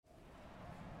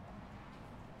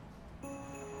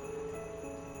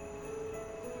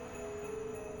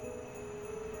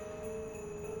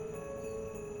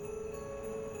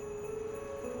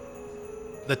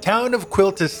The town of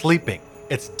Quilt is sleeping.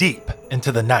 It's deep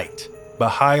into the night. But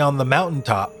high on the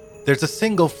mountaintop, there's a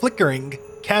single flickering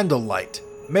candlelight.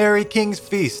 Merry King's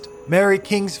Feast, Merry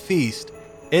King's Feast.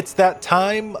 It's that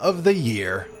time of the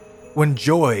year when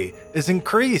joy is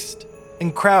increased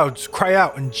and crowds cry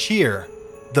out and cheer.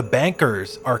 The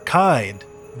bankers are kind,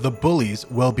 the bullies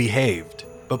well behaved.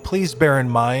 But please bear in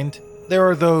mind, there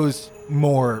are those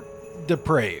more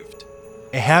depraved.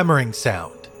 A hammering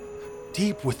sound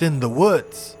deep within the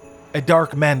woods. A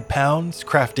dark man pounds,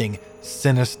 crafting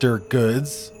sinister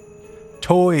goods.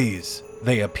 Toys,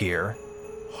 they appear,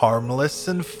 harmless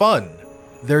and fun.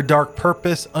 Their dark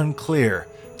purpose unclear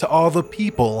to all the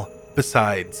people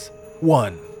besides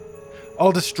one.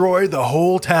 I'll destroy the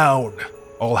whole town.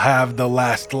 I'll have the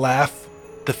last laugh.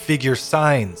 The figure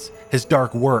signs his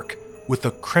dark work with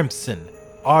a crimson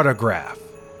autograph.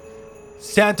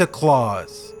 Santa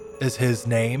Claus is his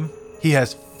name. He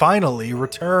has finally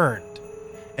returned.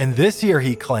 And this year,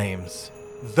 he claims,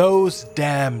 those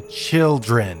damn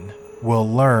children will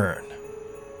learn.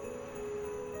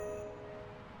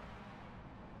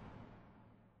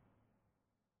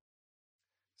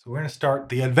 So we're going to start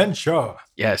the adventure.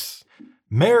 Yes.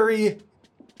 Merry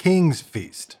King's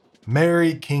Feast.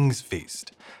 Merry King's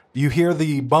Feast. You hear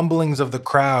the bumblings of the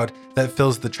crowd that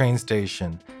fills the train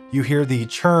station. You hear the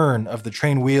churn of the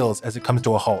train wheels as it comes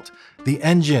to a halt. The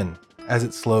engine as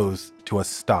it slows to a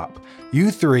stop. You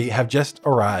three have just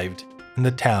arrived in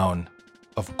the town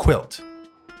of Quilt,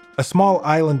 a small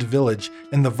island village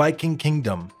in the Viking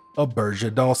kingdom of Berja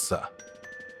Dalsa.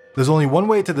 There's only one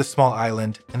way to this small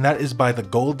island, and that is by the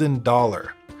Golden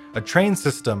Dollar, a train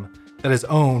system that is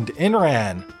owned and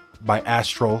ran by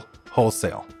Astral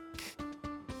Wholesale.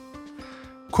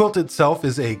 Quilt itself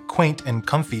is a quaint and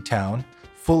comfy town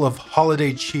full of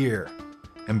holiday cheer,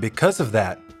 and because of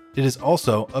that, it is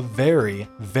also a very,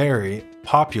 very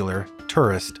popular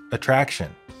tourist attraction.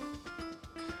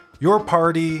 Your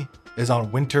party is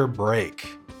on winter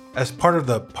break. As part of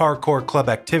the Parkour Club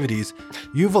activities,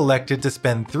 you've elected to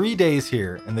spend 3 days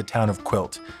here in the town of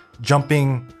Quilt,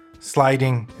 jumping,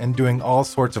 sliding, and doing all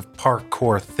sorts of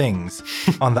parkour things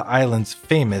on the island's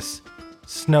famous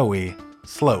snowy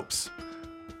slopes.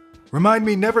 Remind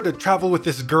me never to travel with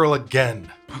this girl again.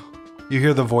 You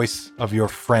hear the voice of your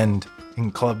friend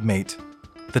and clubmate,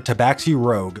 the Tabaxi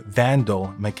rogue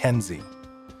Vandal Mackenzie.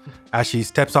 As she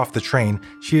steps off the train,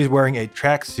 she is wearing a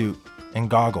tracksuit and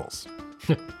goggles.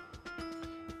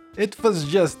 It was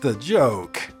just a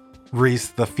joke. Reese,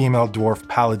 the female dwarf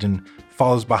paladin,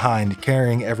 follows behind,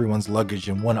 carrying everyone's luggage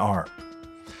in one arm.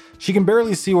 She can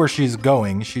barely see where she's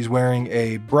going. She's wearing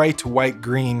a bright white,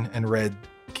 green, and red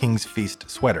King's Feast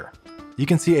sweater. You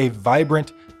can see a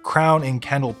vibrant crown and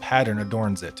candle pattern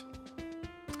adorns it.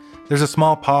 There's a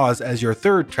small pause as your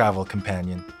third travel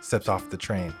companion steps off the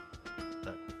train.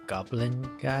 The goblin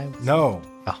guy? No.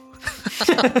 Oh.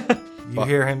 You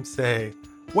hear him say,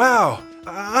 "Wow,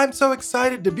 I'm so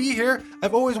excited to be here.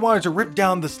 I've always wanted to rip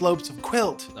down the slopes of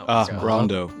Quilt."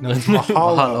 Rondo. No, it's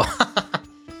Mahalo, Mahalo.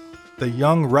 the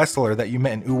young wrestler that you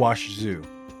met in Uwash Zoo.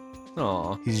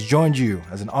 Aw. He's joined you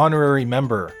as an honorary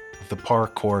member of the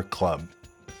Parkour Club.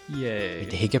 Yay.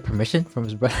 Did he get permission from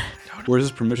his brother? Where's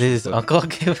his permission? Did his slip? uncle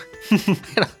give?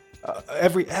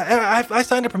 I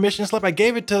signed a permission slip. I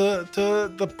gave it to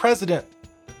the president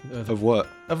Of what?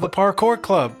 of the Parkour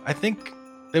Club. I think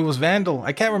it was Vandal.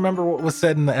 I can't remember what was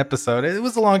said in the episode. It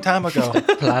was a long time ago.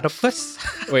 Platypus?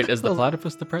 Wait, is the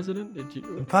platypus the president? Did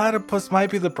you? Platypus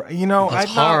might be the That's I'm not.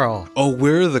 Harl. Oh,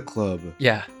 we're the club.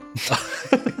 Yeah.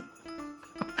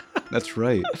 That's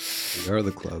right. We are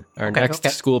the club. Our Okay, next okay.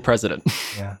 school president.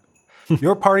 Yeah.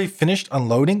 Your party finished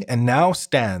unloading and now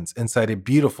stands inside a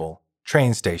beautiful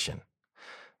train station.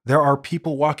 There are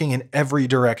people walking in every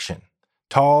direction.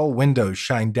 Tall windows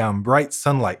shine down bright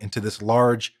sunlight into this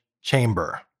large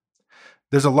chamber.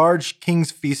 There's a large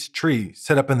King's Feast tree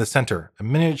set up in the center. A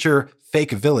miniature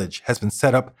fake village has been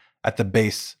set up at the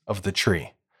base of the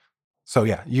tree. So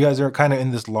yeah, you guys are kind of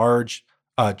in this large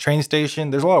train station.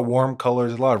 There's a lot of warm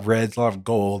colors, a lot of reds, a lot of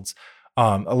golds,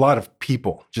 a lot of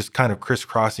people just kind of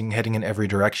crisscrossing, heading in every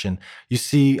direction. You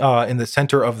see in the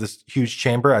center of this huge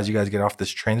chamber, as you guys get off this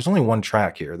train, there's only one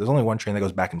track here. There's only one train that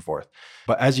goes back and forth.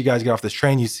 But as you guys get off this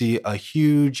train, you see a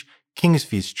huge King's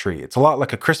Feast tree. It's a lot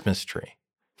like a Christmas tree,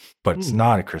 but it's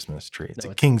not a Christmas tree. It's No,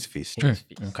 a it's King's Feast tree. King's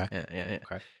Feast. Okay. Yeah.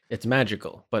 Okay. It's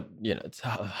magical, but it's a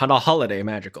holiday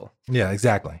magical. Yeah,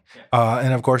 exactly.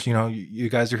 And of course, you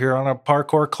guys are here on a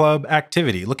Parkour Club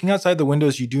activity. Looking outside the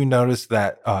windows, you do notice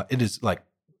that it is like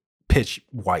pitch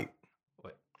white.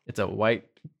 It's a white.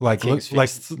 Like King's like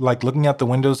Feast. like looking out the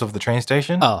windows of the train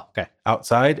station. Oh, okay.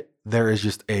 Outside, there is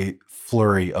just a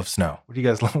flurry of snow. What are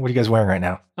you guys wearing right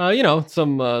now?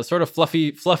 Some sort of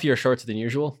fluffier shorts than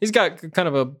usual. He's got kind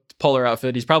of a polar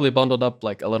outfit. He's probably bundled up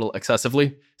like a little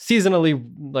excessively. Seasonally,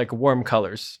 like warm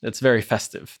colors. It's very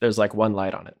festive. There's like one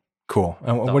light on it. Cool.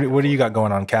 And what do you got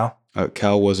going on, Cal?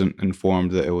 Cal wasn't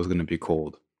informed that it was going to be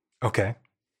cold. Okay.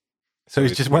 So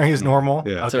he's just wearing his normal?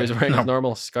 Yeah. So he's wearing his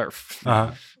normal scarf.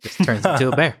 Uh-huh. Just turns into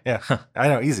a bear. Yeah, I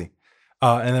know, easy.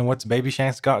 And then what's Baby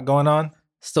Shanks got going on?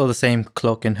 Still the same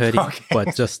cloak and hoodie, Okay.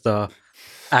 but just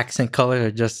accent color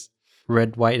are just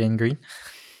red, white, and green.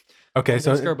 Okay,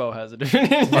 so Skirbo has it.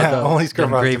 yeah, only The Skirbo.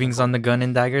 engravings on the gun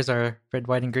and daggers are red,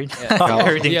 white, and green.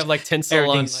 You have like tinsel on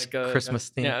everything's like a Christmas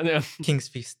theme. Yeah. King's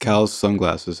Feast. Cal's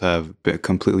sunglasses have been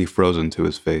completely frozen to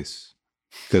his face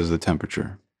because of the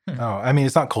temperature. Oh, I mean,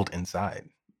 it's not cold inside.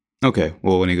 Okay,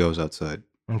 well, when he goes outside.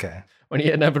 Okay. When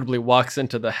he inevitably walks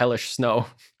into the hellish snow.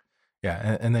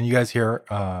 Yeah, and then you guys hear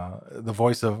the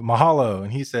voice of Mahalo,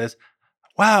 and he says,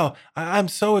 "Wow, I'm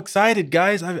so excited,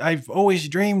 guys! I've always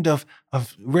dreamed of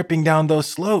ripping down those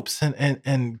slopes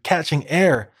and catching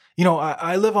air. You know,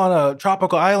 I live on a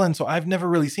tropical island, so I've never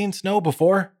really seen snow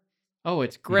before. Oh,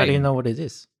 it's How great. do you know what it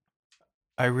is?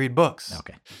 I read books.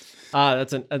 Okay.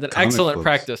 That's an excellent books.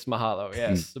 practice, Mahalo.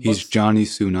 Yes. the He's books- Johnny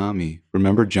Tsunami.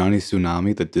 Remember Johnny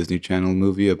Tsunami, the Disney Channel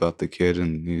movie about the kid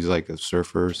and he's like a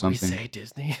surfer or We something? say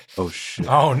Disney. Oh, shit.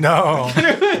 Oh no!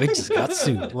 We just got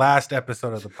sued. Last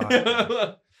episode of the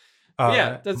podcast.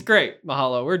 Yeah, that's great,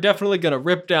 Mahalo. We're definitely gonna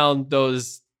rip down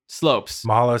those slopes.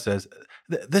 Mahalo says,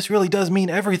 "This really does mean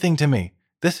everything to me.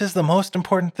 This is the most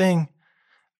important thing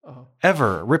Oh,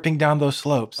 ever, ripping down those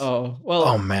slopes." well,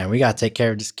 Oh man, we gotta take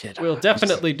care of this kid. we'll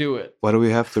definitely do it. Why do we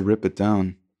have to rip it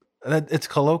down? It's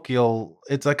colloquial.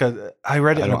 It's like I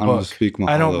read it I in a don't book. speak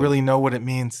I don't Mahalo. really know what it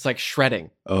means. It's like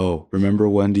shredding. Oh, remember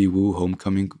Wendy Wu,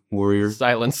 Homecoming Warrior?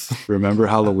 Silence. Remember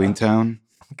Halloween Town?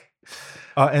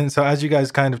 And so, as you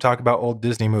guys kind of talk about old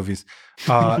Disney movies,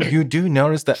 you do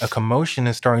notice that a commotion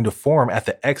is starting to form at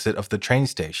the exit of the train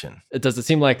station. Does it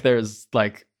seem like there's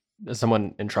like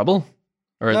someone in trouble?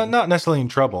 Or Not necessarily in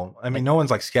trouble. I mean, no one's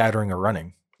like scattering or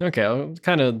running. okay,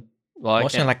 kind of. Well, I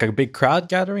Motion can't. like a big crowd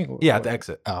gathering? Yeah, at the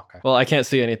exit. Oh, okay. Well, I can't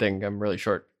see anything. I'm really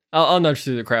short. I'll nudge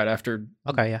through the crowd after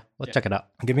Okay, yeah. Let's Yeah. check it out.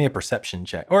 Give me a perception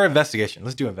check or investigation.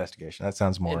 Let's do investigation. That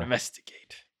sounds more.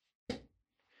 investigate.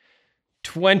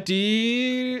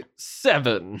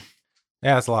 27.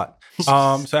 Yeah, that's a lot.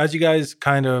 So as you guys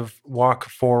kind of walk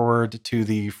forward to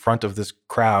the front of this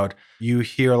crowd, you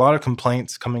hear a lot of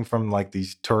complaints coming from like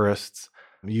these tourists.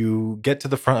 You get to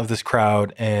the front of this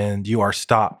crowd and you are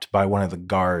stopped by one of the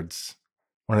guards,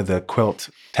 one of the Quilt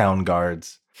Town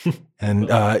guards. And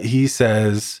he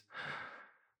says,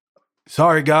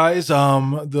 "Sorry guys,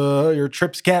 your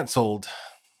trip's canceled.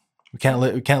 We can't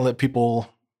let people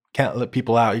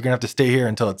out. You're gonna have to stay here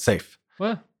until it's safe."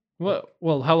 What?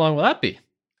 Well, how long will that be?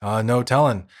 No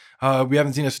telling. We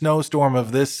haven't seen a snowstorm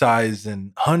of this size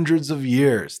in hundreds of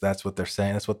years. That's what they're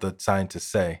saying. That's what the scientists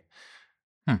say.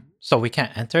 So we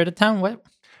can't enter the town? What?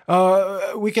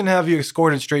 We can have you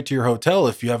escorted straight to your hotel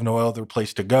if you have no other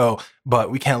place to go, but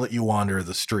we can't let you wander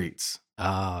the streets.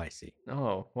 Oh, I see.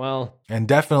 Oh, well, And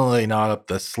definitely not up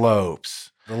the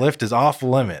slopes. The lift is off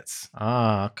limits.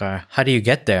 Oh, okay. How do you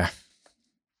get there?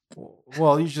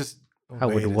 Well, you just... How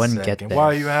would wait a one get second. there? Why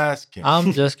are you asking?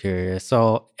 I'm just curious.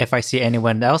 So if I see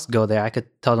anyone else go there, I could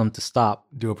tell them to stop.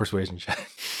 Do a persuasion check.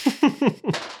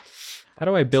 how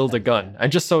do I build a gun?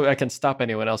 Just so I can stop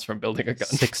anyone else from building a gun.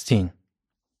 16.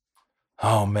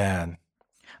 Oh, man.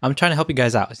 I'm trying to help you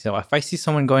guys out. So if I see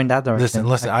someone going that direction,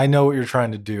 Listen. I know what you're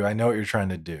trying to do. I know what you're trying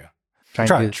to do. trying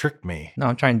Trying to to trick me. no,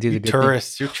 I'm trying to do You the good thing.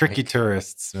 tourists, you're tricky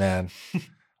tourists, man.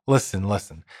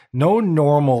 Listen. No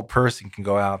normal person can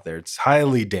go out there. It's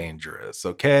highly dangerous.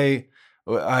 Okay,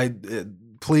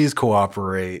 please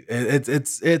cooperate.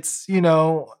 It's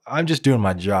I'm just doing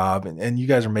my job, and you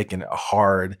guys are making it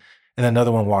hard. And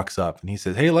another one walks up and he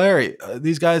says, "Hey, Larry,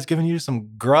 these guys giving you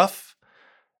some gruff?"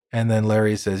 And then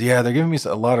Larry says, "Yeah, they're giving me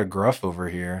a lot of gruff over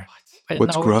here." Wait,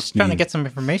 What's no, we're gruff just trying to mean? get some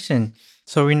information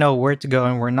so we know where to go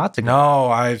and where not to go.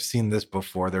 No, I've seen this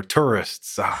before. They're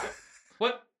tourists.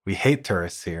 What? We hate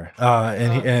tourists here.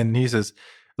 And he says,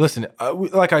 "Listen,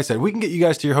 like I said, we can get you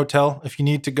guys to your hotel if you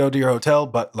need to go to your hotel,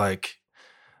 but like,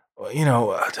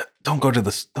 don't go to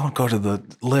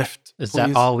the lift. Is that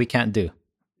please. all we can't do?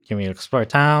 Can we explore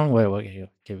town? What can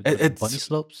we go to It's bunny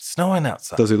slopes? snowing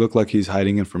outside." Does he look like he's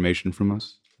hiding information from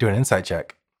us? Do an insight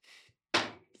check.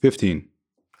 15.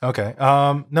 Okay.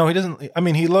 No, he doesn't. I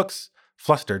mean, he looks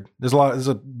flustered. There's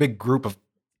a big group of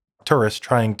tourists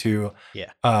trying to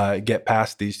get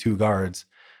past these two guards,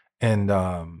 and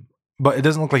but it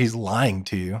doesn't look like he's lying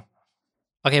to you.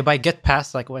 Okay, but I get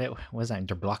past like what was that?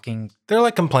 They're blocking. They're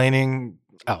like complaining,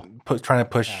 Oh. trying to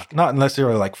push, Yeah, okay. not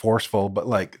necessarily like forceful, but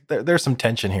like there's some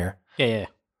tension here. Yeah.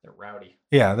 They're rowdy.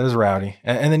 Yeah, there's rowdy,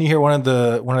 and then you hear one of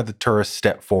the tourists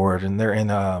step forward, and they're in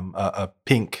a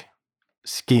pink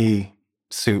ski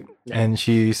suit, Yeah. and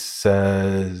she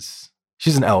says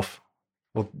she's an elf.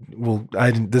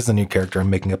 This is a new character I'm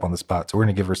making up on the spot, so we're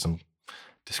gonna give her some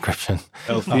description.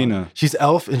 Elfina. She's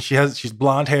elf, and she's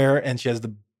blonde hair, and she has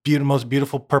the most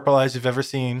beautiful purple eyes you've ever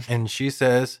seen. And she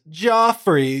says,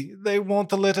 "Joffrey, they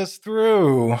won't let us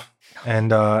through."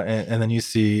 And then you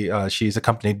see she's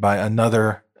accompanied by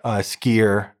another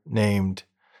skier named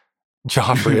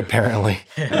Joffrey, apparently.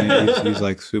 And he's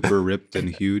like super ripped and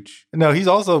huge. No, he's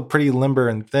also pretty limber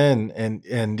and thin,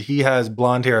 and he has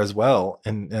blonde hair as well,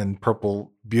 and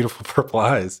beautiful purple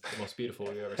eyes. The most beautiful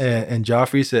we've ever seen. And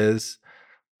Joffrey says,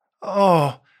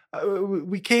 "Oh,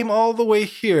 we came all the way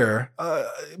here.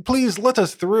 Please let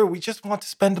us through. We just want to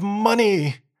spend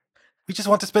money. We just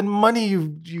want to spend money,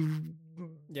 you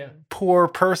Yeah. poor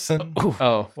person.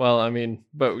 Oh, well, I mean,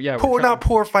 but yeah. Poor, we're trying- not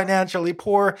poor financially,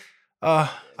 poor.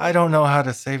 I don't know how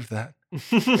to save that."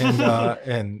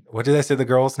 And what did I say the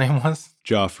girl's name was?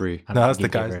 Joffrey. I No, don't that's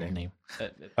think the he guy's gave her a name.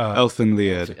 Uh,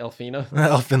 Elfinlied. Elfina.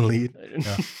 Elfin Lead.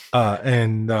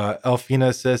 And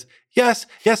Elfina says, yes,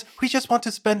 we just want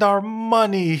to spend our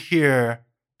money here.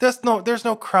 There's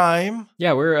no crime.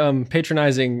 Yeah, we're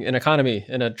patronizing an economy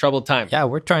in a troubled time. Yeah,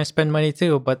 we're trying to spend money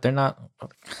too, but they're not.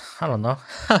 I don't know.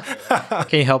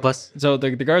 Can you help us? So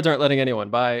the guards aren't letting anyone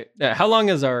by. How long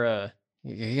is our?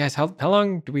 You guys, how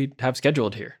long do we have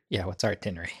scheduled here? Yeah, what's our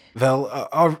itinerary? Well,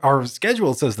 our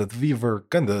schedule says that we were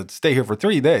going to stay here for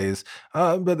 3 days,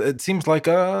 but it seems like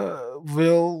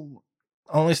we'll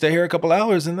only stay here a couple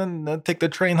hours and then take the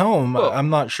train home. Well- I'm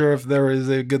not sure if there is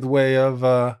a good way of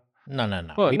No.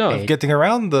 Well, We no. paid. getting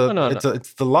around the. No.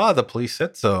 It's the law. The police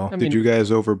said so. I mean, Did you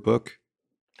guys overbook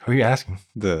Who are you asking?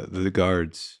 the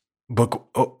guards?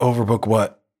 Overbook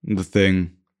what? The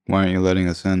thing. Why aren't you letting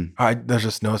us in? There's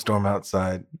a snowstorm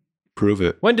outside. Prove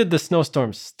it. when did the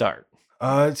snowstorm start?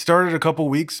 It started a couple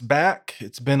weeks back.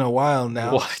 It's been a while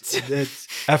now. What? It's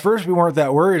at first we weren't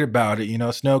that worried about it. You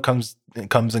know, snow comes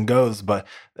and goes, but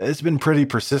it's been pretty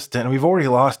persistent. And we've already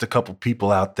lost a couple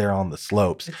people out there on the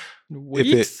slopes.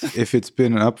 Weeks? If it's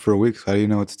been up for weeks, how do you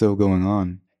know it's still going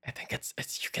on? I think it's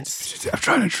you can see. I'm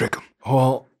trying to trick him.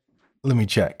 Well, let me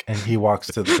check. And he walks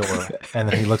to the door, and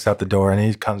then he looks out the door, and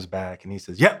he comes back, and he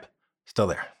says, "Yep, still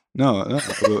there." No,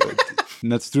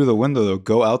 that's through the window though.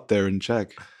 Go out there and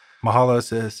check. Mahalo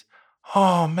says,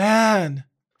 "Oh man,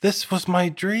 this was my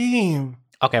dream."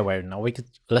 Okay, wait, no,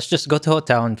 let's just go to a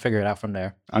hotel and figure it out from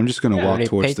there. I'm just gonna Yeah, walk They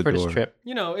towards paid the for door. this trip.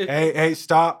 You know, Hey,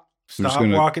 stop! I'm just Stop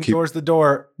gonna walking keep- towards the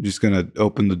door. I'm just gonna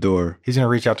open the door. He's gonna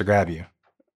reach out to grab you.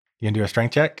 You gonna do a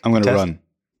strength check? I'm gonna Test? run.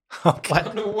 Okay.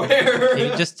 What? where?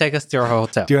 You just take us to our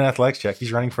hotel. Do an athletics check.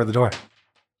 He's running for the door.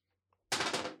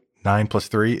 9 plus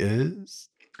 3 is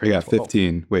I got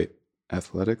 15. Wait,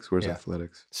 athletics? Where's Yeah.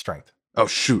 athletics? strength. Oh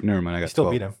shoot! Never mind. I You got still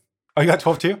 12. beat him. Oh, you got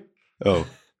 12 too? Oh,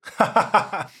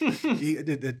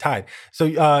 It tied. So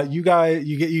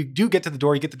you do get to the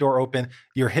door. You get the door open.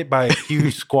 You're hit by a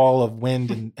huge squall of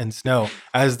wind and snow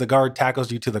as the guard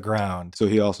tackles you to the ground. so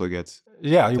he also gets.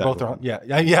 Yeah, you That both are. roll.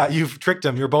 Yeah. You've tricked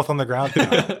him. You're both on the ground.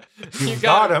 now. you got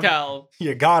got him, him. Cal.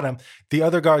 You got him. The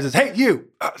other guard says, "Hey, you!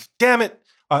 Damn it!"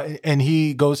 And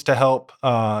he goes to help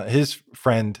his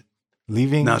friend,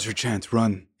 leaving. Now's your chance.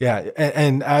 Run. Yeah,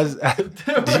 and as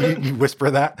do you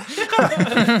whisper that?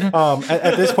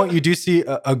 At this point, you do see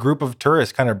a group of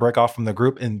tourists kind of break off from the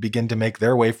group and begin to make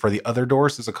their way for the other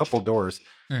doors. There's a couple doors,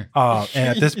 and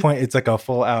at this point, it's like a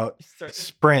full-out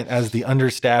sprint as the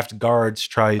understaffed guards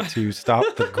try to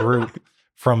stop the group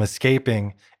from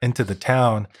escaping into the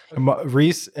town.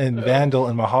 Reese and Vandal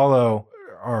and Mahalo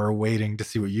are waiting to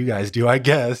see what you guys do, I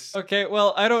guess. Okay,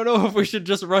 well, I don't know if we should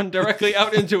just run directly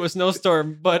out into a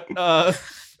snowstorm, but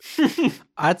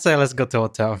I'd say let's go to a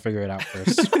hotel and figure it out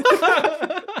first.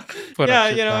 Put yeah, our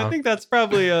shit I down. think that's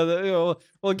probably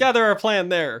we'll gather our plan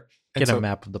there. And Get so- a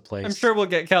map of the place. I'm sure we'll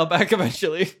get Cal back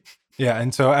eventually. Yeah,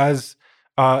 and so as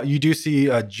you do see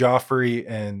Joffrey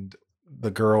and the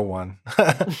girl one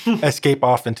escape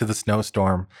off into the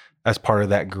snowstorm as part of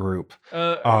that group.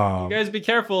 You guys be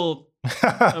careful.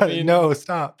 mean- No,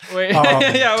 stop. Wait,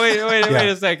 Yeah. wait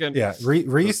a second. Yeah, Those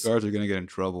Reese. guards are gonna get in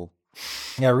trouble.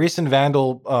 Yeah, Reese and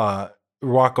Vandal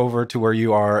walk over to where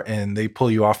you are, and they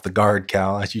pull you off the guard,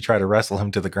 Cal, as you try to wrestle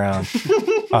him to the ground.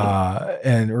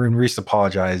 And Reese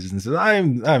apologizes and says,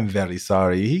 "I'm very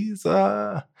sorry. He's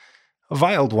a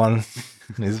wild one.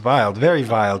 He's wild, very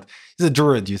wild. He's a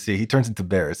druid, you see. He turns into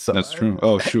bears. So That's true.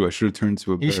 Oh, shoot. I should have turned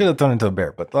to a bear. He should have turned into a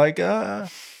bear, but like,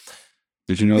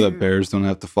 Did you know that bears don't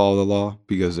have to follow the law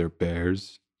because they're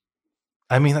bears?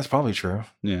 I mean, that's probably true.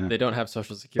 Yeah. They don't have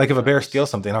social security. Like if a bear numbers. steals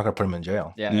something, they're not gonna put him in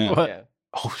jail. Yeah. Yeah. What? Yeah.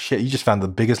 Oh shit! You just found the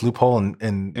biggest loophole in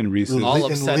recent. All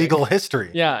in upsetting. legal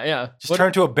history. Yeah. Yeah. Just What- turn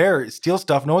into a bear, steal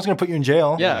stuff. No one's gonna put you in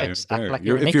jail. Yeah. It's you're a act bear. like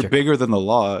you're If you're nature. bigger than the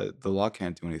law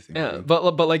can't do anything. Yeah, really.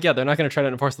 but like yeah, they're not gonna try to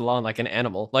enforce the law on like an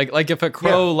animal. Like if a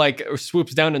crow like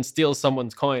swoops down and steals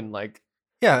someone's coin, like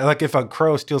Yeah, like if a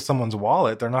crow steals someone's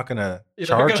wallet, they're not gonna they're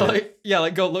charge gonna, it.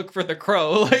 like go look for the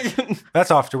crow. Like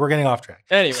That's off. We're getting off track.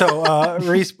 anyway, So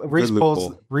Reese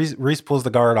loophole. pulls the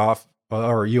guard off,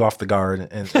 or you off the guard,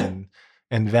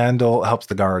 and Vandal helps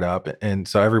the guard up, and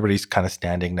so everybody's kind of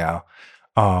standing now.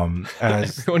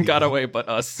 As everyone got away but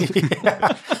us.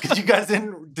 because you guys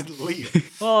didn't leave.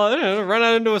 Well, I don't know, run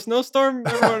out into a snowstorm.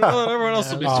 Everyone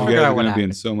else will be Oh, you screwed. figure guys out are what going to be in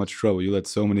happened. so much trouble. You let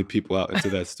so many people out into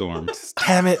that storm.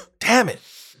 Damn it!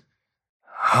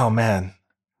 Oh man,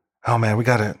 we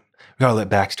gotta let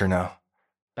Baxter know.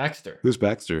 Baxter. Who's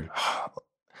Baxter?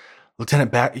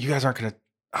 Lieutenant you guys aren't gonna.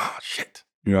 Oh shit.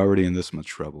 You're already in this much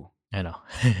trouble. I know.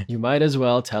 You might as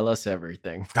well tell us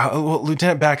everything. Well,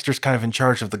 Lieutenant Baxter's kind of in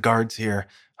charge of the guards here.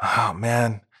 Oh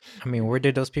man, I mean, where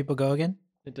did those people go again?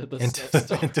 Into the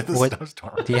into the What-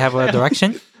 snowstorm. Do you have a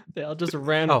direction? They all just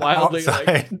ran Oh, wildly outside.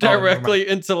 like, directly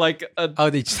into like a Oh,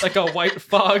 they just, like a white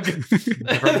fog.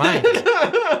 Never mind.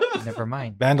 Never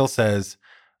mind. Vandal says,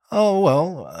 "Oh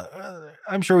well,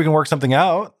 I'm sure we can work something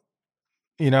out.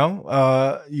 You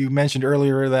know, you mentioned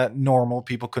earlier that normal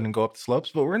people couldn't go up the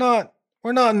slopes, but we're not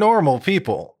normal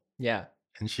people." Yeah.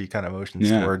 And she kind of motions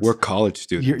Yeah, towards we're college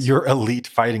students. your elite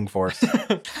fighting force.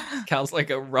 Cal's like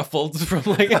a ruffled from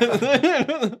like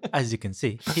As you can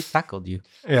see, he tackled you.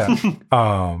 Yeah.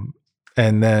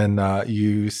 And then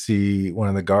you see one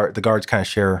of the guards kind of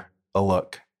share a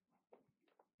look,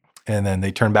 and then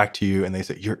they turn back to you and they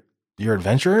say, "You're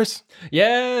adventurers."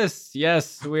 Yes,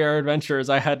 we are adventurers.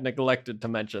 I had neglected to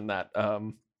mention that.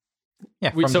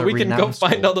 Yeah, We, from so the we can go renowned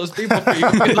find school. all those people for you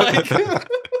if you'd like.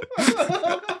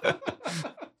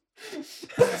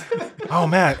 Oh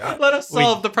man, Let us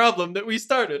solve the problem that we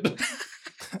started.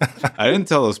 I didn't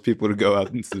tell those people to go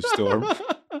out into the storm.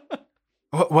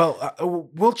 well,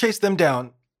 we'll chase them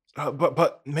down,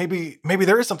 but maybe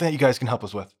there is something that you guys can help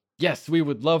us with. Yes, we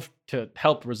would love to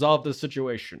help resolve this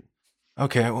situation.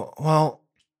 Okay, well,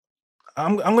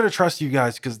 I'm going to trust you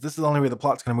guys because this is the only way the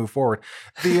plot's going to move forward.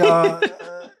 The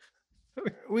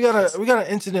we got an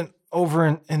incident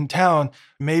over in town.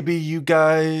 Maybe you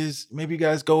guys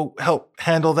go help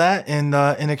handle that, and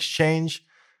in exchange,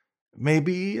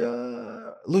 maybe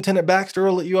Lieutenant Baxter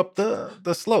will let you up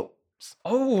the slope.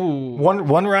 Oh.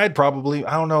 One ride probably.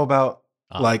 I don't know about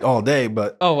like all day,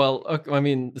 but Oh well. Okay, I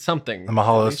mean something.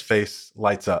 Mahalo's face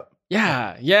lights up.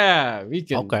 Yeah. We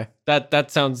can. Okay.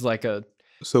 That sounds like a.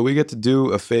 So we get to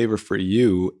do a favor for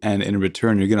you, and in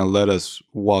return, you're going to let us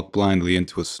walk blindly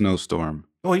into a snowstorm.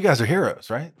 Well, you guys are heroes,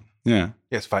 right? Yeah.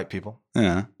 You guys fight people.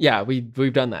 Yeah. Yeah,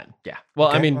 we've done that. Yeah. Well,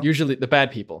 I Okay, mean, well- usually the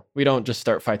bad people. We don't just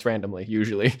start fights randomly.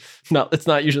 Usually, it's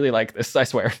not usually like this. I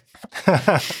swear.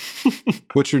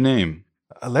 What's your name?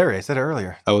 Larry, I said it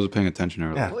earlier. I wasn't paying attention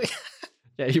earlier. Yeah.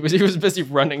 Yeah, he was busy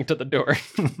running to the door.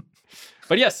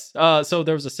 But yes, so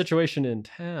there was a situation in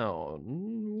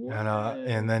town.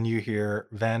 And then you hear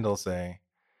Vandal say,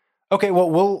 "Okay, well,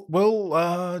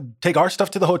 we'll take our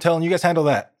stuff to the hotel, and you guys handle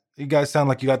that. You guys sound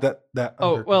like you got that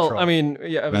Oh under well, control. I mean,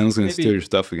 yeah. Vandal's going to maybe- steal your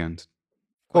stuff again.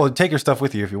 well, take your stuff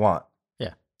with you if you want.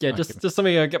 Yeah, just let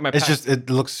me get my. It's pack. just it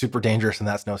looks super dangerous in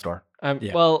that snowstorm,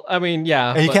 Yeah. Well, I mean,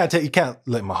 yeah. and you but- can't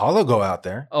let Mahalo go out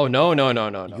there. Oh no.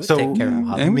 You So take care of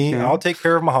Mahalo. and we me, can. I'll take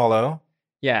care of Mahalo.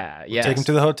 Yeah, yeah. Take him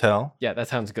to the hotel. Yeah, that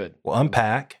sounds good. We'll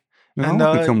unpack. No, And, he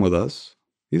can come with us.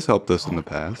 He's helped us in the No,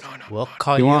 past. no, no, We'll no.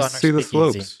 call He you wants on to our see the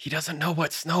speakeasy. slopes. He doesn't know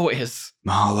what snow is.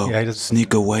 Mahalo, Yeah, he doesn't-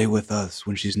 sneak away with us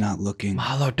when she's not looking.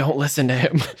 Mahalo, don't listen to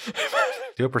him.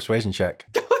 Do a persuasion check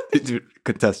Dude,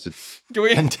 contested. Do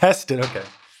we? and test it. Okay.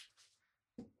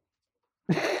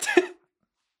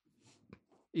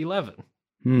 11.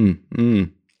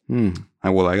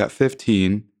 Well, I got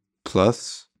 15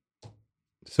 plus,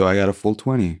 so I got a full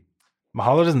 20.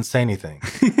 Mahalo doesn't say anything,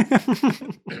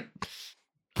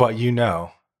 but you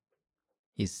know.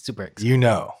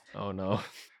 Oh no.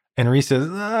 And Reese says,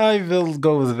 "I will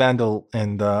go with Vandal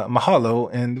and Mahalo,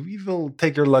 and we will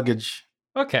take your luggage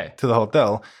Okay. to the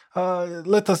hotel.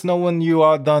 Let us know when you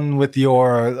are done with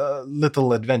your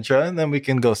little adventure, and then we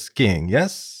can go skiing.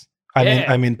 Yes, I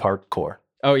Yeah. mean parkour.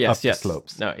 Oh yes, up the yes.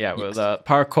 slopes. No, yeah, with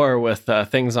parkour with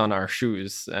things on our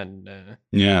shoes and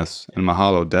Yes, and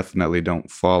Mahalo definitely don't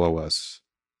follow us.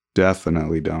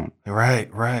 Definitely don't. Right.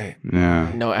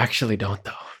 Yeah. no, actually don't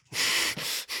though.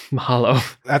 Mahalo.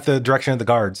 At the direction of the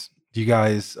guards, you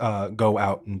guys go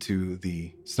out into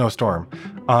the snowstorm.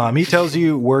 He tells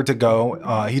you where to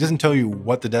go. He doesn't tell you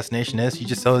what the destination is. He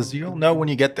just tells you'll know when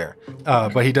you get there.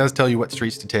 But he does tell you what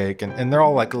streets to take, and they're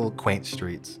all like little quaint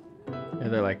streets. Yeah,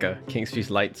 they're like King's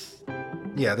Feast lights.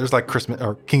 Yeah, there's like Christmas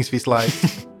or King's Feast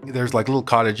lights. There's like little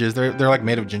cottages. They're like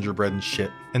made of gingerbread and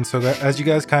shit. And so that as you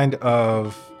guys kind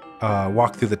of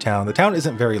walk through the town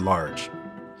isn't very large.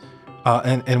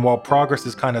 And while progress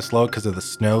is kind of slow because of the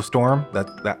snowstorm,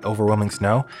 that overwhelming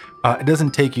snow, it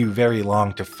doesn't take you very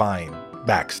long to find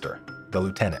Baxter, the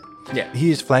lieutenant. Yeah. He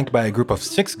is flanked by a group of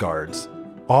 6 guards,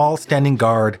 all standing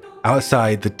guard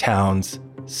outside the town's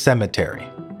cemetery.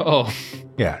 Oh,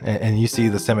 Yeah, and you see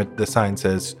the sign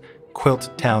says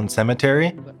Quilt Town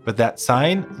Cemetery, but that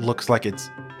sign looks like it's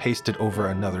pasted over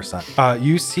another sign.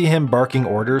 You see him barking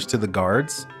orders to the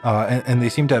guards, and they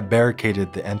seem to have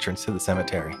barricaded the entrance to the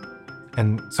cemetery.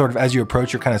 And sort of as you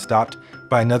approach, you're kind of stopped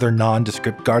by another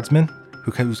nondescript guardsman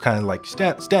who's kind of like,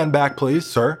 stand back, please,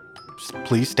 sir.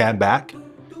 Please stand back.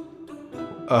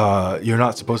 You're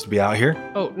not supposed to be out here.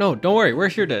 oh no, don't worry. We're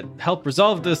here to help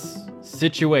resolve this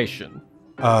situation.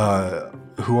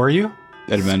 Who are you?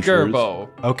 Adventurers. Skirbo.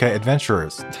 Okay,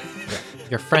 adventurers.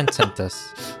 Your friend sent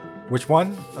us. Which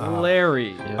one?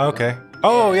 Larry. Okay.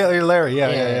 Oh, yeah, you're Larry. Yeah.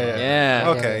 Yeah.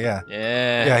 Okay, yeah.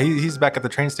 Yeah. Yeah, he's back at the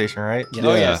train station, right? Yeah.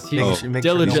 Oh yes, Yeah. he's Oh. Make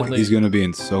sure no one- diligently. He's going to be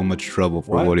in so much trouble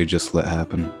for What? what he just let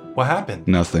happen. What happened?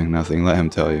 Nothing. Let him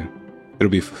tell you. It'll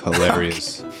be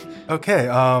hilarious. Okay,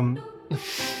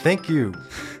 thank you.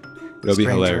 It'll be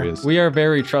Stranger. hilarious. We are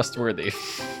very trustworthy.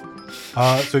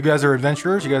 So you guys are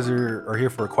adventurers? You guys are here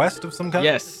for a quest of some kind?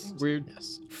 Yes, we're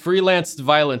freelance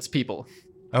violence people.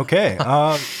 Okay,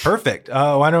 perfect.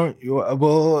 Why don't you,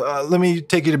 let me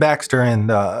take you to Baxter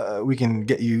and we can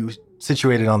get you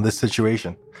situated on this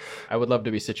situation. I would love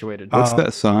to be situated. What's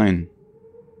that sign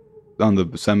on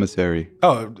the cemetery?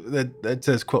 Oh, that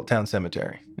says Quilt Town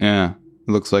Cemetery. Yeah,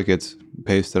 it looks like it's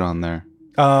pasted on there.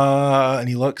 And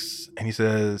he looks and he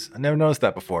says, I never noticed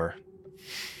that before.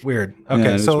 Weird. Okay, Yeah,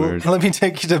 it is so weird. let me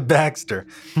take you to Baxter.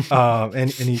 And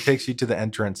he takes you to the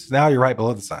entrance. Now you're right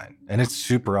below the sign. And it's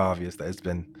super obvious that it's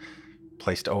been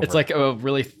placed over. It's like a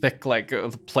really thick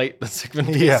plate that's been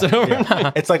yeah, pasted over.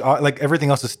 yeah. It's like everything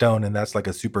else is stone and that's like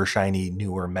a super shiny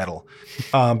newer metal.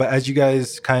 But as you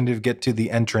guys kind of get to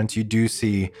the entrance, you do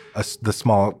see the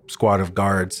small squad of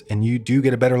guards and you do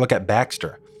get a better look at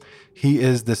Baxter. He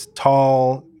is this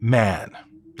tall man,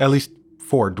 at least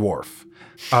for a dwarf.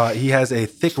 He has a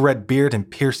thick red beard and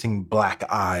piercing black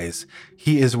eyes.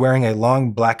 He is wearing a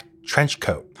long black trench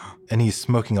coat and he's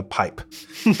smoking a pipe.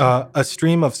 A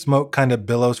stream of smoke kind of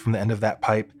billows from the end of that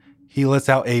pipe. He lets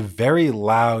out a very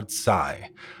loud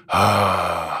sigh.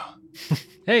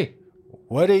 Hey.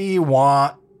 What do you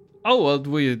want? Oh well,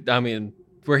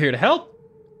 we're here to help.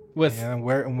 With And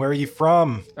where are you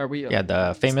from? are we? Yeah,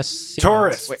 the famous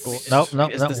Tourists. No,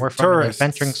 Is this we're from tourists? an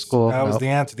adventuring school. That was Nope. the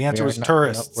answer. The answer We are was not-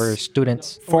 tourists. no, we're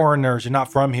students. Foreigners. You're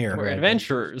not from here. We're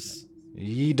adventurers.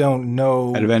 You don't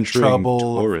know Adventuring trouble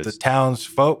of the tourists.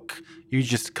 townsfolk. You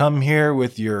just come here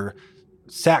with your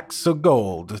sacks of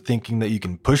gold, thinking that you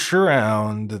can push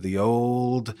around the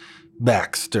old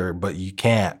Baxter, but you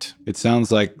can't. It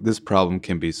sounds like this problem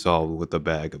can be solved with a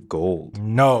bag of gold.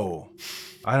 No,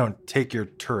 I don't take your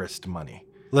tourist money.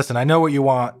 Listen, I know what you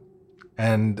want,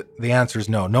 and the answer is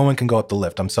no. No one can go up the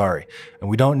lift. I'm sorry. And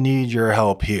we don't need your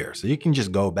help here. So you can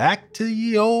just go back to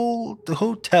the old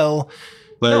hotel.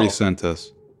 Larry No. sent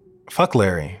us. Fuck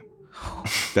Larry.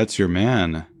 That's your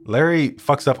man. Larry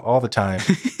fucks up all the time.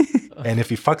 And if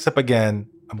he fucks up again,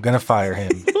 I'm going to fire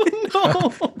him.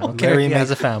 No. Okay, Larry he has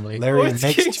makes- a family. Larry it's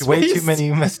makes King's way too Feast. many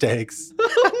mistakes.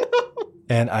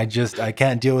 And I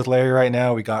can't deal with Larry right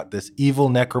now. We got this evil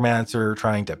necromancer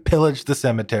trying to pillage the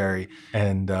cemetery.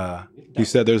 And You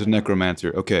said there's a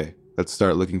necromancer. Okay, let's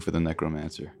start looking for the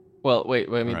necromancer. Well, wait.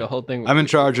 I mean, All right. the whole thing. I'm in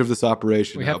charge of this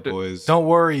operation We now, have to- boys. don't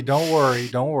worry.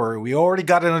 We already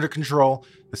got it under control.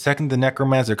 The second the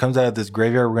necromancer comes out of this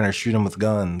graveyard, we're going to shoot him with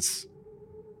guns.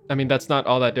 I mean, that's not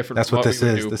all that different. That's from what this we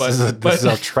would is. do, This but- is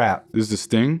but- a trap. This is the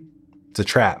sting? It's a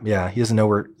trap. Yeah, he doesn't know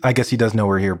where. I guess he does know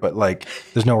we're here, but like,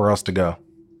 there's nowhere else to go.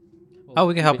 Oh,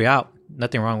 we can help you out.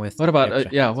 Nothing wrong with. What about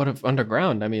extra. what if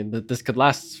underground? I mean, this could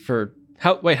last for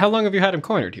how long have you had him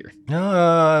cornered here?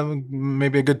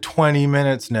 Maybe a good 20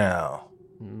 minutes now.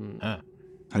 How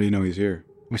do you know he's here?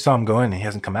 We saw him go in and he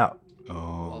hasn't come out.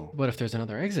 Oh, What if there's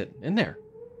another exit in there?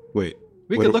 wait.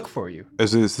 We What could a- look for you.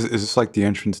 Is this like the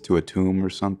entrance to a tomb or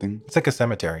something? It's like a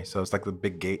cemetery, so it's like the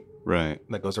big gate Right.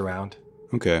 that goes around.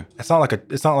 Okay. It's not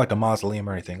like a mausoleum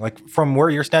or anything. Like from where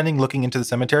you're standing looking into the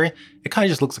cemetery, it kind of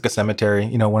just looks like a cemetery,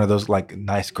 one of those like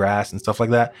nice grass and stuff like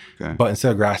that. Okay. But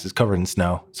instead of grass, it's covered in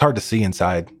snow. It's hard to see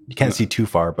inside. You can't see too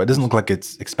far, but it doesn't look like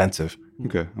it's expensive.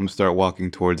 Okay. I'm gonna start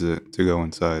walking towards it to go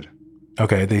inside.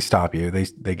 Okay, they stop you.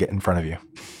 They get in front of you.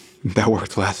 That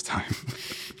worked last time.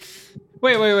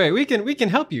 Wait. We can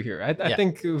help you here. I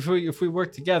think if we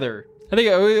work together, I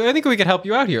think we can help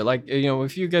you out here. Like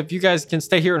if you guys can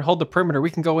stay here and hold the perimeter, we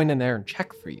can go in there and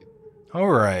check for you. All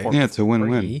right. Yeah, it's a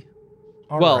win-win. Free.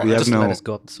 All Well, right. We have Just no- let us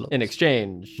go up the slope. In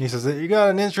exchange, He says, you got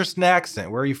an interesting accent.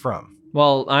 Where are you from?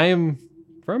 well, I am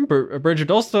from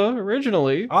Brigidolsta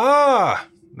originally. Ah,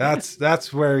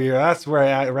 that's where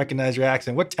I recognize your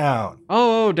accent. What town?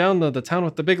 Oh, down the town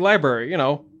with the big library.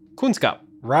 Kunskap.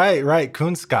 Right.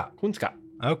 Kunskap. Kunskap.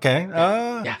 Okay.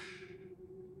 Yeah.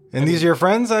 And these are your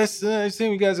friends? I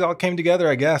assume you guys all came together,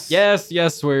 I guess.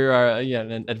 Yes, we're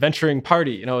an adventuring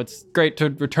party. It's great to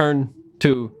return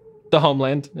to the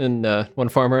homeland in one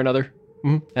form or another.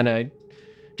 And I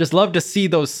just love to see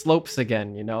those slopes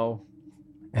again.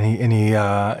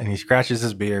 And he scratches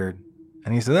his beard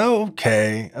and he says, "Oh,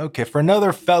 okay. For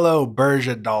another fellow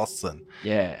Berja Dawson,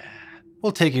 Yeah.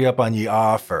 we'll take you up on ye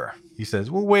offer." He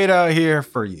says, "We'll wait out here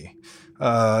for ye.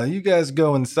 You guys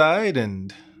go inside,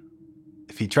 and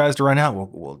if he tries to run out,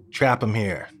 we'll trap him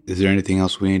here." Is there anything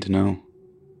else we need to know?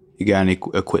 You got any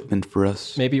equipment for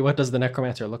us? Maybe what does the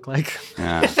necromancer look like?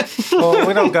 Yeah. Well,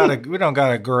 we don't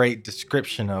got a great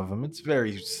description of him. It's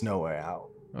very snowy out.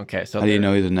 Okay, so How do you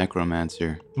know he's a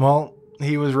necromancer? Well,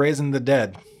 he was raising the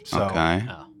dead. So Okay.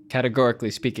 Oh, categorically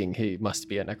speaking, he must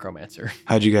be a necromancer.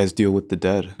 How'd you guys deal with the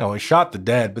dead? no, he shot the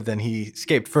dead, but then he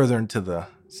escaped further into the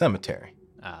cemetery.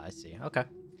 I see. Okay.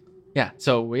 Yeah,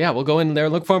 so we'll go in there,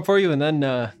 look for him for you, and then Do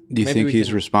you maybe think we he's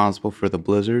can- responsible for the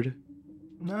blizzard?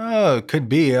 No, it could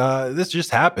be. This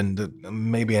just happened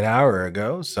maybe an hour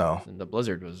ago, so And the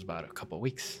blizzard was about a couple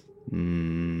weeks.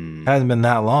 hasn't been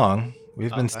that long. We've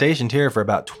been Okay. stationed here for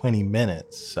about 20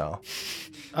 minutes, so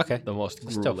Okay. The most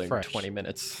It's still grueling fresh. 20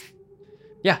 minutes.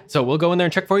 Yeah, so we'll go in there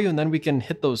and check for you, and then we can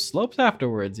hit those slopes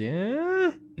afterwards.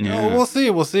 Yeah. Oh, we'll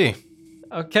see.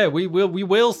 Okay, we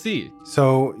will see.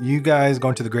 So you guys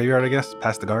going to the graveyard, I guess,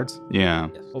 past the guards? Yeah.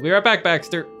 We'll be right back,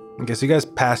 Baxter. Okay, so you guys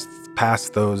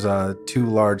past those two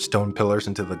large stone pillars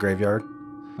into the graveyard.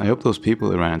 I hope those people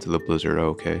that ran into the blizzard are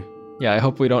okay. Yeah, I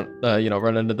hope we don't,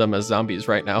 run into them as zombies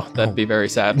right now. That'd be very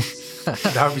sad.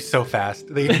 That would be so fast.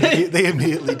 They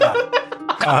immediately die.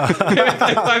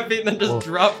 5 feet and then just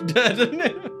drop dead.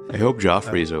 I hope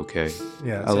Joffrey's okay.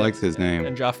 Yeah, I liked his name.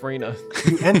 And Joffrina.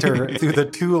 You enter through the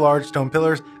two large stone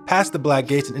pillars, past the black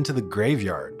gates, and into the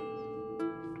graveyard.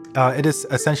 It is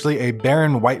essentially a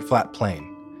barren white flat plain.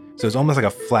 So it's almost like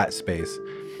a flat space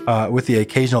with the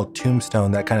occasional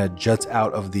tombstone that kind of juts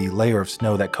out of the layer of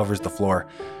snow that covers the floor.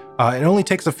 It only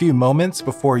takes a few moments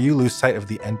before you lose sight of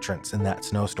the entrance in that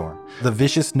snowstorm. The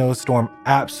vicious snowstorm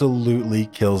absolutely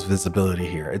kills visibility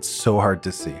here. It's so hard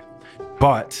to see.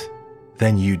 But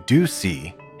then you do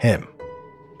see him.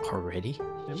 Already?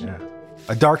 Yeah.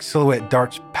 A dark silhouette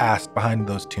darts past behind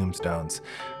those tombstones.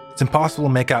 It's impossible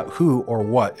to make out who or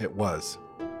what it was.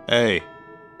 Hey.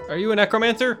 Are you a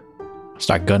necromancer?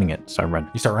 Start gunning it. Start running.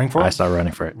 You start running for I it? start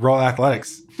running for it. Roll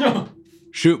athletics.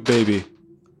 Shoot, baby.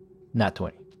 Not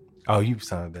 20. Oh, you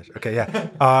son of a bitch. Okay,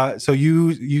 yeah. So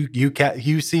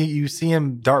you see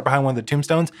him dart behind one of the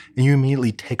tombstones, and you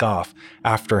immediately take off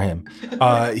after him.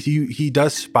 He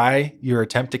does spy your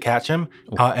attempt to catch him,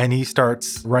 and he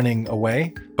starts running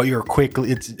away. But you're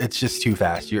quickly. It's just too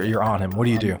fast. You're on him. What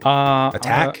do you do?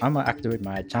 Attack? I'm gonna activate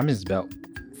my champion's belt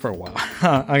for a while.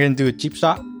 I'm gonna do a cheap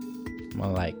shot. I'm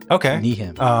gonna Okay. knee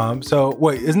him. So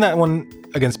wait, isn't that one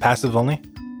against passive only?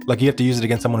 Like you have to use it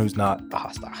against someone who's not. A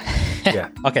hostile. Yeah.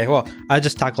 Okay. Well, I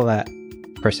just tackle that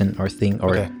person or thing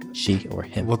or Okay. she or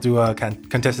him. We'll do a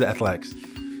contested athletics.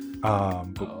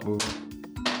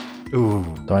 Ooh.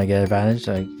 Do I get advantage?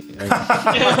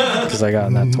 Because I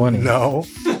got that 20. No.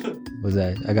 Was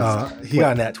that? I got. He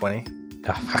got a nat 20.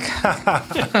 Oh,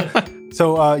 fuck.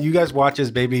 So you guys watch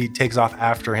as Baby takes off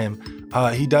after him.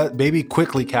 Baby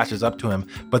quickly catches up to him,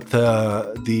 but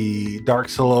the dark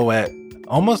silhouette,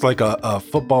 almost like a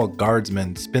football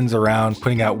guardsman, spins around,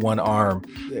 putting out one arm,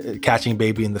 catching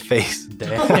Baby in the face.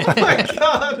 Oh my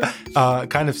god.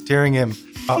 Kind of steering him,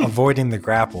 avoiding the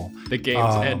grapple. The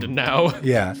game's end now.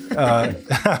 Yeah.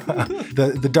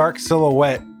 The dark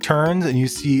silhouette turns and you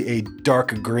see a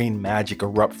dark green magic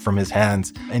erupt from his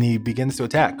hands and he begins to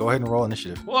attack. Go ahead and roll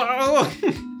initiative. Whoa.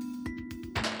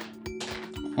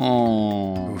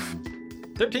 Oh.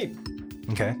 13.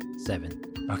 Okay.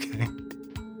 7. Okay.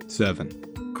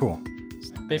 7. Cool.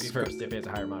 Baby first if he has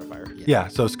a higher modifier. Yeah.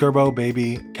 So Skirbo,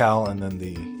 Baby, Cal, and then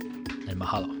the And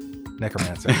Mahalo.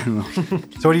 Necromancer.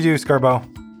 So what do you do, Skirbo?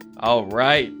 All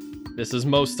right. This is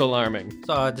most alarming.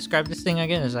 So describe this thing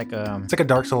again. It's like It's like a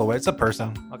dark silhouette. It's a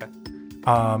person. okay.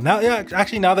 Now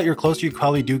that you're closer, you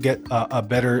probably do get a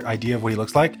better idea of what he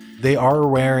looks like. They are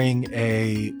wearing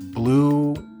a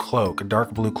blue cloak, a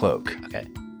dark blue cloak. Okay.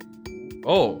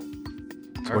 Oh,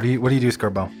 So what do you do,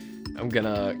 Skirbo? I'm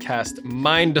gonna cast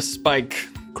Mind Spike.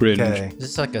 Cringe. Okay. Is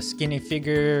this like a skinny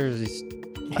figure? Is this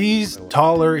He's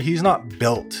taller. He's not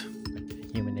built.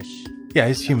 humanish? Yeah,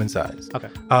 he's human size. Okay.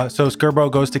 So Skirbo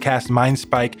goes to cast Mind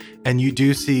Spike, and you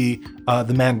do see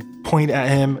the man point at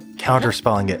him,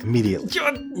 counterspelling it immediately.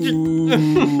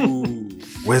 Ooh.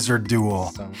 Wizard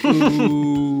duel. So,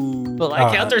 Ooh. Will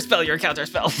I counterspell your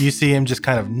counterspell? You see him just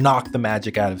kind of knock the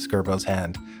magic out of Skirbo's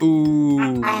hand.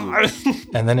 Ooh.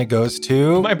 And then it goes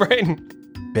to My brain.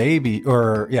 Baby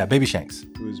Shanks.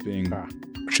 Who's being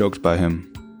choked by him?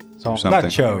 so Something.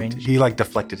 Not choked. Range. He like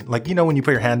deflected. Like, you know, when you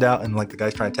put your hand out and like the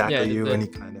guy's trying to tackle Yeah, you the- and he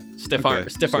kind of. Stiff Okay,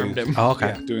 armed so him. Oh,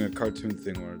 okay. Yeah. Doing a cartoon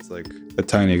thing where it's like a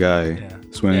tiny guy Yeah.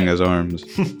 swinging Yeah. his arms.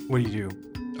 What do you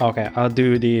do? Okay, I'll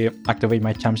do the activate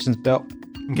my champion's belt.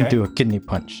 Okay. Do a kidney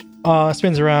punch.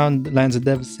 Spins around, lands a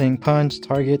devastating punch,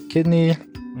 target kidney.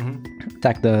 Mhm.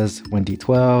 Attack does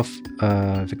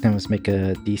 1d12. Victim must make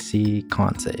a DC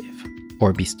con save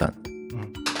or be stunned.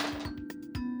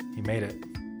 He made it.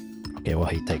 Okay, well,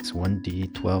 he takes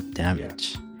 1d12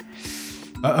 damage.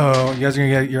 You guys are gonna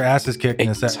get your asses kicked in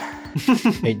a sec.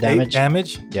 8 damage. 8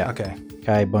 damage? Yeah. Okay.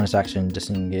 Okay, bonus action,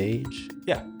 disengage.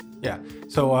 Yeah.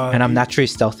 So And I'm naturally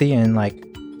stealthy in like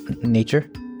nature.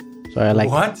 So I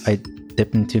What? I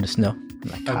dip into the snow. I'm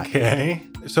like, "Hi." Okay.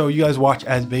 So you guys watch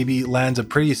as Baby lands a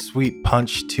pretty sweet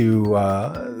punch to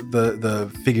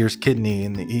the figure's kidney,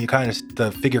 and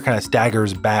the figure kind of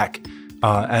staggers back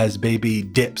as Baby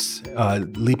dips,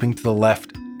 leaping to the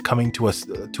left, coming to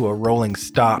a rolling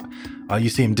stop. You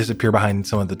see him disappear behind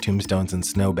some of the tombstones and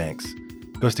snowbanks.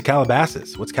 Goes to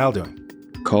Calabasas. What's Cal doing?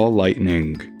 Call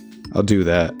lightning. I'll do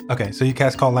that. Okay, so you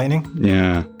cast Call Lightning.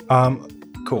 Yeah.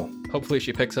 Cool. Hopefully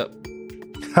she picks up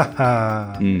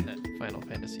Mm. at Final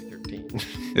Fantasy 13.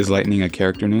 Is lightning a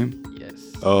character name?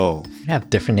 Yes. Oh. I have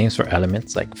different names for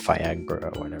elements like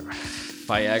Viagra or whatever.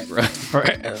 Viagra.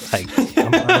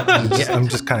 Like I'm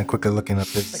just kind of quickly looking up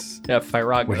his Yeah,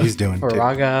 Firaga. what he's doing. Too.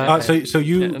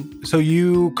 Faraga. So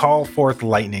you call forth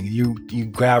lightning. You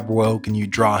grab Woke and you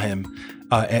draw him,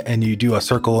 and you do a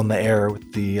circle in the air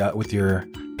with your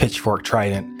pitchfork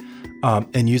trident,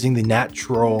 and using the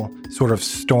natural sort of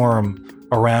storm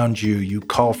around you, you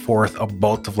call forth a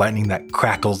bolt of lightning that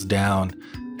crackles down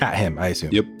at him. I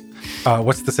assume. Yep.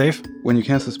 What's the save? When you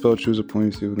cast a spell, choose a point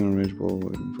you see within a range ball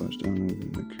and flash down over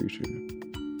the creature.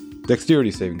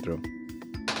 Dexterity saving throw.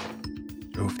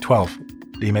 Oof, 12.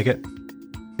 Do you make it?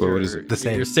 Well, what is it? The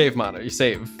save. Your save monitor. You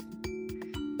save.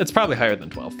 It's probably higher than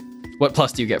 12. What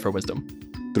plus do you get for wisdom?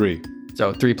 3.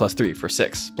 So 3 plus 3 for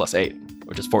 6 plus 8,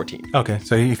 which is 14. Okay,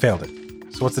 so you failed it.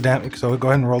 So what's the damage? So go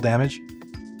ahead and roll damage.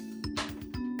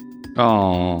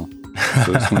 Oh.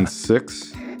 So this one's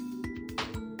 6.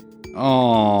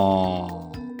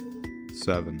 Oh.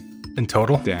 7 In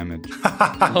total? damage.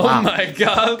 Oh my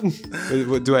god.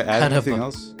 Do I add Kind of anything a-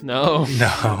 else? No.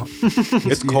 No.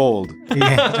 It's cold.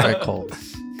 Yeah. Very cold.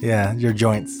 Yeah, your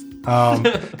joints.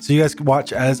 So you guys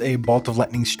watch as a bolt of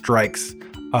lightning strikes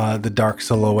the dark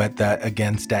silhouette that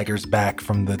again staggers back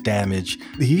from the damage.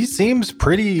 He seems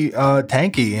pretty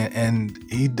tanky, and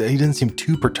he didn't seem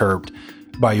too perturbed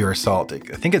by your assault. I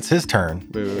think it's his turn.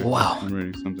 Wait. Wow. I'm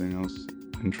reading something else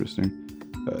interesting.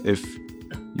 If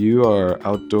you are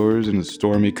outdoors in a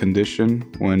stormy condition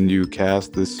when you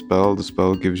cast this spell, the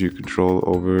spell gives you control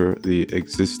over the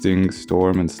existing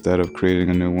storm instead of creating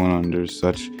a new one. Under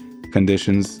such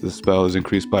conditions, the spell is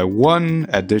increased by 1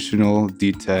 additional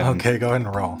d10. Okay, go ahead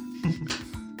and roll.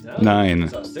 9.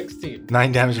 So 16.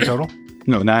 9 damage in total?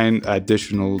 No, 9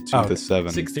 additional to Oh, the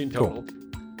 7. 16 total.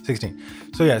 16.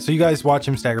 So yeah, so you guys watch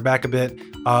him stagger back a bit,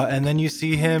 and then you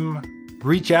see him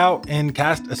reach out and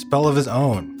cast a spell of his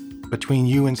own between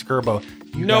you and Skirbo.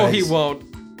 You No, guys- he won't.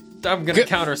 I'm gonna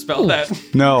counterspell that.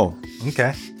 No.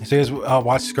 Okay. So you guys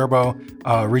watch Skirbo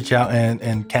reach out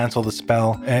and cancel the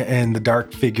spell, and the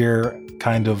dark figure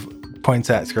kind of points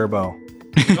at Skirbo.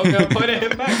 Don't go point at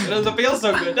him back. It doesn't feel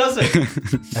so good, does it?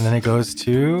 And then it goes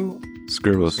to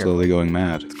Skirbo's slowly going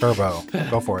mad.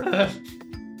 Skirbo. Go for it.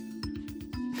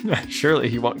 Surely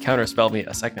he won't counterspell me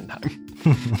a second time.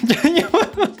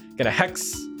 Gonna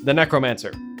hex the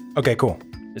necromancer. Okay, cool.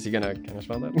 Is he gonna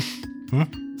counterspell that?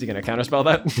 Is he going to counterspell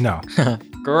that? No.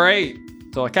 Great.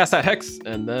 So I cast that Hex,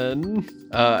 and then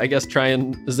I guess try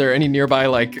and... Is there any nearby,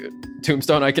 like,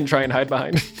 tombstone I can try and hide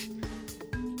behind?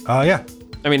 Yeah.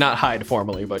 I mean, not hide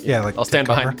formally, but Yeah, like I'll stand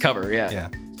take behind cover. Yeah. Yeah.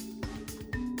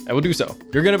 I will do so.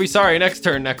 You're going to be sorry next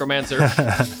turn, Necromancer.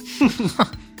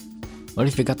 What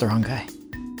if you got the wrong guy?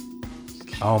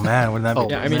 Oh man, wouldn't that be? Oh,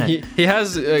 Yeah, I mean, man. he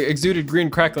has exuded green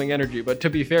crackling energy, but to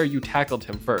be fair, you tackled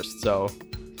him first, so...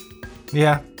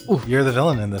 Yeah. You're the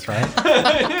villain in this, right?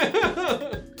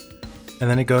 And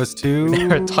then it goes to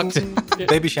Never talked to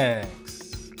Baby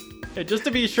Shanks. Hey, just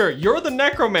to be sure, you're the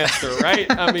Necromancer, right?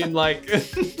 I mean, like...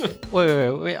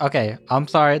 Wait. Okay, I'm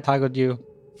sorry I toggled you.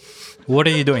 What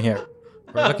are you doing here?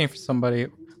 We're looking for somebody.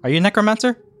 Are you a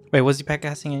necromancer? Wait, was he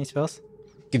casting any spells?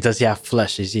 Does he have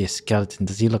flesh? Is he a skeleton?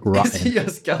 Does he look rotten? Is he a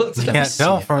skeleton? You can't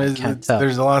tell see it. from Can't tell.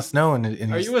 there's a lot of snow in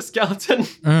Are his... you a skeleton?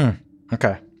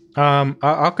 Okay.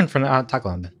 I'll confront. I'll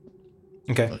tackle him then.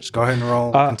 Okay, go ahead and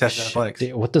roll contested athletics.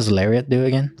 What does Lariat do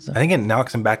again? I think it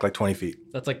knocks him back like 20 feet.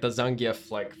 That's like the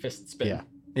Zangief, like, fist spin. Yeah.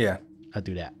 Yeah. I'll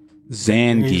do that.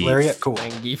 Zangief. Lariat? Cool.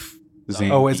 Zangief.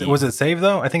 Zangief. Oh, was it save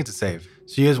though? I think it's a save.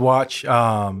 So you guys watch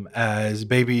as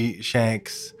Baby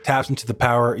Shanks taps into the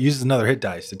power, uses another hit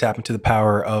dice to tap into the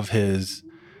power of his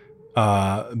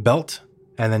belt.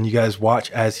 And then you guys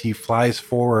watch as he flies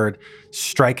forward,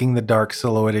 striking the dark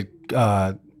silhouetted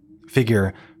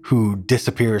figure who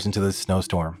disappears into the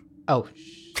snowstorm. Oh.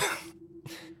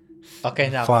 Okay,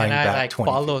 now Flying can I back like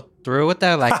 20 follow through with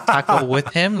that? Like tackle with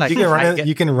him? Like You can I run. get-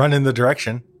 You can run in the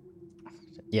direction,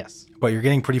 Yes. but you're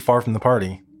getting pretty far from the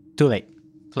party. Too late.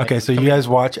 Okay, so you guys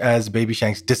watch as Baby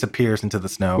Shanks disappears into the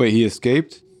snow. Wait, he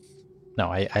escaped?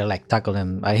 No, I like tackled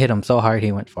him. I hit him so hard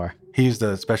he went far. He used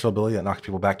a special ability that knocks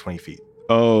people back 20 feet.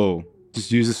 Oh,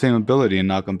 just use the same ability and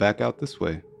knock him back out this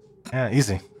way. Yeah,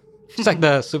 easy. It's like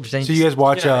the Super Saiyan. So you guys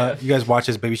watch. Yeah. You guys watch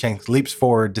as Baby Shanks leaps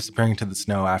forward, disappearing into the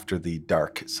snow after the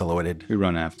dark silhouetted. We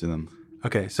run after them.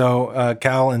 Okay, so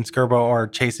Cal and Skirbo are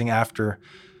chasing after.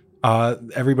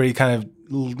 Everybody kind of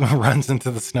runs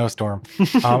into the snowstorm.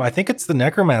 I think it's the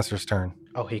Necromancer's turn.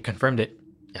 Oh, he confirmed it.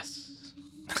 Yes.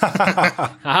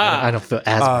 Haha. I don't feel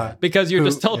as bad. Because you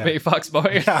just told yeah. me,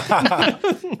 Foxboy.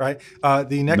 Right.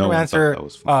 The Necromancer that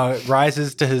was fun.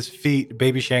 rises to his feet.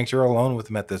 Baby Shanks, you're alone with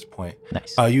him at this point.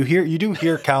 Nice. You do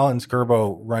hear Cal and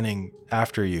Skirbo running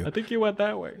after you. I think you went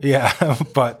that way. Yeah,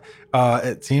 but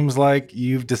it seems like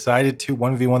you've decided to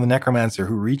 1v1 the Necromancer,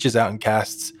 who reaches out and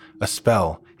casts a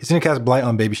spell. He's going to cast Blight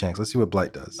on Baby Shanks. Let's see what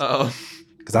Blight does. Uh-oh.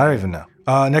 Because I don't even know.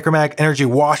 Necromantic energy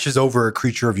washes over a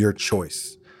creature of your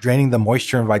choice, draining the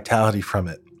moisture and vitality from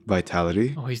it.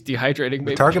 Vitality? Oh, he's dehydrating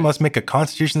The me. target must make a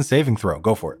Constitution saving throw.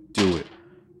 Go for it. Do it.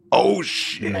 Oh,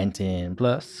 shit. 19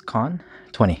 plus con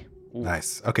 20.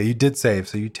 Nice. Okay, you did save,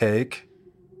 so you take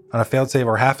on a failed save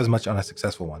or half as much on a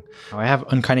successful one. Oh, I have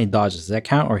uncanny dodge. Does that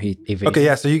count or he evades? Okay,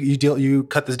 yeah. So you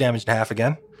cut this damage in half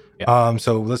again. Yeah.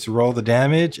 So let's roll the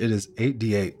damage. It is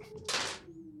 8d8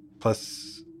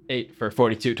 plus 8 for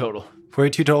 42 total.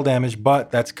 42 total damage,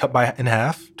 but that's cut in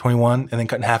half, 21, and then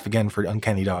cut in half again for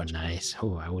uncanny dodge. Nice.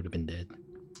 Oh, I would have been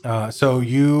dead. So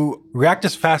you react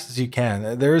as fast as you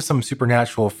can. There is some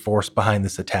supernatural force behind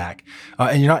this attack,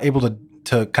 and you're not able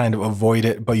to kind of avoid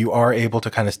it, but you are able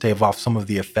to kind of stave off some of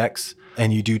the effects,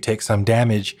 and you do take some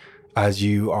damage as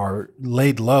you are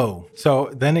laid low.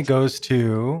 So then it goes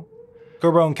to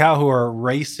Gorbo and Cal, who are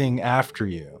racing after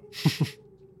you.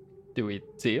 Do we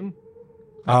see him?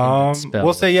 spell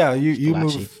We'll say, yeah, you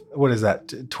flashy. move, what is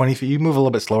that, 20 feet? You move a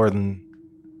little bit slower than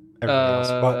everybody else,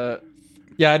 but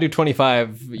Yeah, I do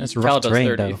 25. That's Cal rough does terrain,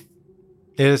 30. though.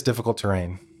 it is difficult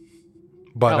terrain.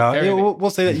 But Oh, very we'll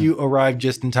say that you arrived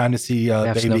just in time to see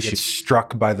have Baby snowshoes. get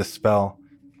struck by the spell.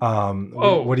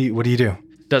 Whoa. What do you do?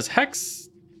 Does Hex...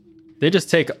 They just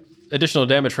take additional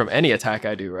damage from any attack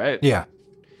I do, right? Yeah,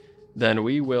 Then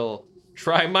we will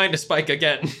try Mind Spike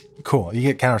again. cool. You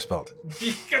get counterspelled.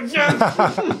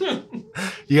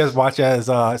 You guys watch as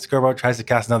Skirbo tries to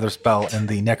cast another spell, and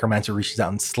the Necromancer reaches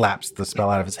out and slaps the spell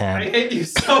out of his I hand. hate you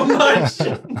so much.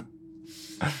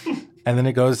 And then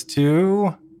it goes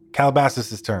to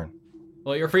Calabasas' turn.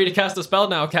 Well, you're free to cast a spell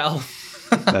now, Cal.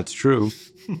 That's true.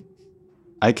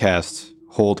 I cast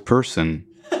Hold Person.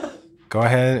 Go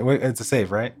ahead. Wait, it's a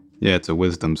save, right? Yeah, it's a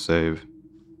wisdom save.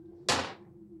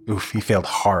 Oof, he failed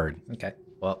hard. Okay.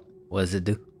 Well, what does it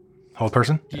do? Hold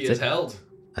person? He is held.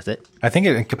 That's it. I think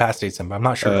it incapacitates him, but I'm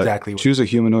not sure exactly. Choose a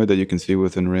humanoid that you can see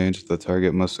within range. The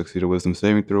target must succeed a wisdom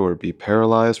saving throw or be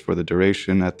paralyzed for the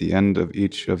duration. At the end of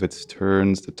each of its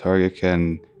turns, the target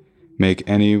can make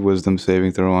any wisdom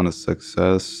saving throw on a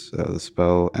success. The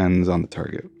spell ends on the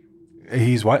target.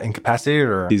 He's what? Incapacitated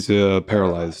or? He's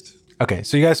paralyzed. Okay,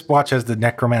 so you guys watch as the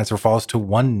necromancer falls to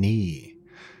one knee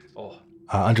Oh,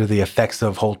 under the effects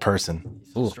of hold person.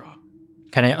 so strong.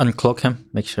 Can I uncloak him?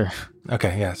 Make sure.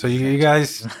 Okay, yeah. So you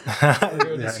guys,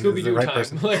 Scooby Doo right time.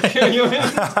 person. Like,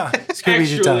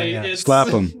 Scooby-Doo time. Yeah. it's- Slap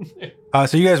him.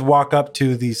 So you guys walk up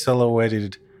to the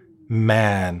silhouetted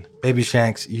man, Baby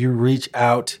Shanks. You reach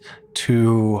out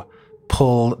to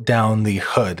pull down the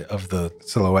hood of the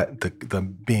silhouette, the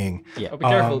being. Oh, be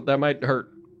careful. That might hurt.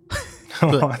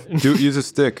 Use a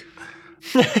stick.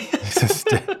 It's a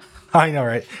stick. I know,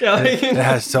 right? Yeah, like- it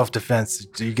has self-defense.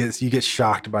 You get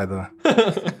shocked by the.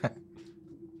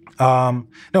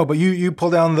 No, but you pull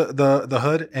down the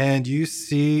hood and you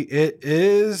see it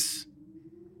is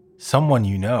someone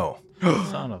you know.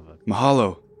 Son of a.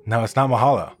 Mahalo. No, it's not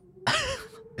Mahalo.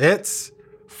 It's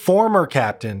former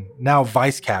captain, now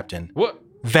vice captain, What?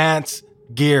 Vance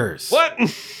Gears. What?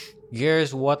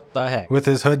 Gears, what the heck? With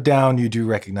his hood down, you do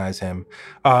recognize him.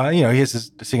 He has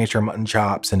his signature mutton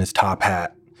chops and his top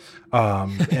hat.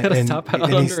 had his top hat on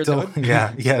he's under his hood?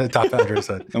 Yeah, he had a top hat under his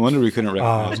hood. No wonder we couldn't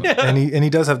recognize him. And he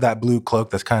does have that blue cloak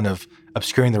that's kind of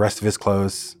obscuring the rest of his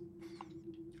clothes.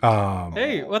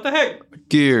 Hey, what the heck?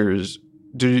 Gears,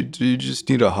 do you just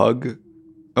need a hug?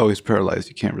 Oh, he's paralyzed.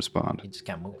 He can't respond. He just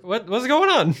can't move. What's going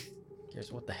on?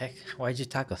 Gears, what the heck? Why'd you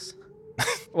attack us?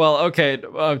 Well, okay.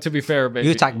 To be fair, maybe.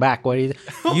 You attack back. What do you?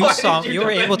 You Why saw. did You were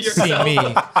defend able to see yourself? me.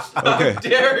 Okay. How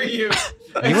dare you?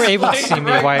 You were able to see Explain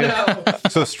me. right Why? now.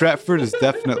 So Stratford is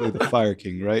definitely the Fire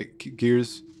King, right?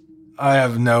 Gears. I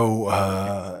have no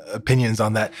opinions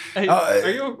on that. Hey,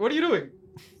 what are you doing?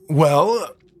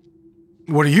 Well,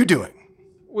 what are you doing?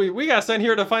 We got sent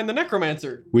here to find the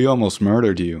necromancer. We almost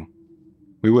murdered you.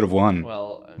 We would have won.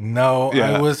 Well, No,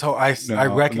 Yeah. I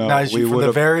recognized you from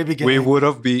the very beginning. We would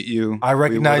have beat you. I We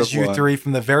recognized would have you won. three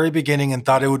from the very beginning and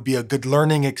thought it would be a good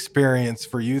learning experience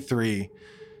for you three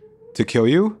To kill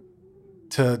you?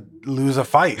 to lose a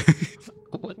fight.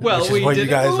 well, Which is we what you didn't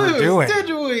guys were lose, doing. did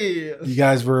we? You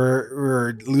guys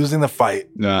were losing the fight.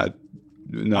 Not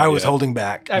I was yet. holding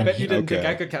back. I bet you didn't think Okay.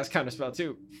 I could cast counterspell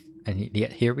too. And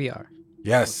yet here we are.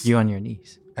 Yes. You on your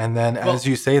knees. And then Well- as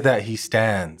you say that, he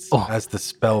stands Oh. as the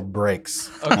spell breaks.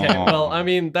 Okay, Aw. well, I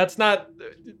mean, that's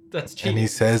And cheating. he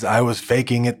says, I was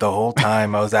faking it the whole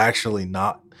time. I was actually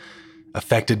not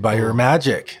affected by your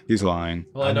magic. He's lying.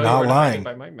 well, I I'm know not you were lying.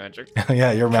 by my magic.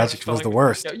 Yeah, your magic was the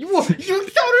worst. Yeah, you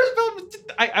counterspell.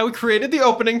 I created the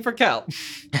opening for Cal.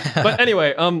 But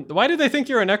anyway, why do they think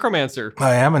you're a necromancer?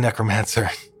 I am a necromancer.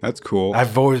 That's cool.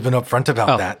 I've always been upfront about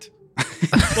Oh. that.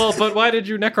 Well, but why did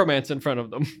you necromance in front of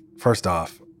them? First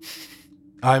off,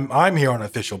 I'm here on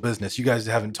official business. You guys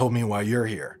haven't told me why you're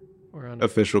here. We're on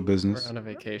Official we're business. on a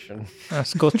vacation. A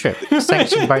school trip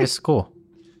sanctioned by the school.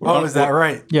 Oh, is that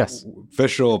right? Yes.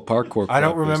 Official parkour. I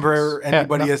don't club remember business.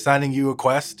 anybody no. assigning you a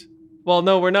quest. Well,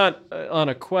 no, we're not on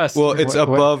a quest. Well, it's What-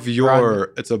 above what-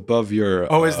 your. It's above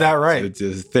your. Oh, is that right? It's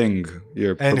a thing.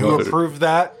 You're And who promoted. approved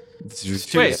that? It's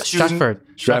just- Wait, Stratford.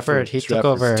 Stratford. He took Stratford.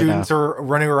 over. now. Students are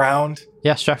running around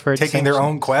Yeah, Stratford. taking their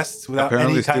sanctioned. own quests without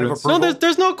Apparently any kind of students- no, approval.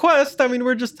 there's no quest. I mean,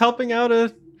 we're just helping out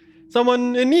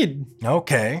someone in need.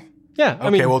 Okay. Yeah, I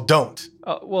mean, well, don't.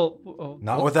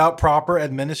 not Without proper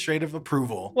administrative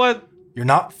approval. what? You're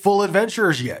not full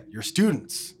adventurers yet. You're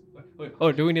students.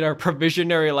 Oh, do we need our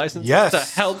provisionary license Yes. to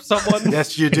help someone?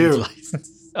 Yes, you do.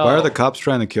 Oh. Why are the cops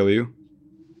trying to kill you?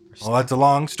 Well, that's a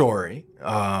long story.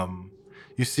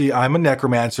 You see, I'm a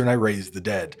necromancer and I raise the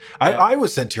dead. I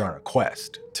was sent here on a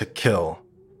quest to kill.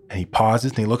 And he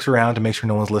pauses and he looks around to make sure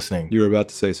no one's listening. You were about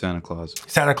to say Santa Claus.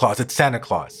 Santa Claus, it's Santa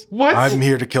Claus. What? I'm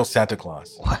here to kill Santa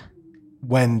Claus. What?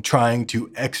 When trying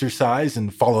to exercise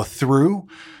and follow through,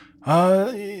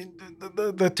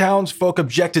 the townsfolk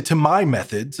objected to my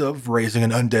methods of raising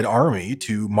an undead army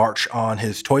to march on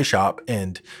his toy shop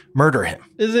and murder him.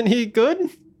 Isn't he good?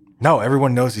 No,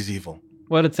 everyone knows he's evil.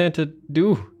 What did Santa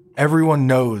do? Everyone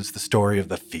knows the story of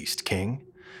the Feast King.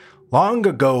 Long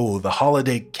ago, the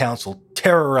Holiday Council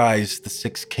terrorized the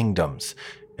Six Kingdoms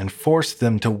and forced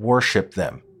them to worship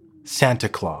them. Santa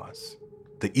Claus,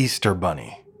 the Easter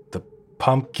Bunny, the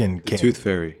Pumpkin The King. Tooth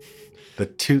Fairy.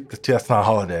 That's not a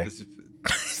holiday.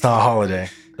 It's not a holiday.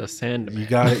 The Sandman. You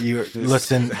got it. You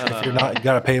listen. If you're not, you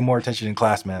got to pay more attention in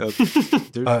class, man. There's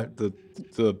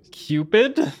the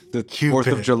Cupid? the Cupid.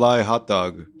 4th of July hot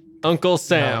dog. Uncle No,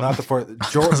 Sam. not the fourth.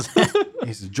 George.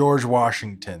 He's George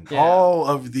Washington. Yeah. All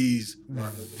of these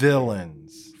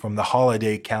villains from the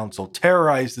Holiday Council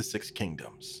terrorized the Six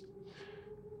Kingdoms.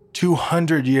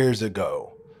 200 years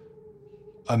ago,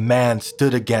 a man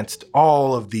stood against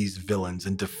all of these villains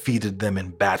and defeated them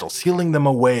in battle, sealing them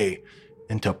away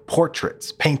into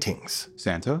portraits, paintings.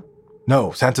 Santa?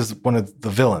 No, Santa's one of the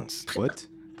villains What?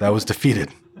 that was defeated.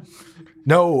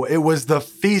 No, it was the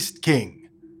Feast King.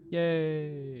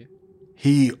 Yay.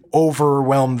 He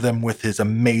overwhelmed them with his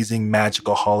amazing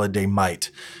magical holiday might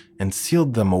and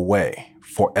sealed them away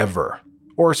forever.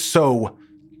 Or so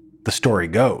the story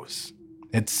goes.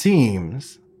 It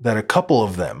seems that a couple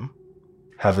of them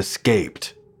have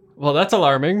escaped. Well, that's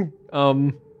alarming.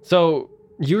 So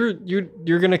you're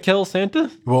gonna kill Santa?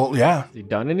 Has Well, yeah. he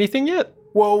done anything yet?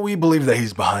 Well, we believe that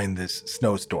he's behind this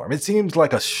snowstorm. It seems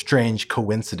like a strange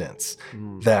coincidence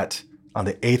that on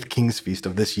the 8th King's Feast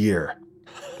of this year,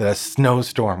 that a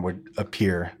snowstorm would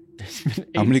appear.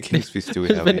 How many King's Feasts do we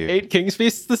There's have been here? 8 King's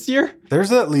Feasts this year?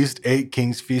 There's at least 8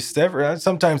 King's Feasts ever.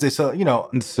 Sometimes they sell,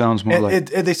 It sounds more like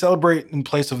they celebrate in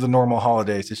place of the normal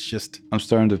holidays. It's just I'm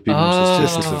starting to be Oh.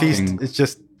 just suspicious a of feast. King. It's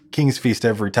just King's Feast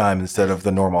every time instead of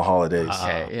the normal holidays.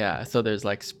 Okay, yeah. So there's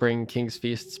like Spring King's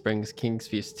Feast, Spring's King's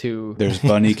Feast 2. There's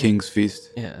Bunny King's Feast.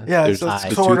 Yeah. Yeah, There's it's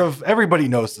the sort two- of everybody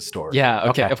knows the story. Yeah,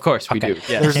 okay, Okay. of course we Okay. do.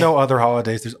 Yeah. There's no other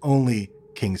holidays. There's only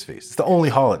King's Feast. It's the only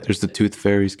holiday. There's the Tooth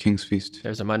Fairy's King's Feast.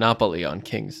 There's a monopoly on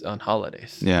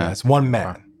holidays. Yeah. Yeah, it's one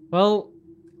man. Well,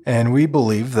 And we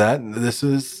believe that this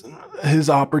is his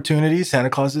opportunity, Santa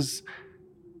Claus's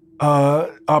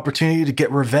opportunity to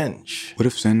get revenge. What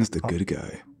if Santa's the good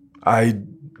guy? I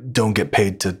don't get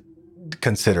paid to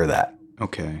consider that.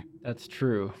 Okay. that's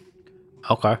true.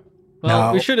 Okay. Well,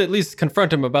 Now- we should at least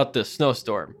confront him about this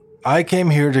snowstorm. I came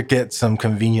here to get some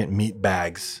convenient meat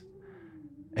bags.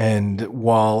 And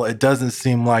while it doesn't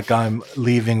seem like I'm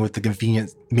leaving with the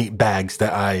convenient meat bags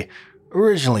that I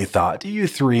originally thought, you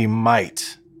three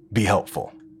might be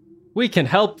helpful. We can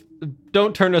help.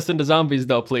 Don't turn us into zombies,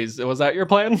 though, please. Was that your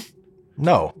plan?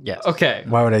 No. Yes. Okay.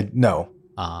 Why would I? No.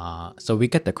 So we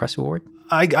get the crest reward.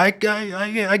 I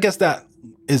guess that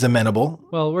is amenable.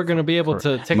 Well, we're going to be able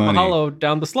to take Money. Mahalo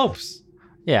down the slopes.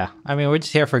 Yeah. I mean, we're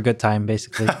just here for a good time,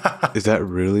 basically. Is that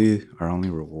really our only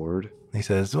reward? He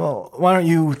says, well, why don't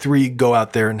you three go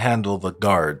out there and handle the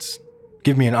guards?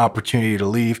 Give me an opportunity to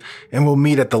leave, and we'll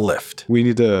meet at the lift. We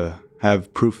need to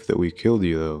have proof that we killed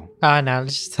you, though. No,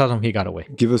 let's just tell him he got away.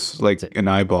 Give us like an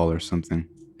eyeball or something.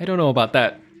 I don't know about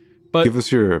that. But Give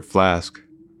us your flask.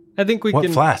 I think we What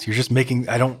can. flask? You're just making.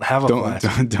 I don't have a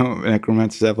flask. Don't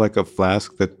necromancers have like a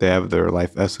flask that they have their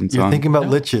life essence You're on? thinking about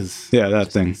No. liches. Yeah,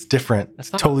 that thing. It's different. That's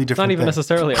It's not, totally it's different. not even thing.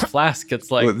 necessarily a flask. It's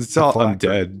like. Well, it's all flask.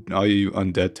 undead. All you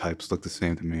undead types look the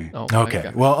same to me. Oh my Okay.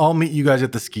 God. Well, I'll meet you guys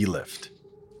at the ski lift.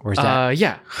 Where's that?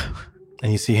 Yeah.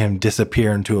 And you see him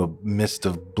disappear into a mist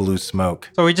of blue smoke.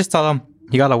 So we just tell him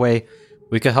he got away.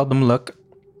 We could help them look.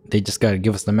 They just got to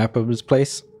give us the map of his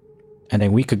place. And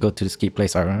then we could go to the ski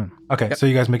place our own. Okay, so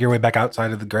you guys make your way back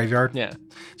outside of the graveyard. Yeah.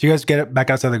 So you guys get back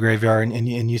outside the graveyard, and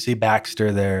you see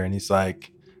Baxter there, and he's like,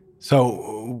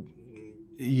 "So,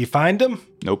 you find him?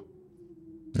 Nope.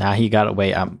 Nah, he got away.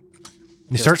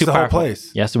 You searched too the whole powerful.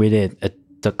 place." Yes, we did. It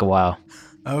took a while.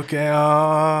 Okay.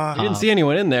 You didn't see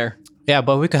anyone in there. Yeah,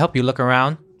 but we could help you look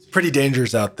around. It's pretty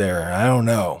dangerous out there. I don't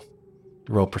know.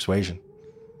 Roll persuasion.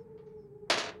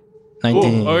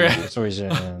 19. Oh, yeah.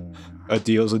 Persuasion, A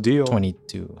deal's a deal.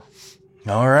 22.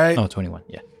 All right. Oh, 21.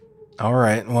 Yeah. All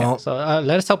right. Well, So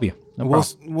let us help you. No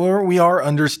problem. we are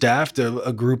understaffed.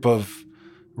 A group of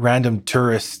random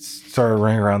tourists started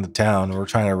running around the town. We're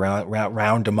trying to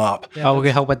round them up. Oh, we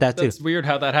can help with that too. That's weird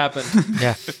how that happened.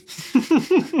 Yeah.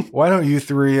 Why don't you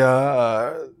three?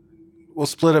 We'll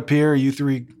split up here. You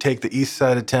three take the east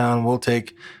side of town. We'll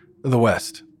take the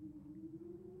west.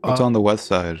 What's on the west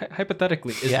side?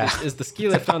 Hypothetically, Yeah. is the ski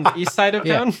lift on the east side of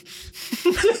Yeah.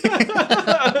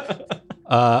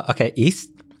 town? Okay, east.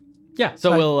 Yeah,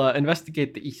 so we'll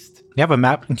investigate the east. You have a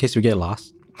map in case we get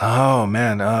lost, Oh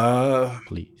man.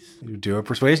 please. You do a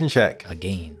persuasion check.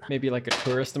 Again. Maybe like a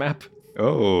tourist map.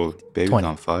 Oh, baby's 20.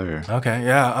 on fire. Okay.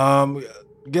 Yeah.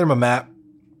 Get him a map.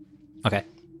 Okay.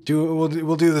 We'll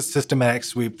do the systematic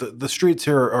sweep. The streets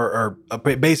here are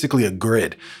basically a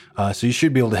grid, so you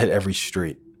should be able to hit every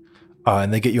street.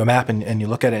 And they get you a map, and you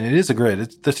look at it, and it is a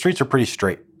grid. The streets are pretty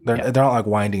straight. They're not like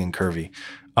winding and curvy.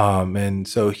 And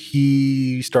so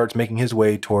he starts making his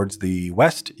way towards the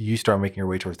west. You start making your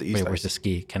way towards the east. Wait, where's the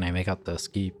ski? Can I make out the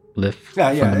ski lift? Yeah,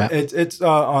 from the yeah. map? It's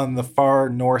on the far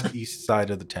northeast side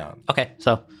of the town. Okay,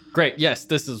 so Great. Yes,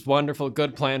 this is wonderful.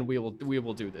 Good plan. We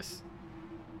will do this.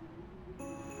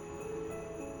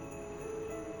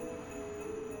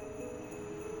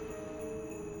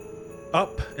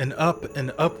 Up and up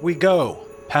and up we go,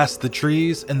 past the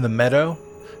trees in the meadow,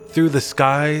 through the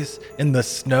skies in the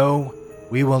snow.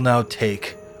 We will now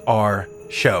take our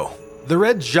show. The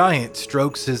red giant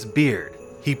strokes his beard.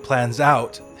 He plans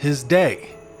out his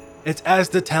day. It's as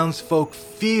the townsfolk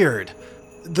feared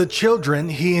the children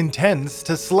he intends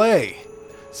to slay.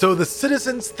 So the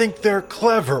citizens think they're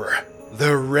clever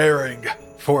they're raring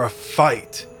for a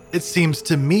fight. It seems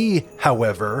to me,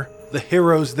 however, the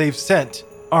heroes they've sent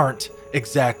aren't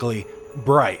exactly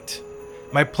bright.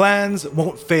 My plans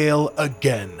won't fail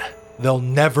again. They'll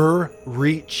never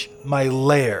reach my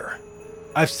lair.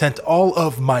 I've sent all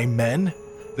of my men.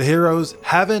 The heroes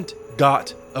haven't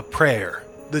got a prayer.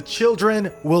 The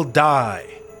children will die.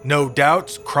 No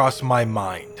doubts cross my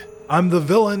mind. I'm the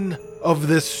villain of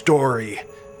this story.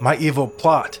 My evil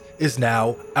plot is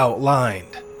now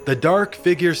outlined. The dark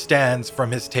figure stands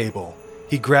from his table.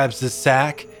 He grabs the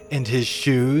sack and his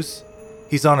shoes.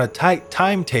 He's on a tight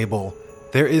timetable.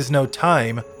 There is no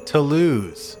time to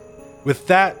lose. With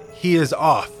that, he is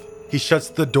off. He shuts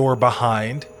the door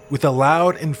behind. With a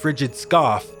loud and frigid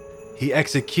scoff, he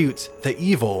executes the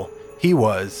evil he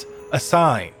was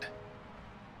assigned.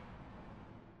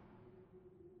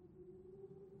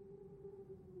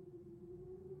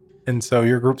 And so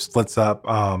your group splits up.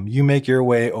 You make your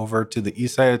way over to the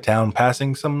east side of town,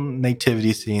 passing some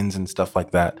nativity scenes and stuff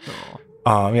like that.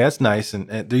 Yeah, it's nice.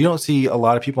 And you don't see a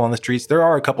lot of people on the streets. There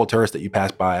are a couple of tourists that you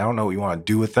pass by. I don't know what you want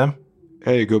to do with them.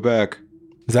 Hey, go back.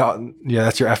 Is that, yeah,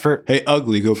 that's your effort? Hey,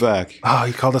 ugly, go back. Oh,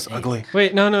 you called us ugly.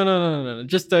 Wait, no.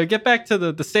 Just get back to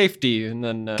the safety and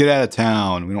then... Get out of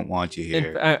town. We don't want you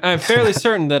here. I'm fairly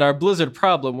certain that our blizzard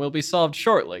problem will be solved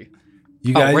shortly.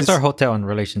 You guys, where's our hotel in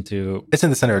relation to? It's in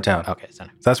the center of town. Okay,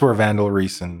 center. That's where Vandal,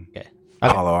 Reese, and Okay.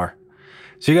 Apollo are.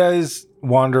 So you guys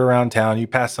wander around town. You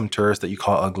pass some tourists that you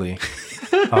call ugly.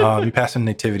 You pass some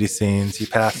nativity scenes. You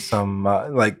pass some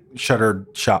like shuttered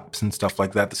shops and stuff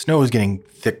like that. The snow is getting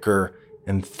thicker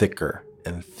and thicker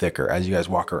and thicker as you guys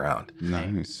walk around.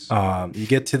 Nice. You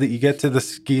get to the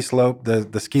ski slope,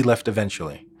 the ski lift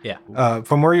eventually. Yeah.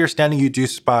 From where you're standing, you do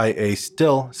spy a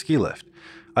still ski lift.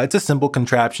 It's a simple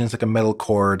contraption. It's like a metal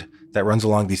cord that runs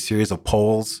along these series of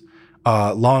poles.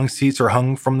 Long seats are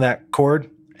hung from that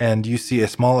cord, and you see a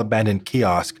small abandoned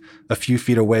kiosk a few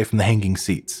feet away from the hanging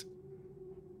seats.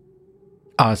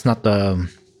 Oh, it's not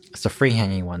it's the free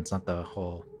hanging one. It's not the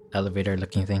whole elevator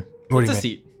looking thing. What It's do a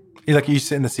you mean? seat. You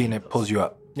sit in the seat and it pulls you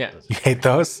up. Yeah. You hate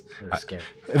those? They're scary.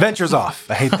 Adventure's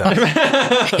off. I hate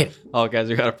those. Oh, guys,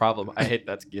 we got a problem. I hate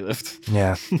that ski lift.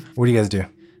 Yeah. What do you guys do?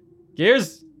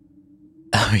 Gears?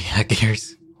 Oh yeah,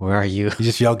 Gears. Where are you? You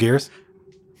just yell gears?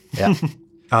 Yeah.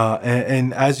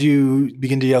 And as you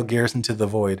begin to yell gears into the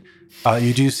void,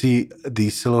 you do see the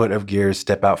silhouette of Gears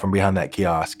step out from behind that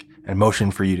kiosk and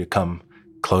motion for you to come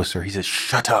closer. He says,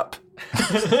 "Shut up."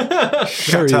 There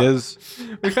Shut he up. is.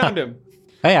 We found him.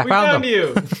 Hey, I We found found him.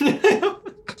 you.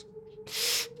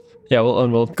 Yeah,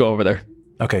 we'll go over there.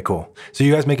 Okay, cool. So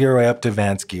you guys make your way up to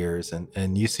Vance Gears,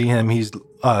 and you see him. He's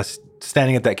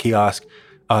standing at that kiosk.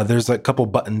 There's a couple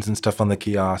buttons and stuff on the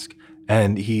kiosk,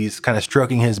 and he's kind of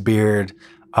stroking his beard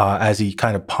as he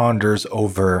kind of ponders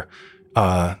over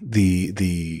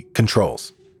the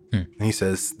controls. And he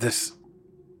says, "This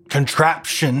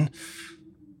contraption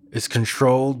is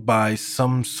controlled by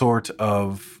some sort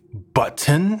of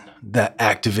button that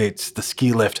activates the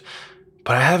ski lift,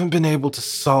 but I haven't been able to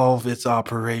solve its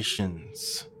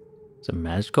operations. Is it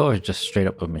magical or just straight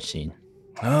up a machine?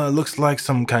 It looks like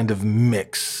some kind of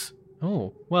mix."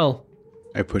 Oh, well,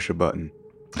 I push a button.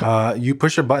 You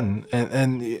push a button,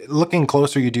 and looking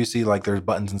closer, you do see like there's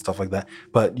buttons and stuff like that.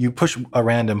 But you push a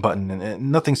random button,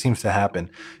 and nothing seems to happen.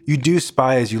 You do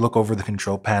spy as you look over the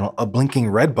control panel a blinking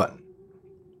red button.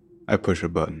 I push a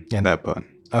button. Yeah. That button.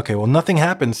 Okay, well, nothing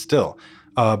happens still.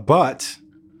 But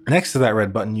next to that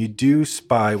red button, you do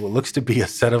spy what looks to be a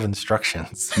set of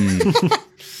instructions.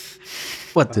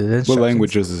 What the What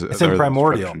languages is It's in are the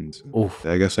Primordial. instructions? Oof.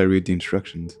 I guess I read the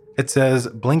instructions. It says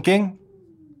blinking,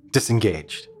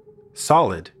 disengaged,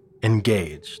 solid,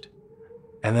 engaged.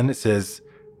 And then it says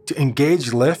to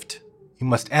engage lift, you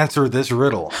must answer this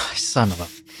riddle. Son of a.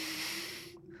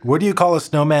 What do you call a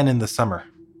snowman in the summer?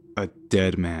 A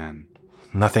dead man.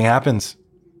 Nothing happens.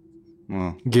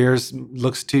 Well, Gears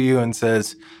looks to you and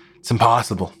says, "It's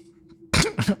impossible."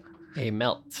 a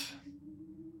melt.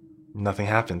 Nothing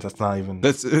happens. That's not even.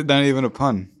 that's not even a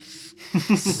pun.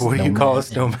 What do you call a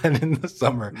snowman in the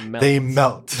summer? Melts. They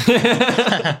melt.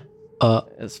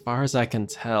 As far as I can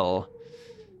tell,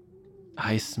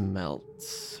 ice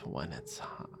melts when it's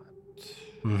hot.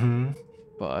 Mm-hmm.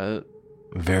 But,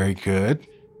 Very good.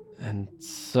 and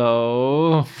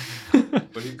so,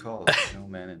 What do you call a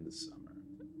snowman in the summer?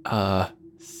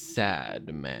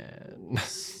 sad man.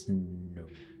 No.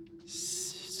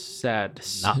 Sad.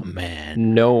 Not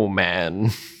man. No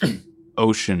man.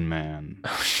 Ocean man.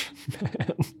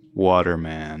 Man. Water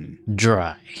man.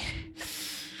 Dry.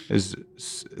 Is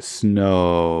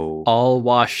snow. All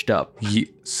washed up.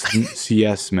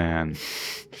 Yes man.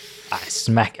 I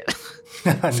smack it.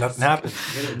 Nothing happens.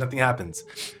 Nothing happens.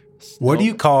 What do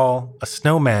you call a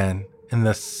snowman in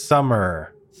the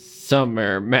summer?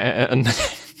 Summer man.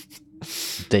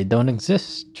 They don't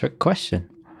exist. Trick question.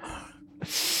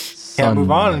 Can't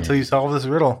move on until you solve this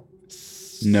riddle.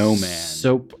 No man.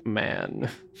 Soap man.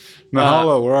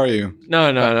 Mahalo, where are you?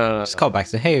 No. Just call back.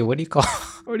 Say, hey, what do you call?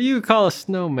 What do you call a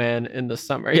snowman in the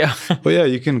summer? Yeah. Well, yeah,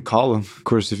 you can call them. Of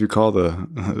course, if you call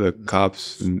the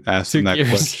cops and ask them that Years.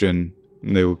 question,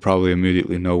 they would probably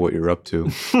immediately know what you're up to.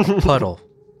 Puddle.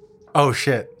 Oh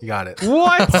shit, you got it.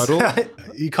 What? Puddle?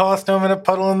 You call a snowman a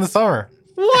puddle in the summer.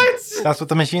 What? That's what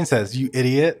the machine says, you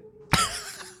idiot.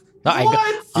 No, I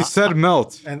got, He said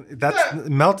melt. And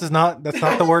that's not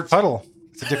the word puddle.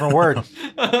 It's a different word.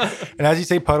 And as you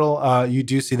say puddle, you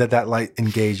do see that light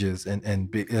engages and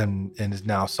is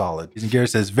now solid. And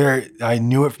Garrett says, I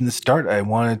knew it from the start. I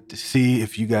wanted to see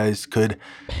if you guys could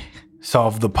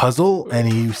solve the puzzle.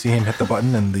 And you see him hit the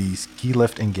button and the ski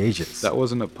lift engages. That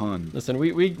wasn't a pun. Listen,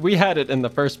 we had it in the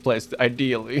first place,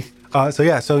 ideally.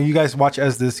 So you guys watch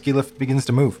as the ski lift begins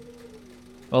to move.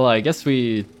 Well, I guess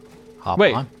we. hop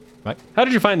Wait. on. Right. How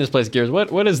did you find this place, Gears?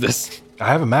 What is this? I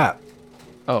have a map.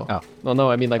 Oh. Oh. Well, no,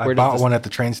 I mean, like, I where bought does this? one at the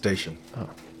train station.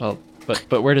 Well,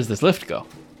 but where does this lift go?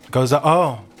 Goes up.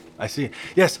 Oh, I see.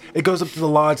 Yes, it goes up to the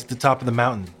lodge at the top of the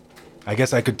mountain. I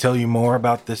guess I could tell you more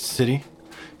about this city.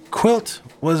 Quilt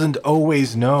wasn't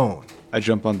always known. I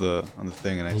jump on the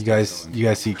thing and I You start guys, going. you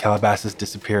guys see Calabasas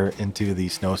disappear into the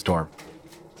snowstorm.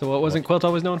 So what wasn't Quilt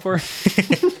always known for?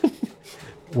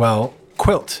 Well,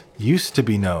 Quilt used to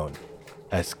be known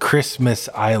as Christmas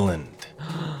Island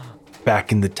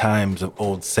back in the times of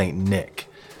old Saint Nick.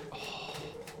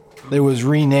 It was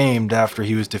renamed after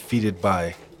he was defeated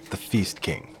by the Feast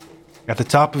King. At the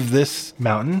top of this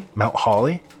mountain, Mount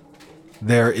Holly,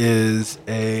 there is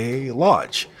a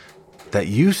lodge that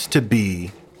used to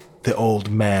be the old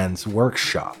man's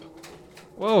workshop.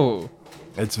 Whoa.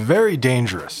 It's very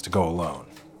dangerous to go alone.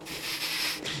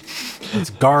 It's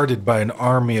guarded by an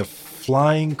army of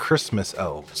flying Christmas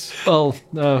elves. Well,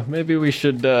 maybe we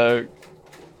should go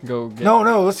get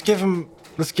No, let's give him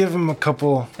a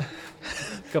couple.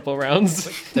 a couple rounds.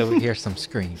 Then we hear some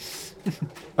screams.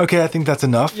 Okay, I think that's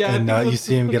enough. Yeah, I and think you let's-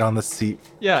 see him get on the seat.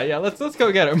 Yeah. Let's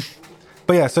go get him.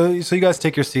 But yeah, so you guys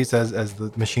take your seats as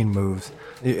the machine moves,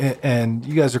 and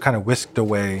you guys are kind of whisked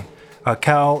away.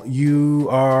 Cal, you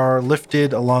are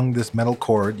lifted along this metal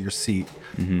cord, your seat,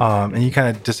 and you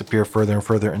kind of disappear further and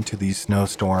further into the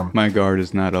snowstorm. My guard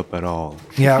is not up at all.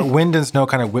 Yeah, wind and snow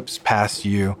kind of whips past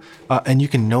you, and you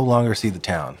can no longer see the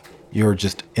town. You're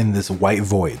just in this white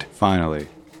void. Finally.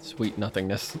 Sweet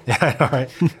nothingness. Yeah, all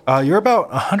right. You're about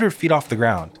 100 feet off the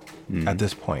ground at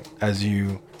this point as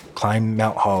you climb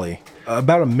Mount Holly.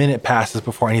 About a minute passes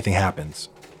before anything happens.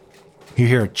 You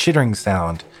hear a chittering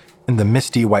sound in the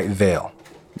misty white veil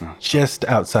just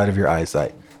outside of your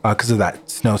eyesight because of that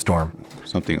snowstorm.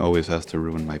 Something always has to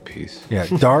ruin my peace. Yeah,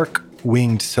 dark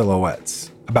winged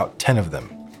silhouettes, about 10 of them,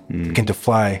 begin to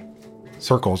fly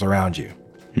circles around you.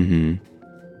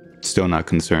 Still not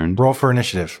concerned. Roll for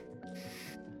initiative.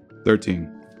 13.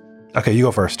 Okay, you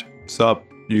go first. Sup?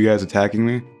 You guys attacking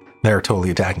me? They're totally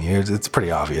attacking you. It's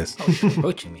pretty obvious.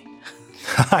 Approaching me.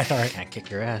 All right. Can't kick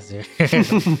your ass there.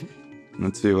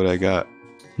 Let's see what I got.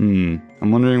 I'm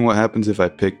wondering what happens if I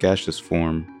pick gaseous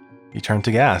form. You turn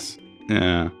to gas.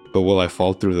 Yeah, but will I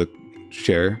fall through the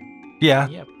chair? Yeah.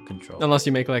 Yep, control. Unless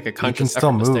you make like a conscious still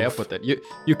effort to stay move. up with it.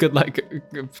 You could like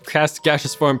cast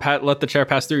gaseous form, let the chair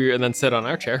pass through you, and then sit on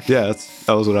our chair. Yeah,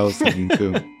 that was what I was thinking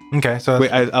too. Okay, so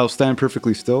Wait, I'll stand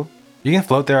perfectly still? you can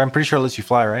float there. I'm pretty sure it lets you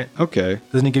fly, right? Okay.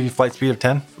 Doesn't it give you flight speed of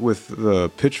 10? With the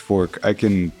pitchfork, I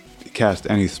can cast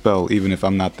any spell even if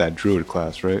I'm not that druid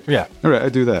class, right? Yeah. All right, I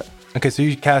do that. Okay, so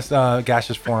you cast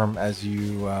gaseous form as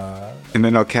you. And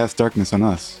then I'll cast darkness on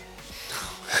us.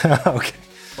 Okay.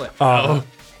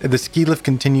 The ski lift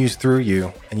continues through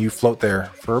you, and you float there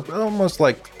for almost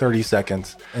like 30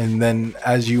 seconds. And then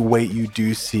as you wait, you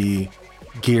do see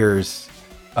Gears,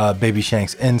 Baby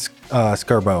Shanks, and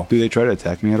Skirbo. Do they try to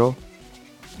attack me at all?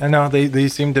 I know they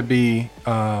seem to be.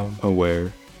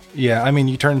 Aware. Yeah, I mean,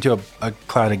 you turn into a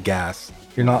cloud of gas.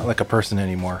 You're not like a person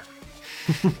anymore.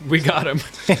 We got him.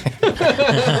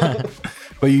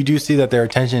 But you do see that their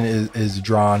attention is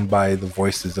drawn by the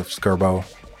voices of Skirbo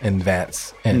and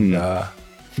Vance and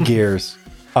Gears.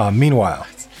 Meanwhile,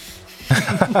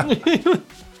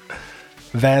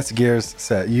 Vance Gears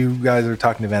said, you guys are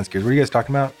talking to Vance Gears. What are you guys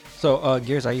talking about? So,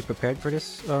 Gears, are you prepared for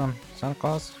this, Santa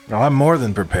Claus? No, I'm more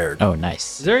than prepared. Oh,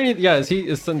 nice. Is there any? Yeah,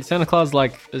 is Santa Claus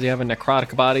like? Does he have a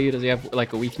necrotic body? Does he have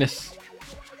like a weakness?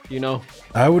 You know?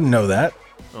 I wouldn't know that.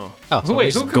 Oh, so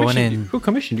we're just going in. Who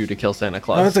commissioned you to kill Santa Oh,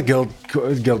 Claus? it's a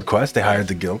guild quest. They hired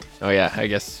the guild. Oh yeah, I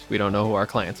guess we don't know who our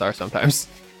clients are sometimes.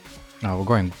 No, we're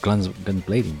going guns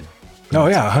blading. Then. Oh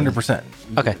yeah, 100%.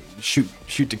 Okay. Shoot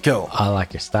to kill. I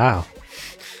like your style.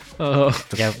 Oh,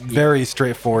 Yeah, Very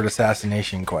straightforward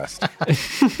assassination quest.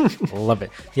 love it.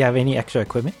 Do you have any extra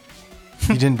equipment?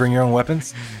 You didn't bring your own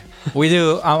weapons? We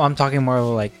do. I'm talking more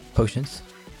like potions.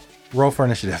 Roll for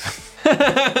initiative.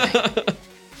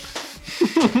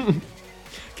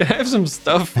 can I have some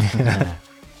stuff?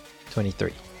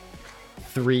 23.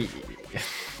 3.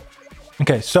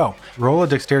 Okay, so roll a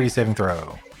dexterity saving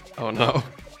throw. Oh no.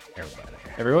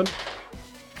 Everyone?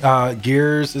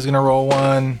 Gears is gonna roll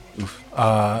one.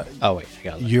 Oh wait, I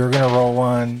got it. You're gonna roll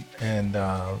one, and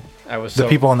I was the so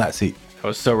people on that seat. I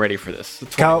was so ready for this.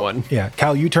 Cal, 21.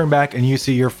 Cal, you turn back and you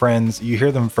see your friends. You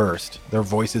hear them first. Their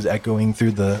voices echoing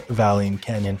through the valley and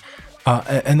canyon,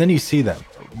 and then you see them.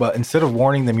 But instead of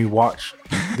warning them, you watch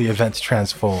the events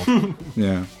transfold.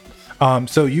 Yeah.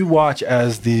 So you watch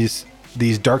as these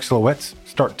dark silhouettes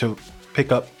start to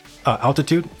pick up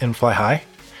altitude and fly high,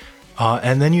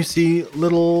 and then you see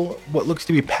little what looks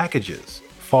to be packages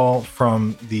fall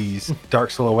from these dark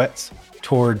silhouettes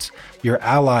towards your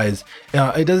allies.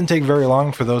 It doesn't take very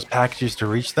long for those packages to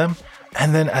reach them,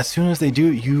 and then as soon as they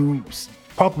do, you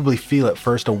probably feel at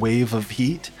first a wave of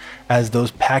heat as those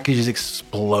packages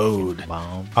explode.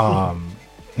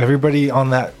 Everybody on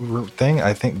that thing,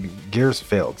 I think Gears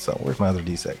failed. So where's my other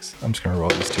d6? I'm just gonna roll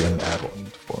these two and then add 1,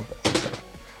 4, 5, 6, 7.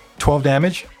 12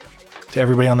 damage to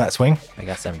everybody on that swing. I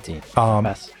got 17.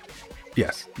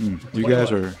 Yes, You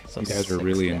guys are six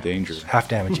really in damage. danger. half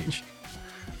damage each.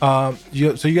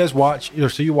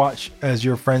 You watch as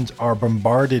your friends are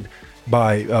bombarded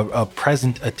by a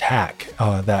present attack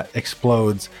that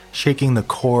explodes, shaking the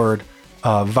cord,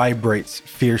 vibrates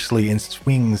fiercely and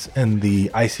swings in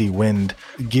the icy wind.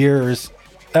 Gears,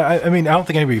 I mean, I don't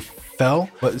think anybody fell,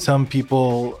 but some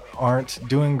people aren't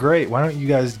doing great. Why don't you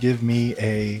guys give me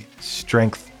a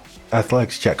strength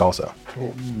athletics check also?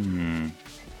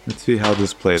 Let's see how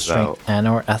this plays out. And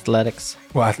or athletics.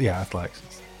 Well, yeah, athletics.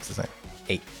 It's the same.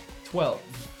 8. 12.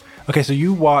 Okay, so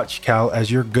you watch, Cal, as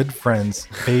your good friends,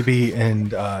 Baby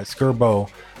and Skirbo,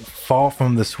 fall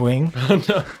from the swing.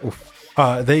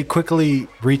 They quickly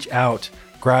reach out,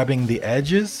 grabbing the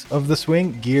edges of the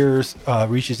swing. Gears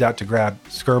reaches out to grab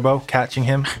Skirbo, catching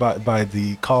him by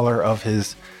the collar of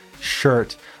his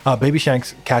shirt. Baby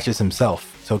Shanks catches himself.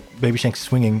 So Baby Shanks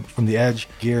swinging from the edge.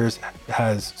 Gears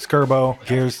has Skirbo.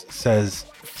 Gears says,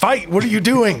 "Fight! What are you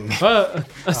doing?"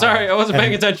 Sorry, I wasn't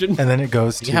paying attention. And then it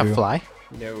goes Do to you have fly?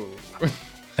 No.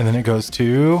 And then it goes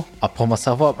to. I'll pull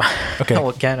myself up. Okay.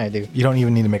 What can I do? You don't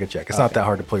even need to make a check. It's not that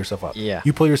hard to pull yourself up. Yeah.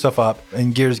 You pull yourself up,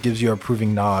 and Gears gives you a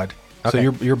approving nod. So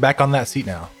Okay. you're back on that seat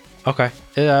now. Okay.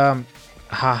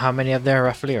 How many of there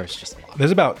roughly, or it's just a lot?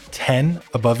 There's about 10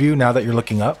 above you now that you're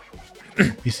looking up.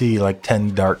 You see like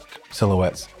 10 dark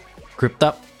silhouettes. Grouped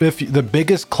up? The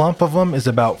biggest clump of them is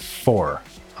about 4,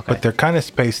 Okay. but they're kind of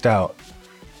spaced out.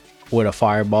 With a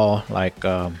fireball, like,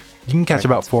 You can catch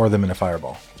about 4 of them in a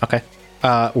fireball. okay.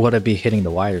 Would it be hitting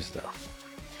the wires,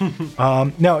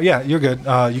 though? No, yeah, you're good.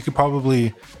 You could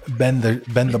probably bend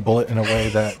the bullet in a way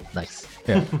that, Nice.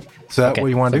 yeah. So that Okay, what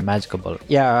you want to so do? magical bullet.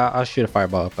 Yeah, I'll shoot a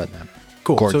fireball up at them.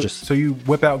 Cool. Gorgeous. So you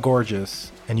whip out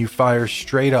Gorgeous and you fire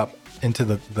straight up into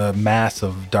the mass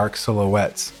of dark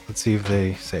silhouettes. Let's see if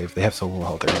they save. They have so little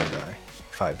health, they're gonna die.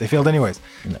 5. They failed anyways.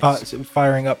 Nice. So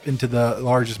firing up into the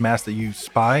largest mass that you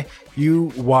spy,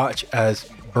 you watch as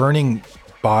burning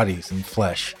bodies and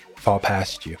flesh fall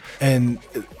past you, and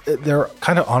they're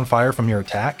kind of on fire from your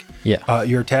attack. Yeah.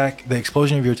 Your attack, the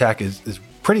explosion of your attack is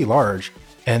pretty large,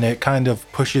 and it kind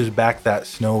of pushes back that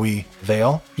snowy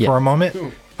veil Yeah. for a moment,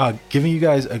 giving you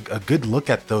guys a good look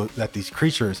at these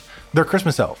creatures. They're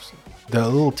Christmas elves. They're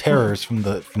little terrors from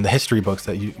the history books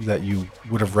that you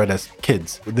would have read as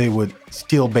kids. They would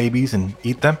steal babies and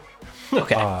eat them.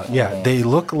 Okay. Yeah, they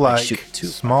look like shoot too.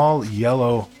 small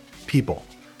yellow people,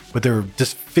 but they're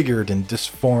disfigured and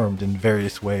disformed in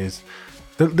various ways.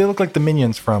 They look like the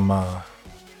minions from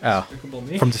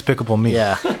Despicable Me.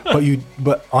 Yeah.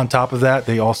 but on top of that,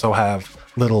 they also have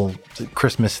little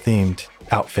Christmas themed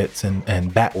outfits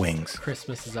and bat wings.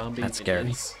 Christmas zombie. That's scary.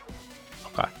 minions.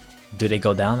 Okay. Do they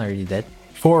go down, or are you dead?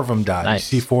 4 of them died.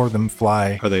 Nice. You see 4 of them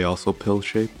fly. Are they also pill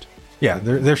shaped? Yeah,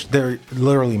 they're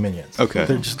literally minions. Okay.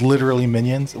 They're just literally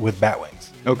minions with bat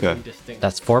wings. Okay. Distinct.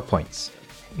 That's 4 points.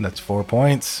 That's 4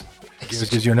 points.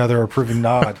 Gives you another approving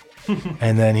nod.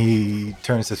 And then he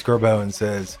turns to Skirbo and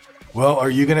says, "Well, are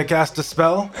you going to cast a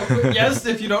spell?" Yes,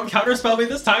 if you don't counterspell me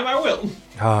this time, I will.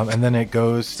 And then it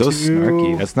goes So to...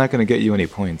 snarky. That's not going to get you any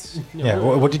points. Yeah,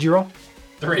 what did you roll?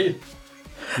 3.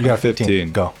 You got 15.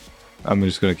 15. Go. I'm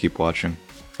just gonna keep watching.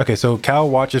 Okay, so Cal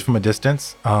watches from a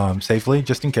distance, safely,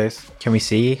 just in case. Can we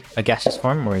see a gaseous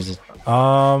form, or is it?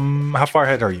 How far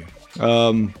ahead are you?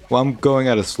 Well, I'm going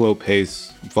at a slow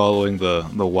pace, following the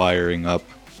wiring up,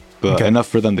 but Okay. enough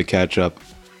for them to catch up.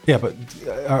 Yeah, but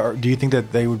do you think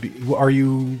that they would be? Are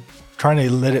you trying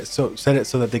to set it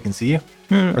so that they can see you?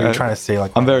 Or are you trying to say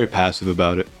like? I'm very passive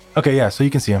about it. Okay, yeah, so you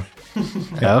can see him.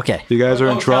 Okay. You guys are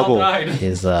in trouble.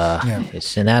 His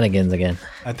shenanigans again.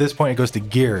 At this point, it goes to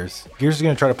Gears. Gears is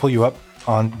going to try to pull you up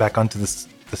back onto the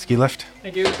ski lift.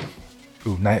 Thank you.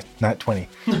 Ooh, not 20.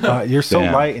 You're so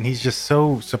Damn. light, and he's just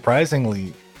so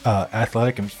surprisingly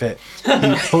athletic and fit.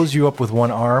 He pulls you up with one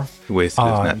arm. Wasted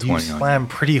his nat 20 You on slam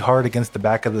pretty hard against the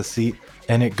back of the seat,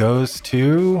 and it goes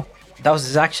to. That was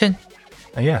his action.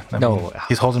 Yeah, I No. mean,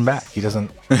 he's holding back. He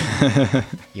doesn't.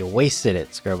 You wasted it,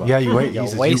 Skirbo. Yeah, you wait. You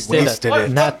You wasted, wasted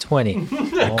it. Not 20.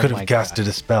 I could have casted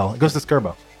a spell. It goes to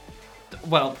Skirbo.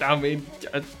 Well, I mean,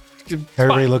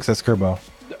 Everybody looks at Skirbo.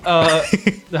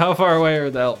 how far away are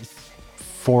the elves?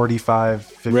 45,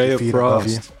 50 Ray of feet above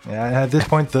you. Frost. Yeah, and at this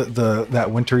point,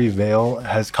 that wintry veil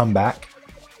has come back,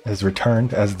 has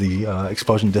returned as the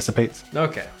explosion dissipates.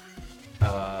 Okay.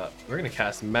 We're gonna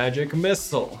cast Magic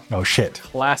Missile, Oh shit.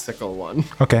 classical one.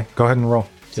 Okay, go ahead and roll.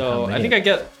 So I think I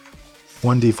get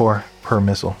 1d4 per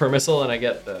missile. per missile, and I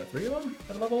get the 3 of them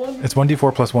at level 1. It's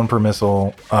 1d4 plus 1 per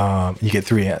missile. You get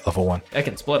 3 at level 1. I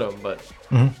can split them, but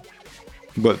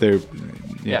But they're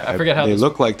Yeah, I forget how they this-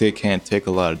 look like they can't take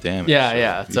a lot of damage.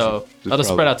 yeah. you So should I'll just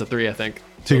spread probably- out to 3, I think.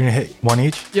 So you're gonna hit 1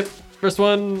 each? Yep. First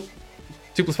one,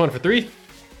 2 plus 1 for 3.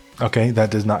 Okay, that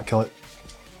does not kill it.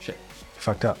 Shit. You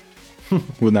fucked up.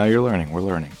 Well, now you're learning. We're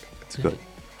learning. It's good.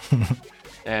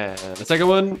 And the second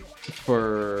one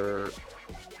for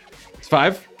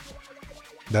 5.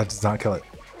 That does not kill it.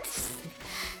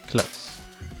 Close.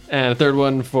 And the third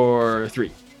one for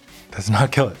 3. Does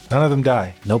not kill it. None of them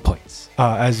die. No points.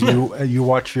 As you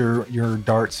watch your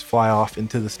darts fly off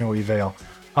into the snowy veil,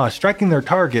 striking their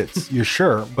targets, you're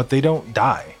sure, but they don't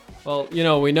die. Well,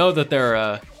 we know that they're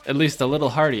at least a little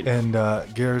hardy. And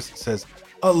Gears says,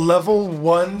 "A level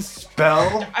 1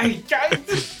 spell," I'm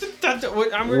What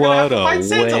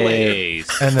a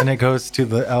waste. and then it goes to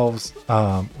the elves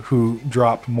who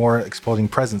drop more exploding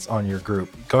presents on your group.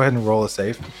 Go ahead and roll a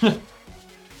save.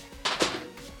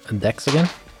 Dex again?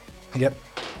 Yep.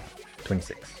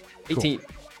 26. 18.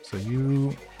 So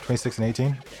you 26 and 18.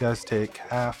 You guys take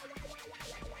half.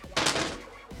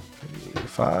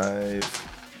 5,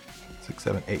 6,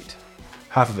 7, 8.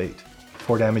 Half of 8.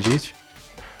 4 damage each.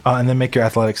 And then make your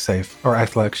athletics save or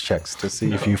athletics checks to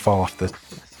see if you fall off the.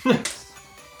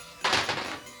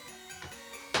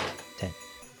 10.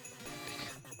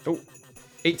 Oh,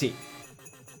 18.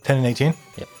 10 and 18.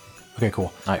 Yep. Okay,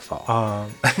 cool. I fall.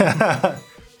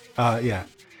 Yeah.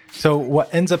 So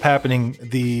what ends up happening,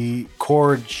 the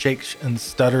cord shakes and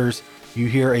stutters. You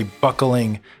hear a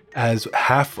buckling as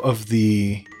half of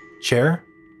the chair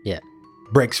yeah.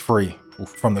 breaks free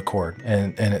from the cord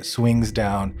and it swings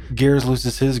down. Gears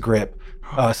loses his grip,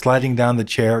 sliding down the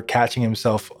chair, catching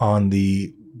himself on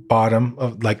the bottom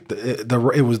of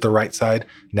it was the right side.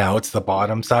 Now it's the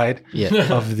bottom side Yeah.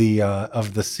 of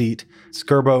the seat.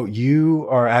 Skirbo, you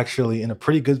are actually in a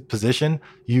pretty good position.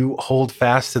 You hold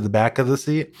fast to the back of the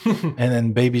seat, and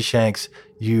then Baby Shanks,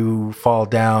 you fall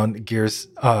down. Gears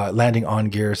landing on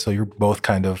Gears, so you're both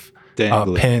kind of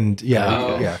Dangling. pinned. Yeah,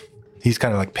 Oh. yeah. He's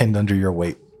kind of like pinned under your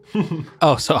weight.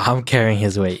 Oh, so I'm carrying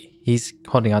his weight. He's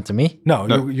holding on to me?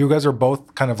 No, you guys are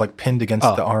both kind of like pinned against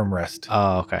the armrest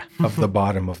Oh, okay. of the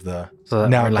bottom of the So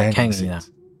now we're like dangling hanging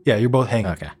seats. Yeah, you're both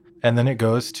hanging. Okay. And then it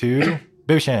goes to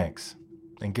Baby Shanks.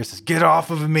 And Gears says, "Get off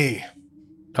of me."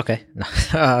 Okay.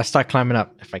 Start climbing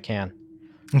up if I can.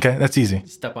 Okay, that's easy.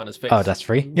 Step on his face. Oh, that's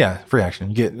free? Yeah, free action.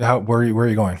 You get where are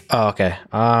you going? Oh, okay.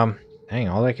 Dang,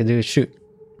 all I can do is shoot.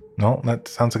 No, that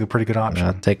sounds like a pretty good option.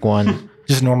 I'll take one.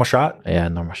 Just a normal shot Yeah,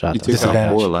 normal shot. You That's took fine.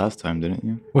 disadvantage. out 4 last time, didn't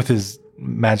you? with his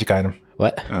magic item.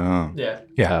 What? Oh. Yeah.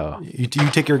 Yeah. Oh. You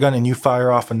take your gun and you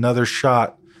fire off another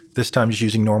shot, this time just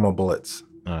using normal bullets.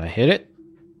 I hit it.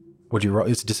 Would you roll?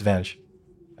 It's a disadvantage.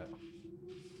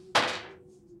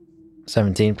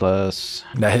 17 plus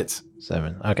That hits.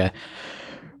 7. Okay.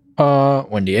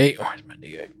 1d8. Where's my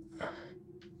d8?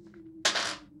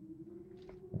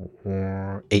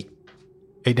 8.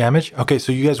 8 damage. Okay,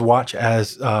 so you guys watch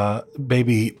as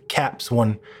Baby caps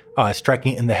one,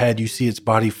 striking it in the head. You see its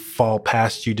body fall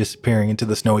past you, disappearing into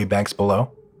the snowy banks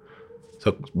below.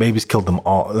 So Baby's killed them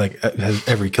all, like has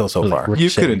every kill so far. Rip You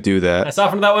shit. couldn't do I that.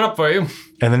 softened that one up for you.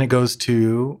 And then it goes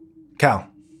to Cal.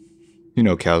 You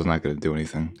know Cal's not going to do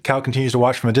anything. Cal continues to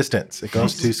watch from a distance. It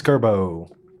goes to Skirbo.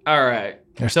 All right.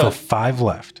 There's So- still 5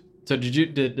 left. So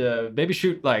did Baby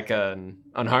shoot like an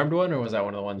unharmed one, or was that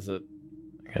one of the ones that?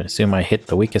 I'm gonna assume I hit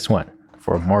the weakest one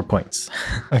for more points.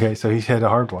 Okay, so he hit a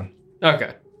hard one.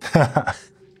 Okay.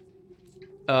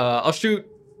 I'll shoot.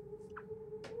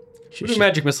 Shoot, Do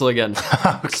magic missile again.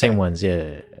 Same ones,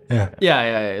 yeah. Yeah.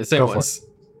 Yeah. Same Go for ones.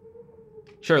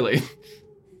 Surely.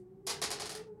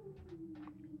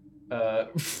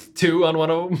 2 on one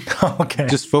of them. Okay.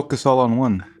 Just focus all on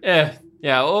one. Yeah.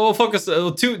 We'll focus.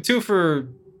 Two for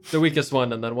the weakest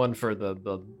one, and then 1 for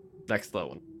the next low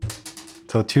one.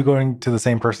 So 2 going to the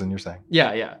same person, you're saying,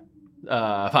 Yeah.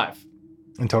 5.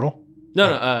 in total?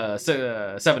 No.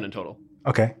 7 in total,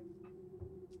 Okay.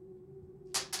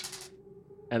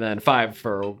 and then 5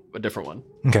 for a different one.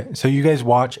 Okay. So you guys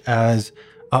watch as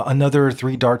another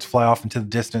 3 darts fly off into the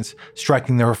distance,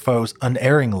 striking their foes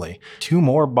unerringly. 2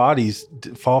 more bodies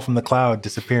fall from the cloud,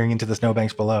 disappearing into the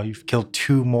snowbanks below. You've killed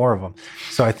 2 more of them.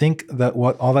 So I think that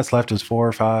what all that's left is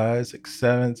 4, 5, 6,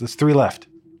 7. There's 3 left.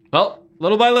 Well,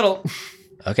 little by little.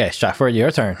 Okay, Stratford, your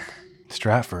turn.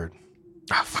 Stratford.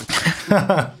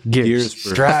 Gears for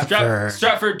Stratford.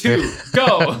 Stratford 2,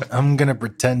 go. I'm gonna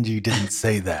pretend you didn't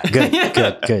say that.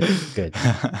 Good.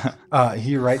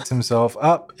 He writes himself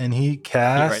up and he He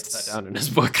casts. writes that down in his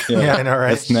book. Yeah, I know, right?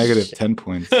 That's negative 10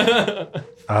 points.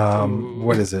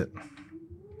 What is it?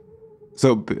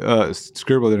 So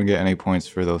Scribble didn't get any points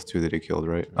for those 2 that he killed,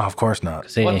 right? Oh, of course not.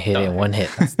 So you What hit the it in 1 hit.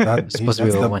 That's supposed to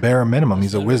be the one. bare minimum.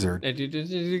 He's a wizard.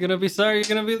 You're gonna be sorry. You're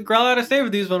gonna be growl out of save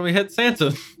with these when we hit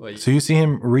Santa. Wait, So you see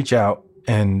him reach out,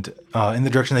 and in the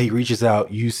direction that he reaches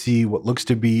out, you see what looks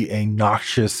to be a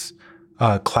noxious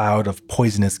cloud of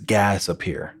poisonous gas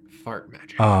appear, fart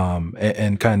magic.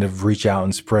 and kind of reach out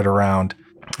and spread around.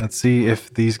 Let's see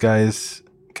if these guys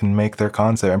can make their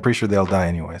concept. I'm pretty sure they'll die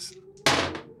anyways.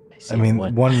 I mean,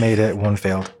 one made it, 1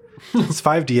 failed. It's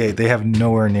 5d8. They have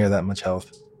nowhere near that much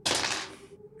health.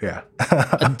 Yeah.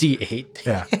 a D8.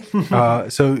 Yeah.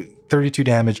 So 32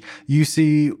 damage. You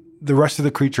see the rest of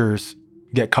the creatures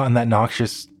get caught in that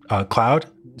noxious cloud,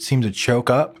 seem to choke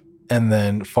up, and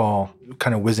then fall,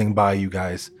 kind of whizzing by you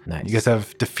guys. Nice. You guys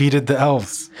have defeated the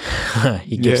elves.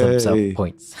 He gives himself Yay.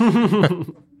 points.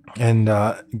 And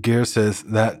Gear says,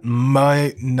 that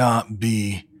might not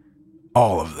be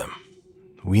all of them.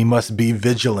 We must be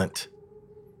vigilant.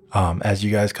 As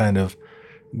you guys kind of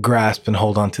grasp and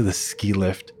hold onto the ski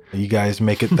lift, you guys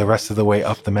make it the rest of the way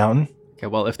up the mountain. Okay,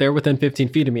 well, if they're within 15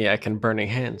 feet of me, I can burning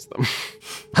hands them.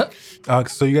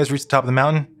 So you guys reach the top of the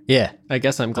mountain. Yeah. I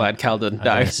guess I'm glad Cal didn't I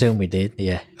die. assume we did.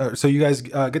 Yeah. So you guys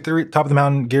get to the top of the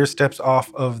mountain. Gear steps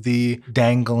off of the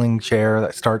dangling chair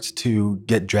that starts to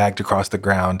get dragged across the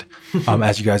ground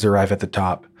as you guys arrive at the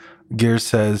top. Gear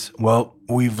says, well,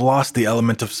 we've lost the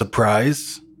element of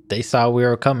surprise. They saw we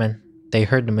were coming. They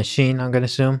heard the machine, I'm going to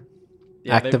assume.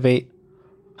 Yeah, they- Activate.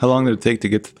 How long did it take to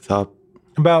get to the top?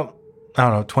 About,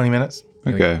 20 minutes.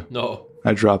 Okay. No.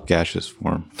 I dropped gaseous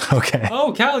form. Okay.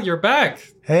 Oh, Cal, you're back.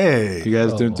 Hey. You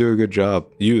guys didn't do a good job.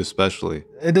 You especially.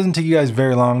 It doesn't take you guys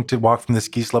very long to walk from the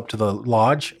ski slope to the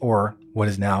lodge, or what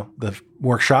is now the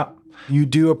workshop. You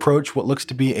do approach what looks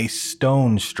to be a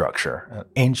stone structure, an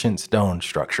ancient stone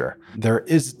structure. There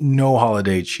is no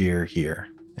holiday cheer here.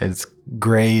 It's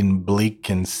gray and bleak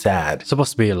and sad. It's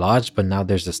supposed to be a lodge, but now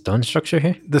there's a stone structure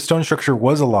here. The stone structure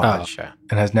was a lodge okay.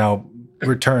 and has now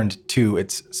returned to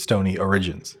its stony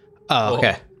origins. Oh,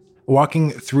 okay. Walking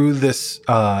through this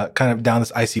kind of down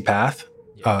this icy path,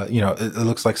 it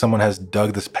looks like someone has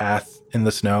dug this path in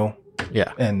the snow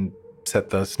Yeah. and set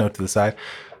the snow to the side.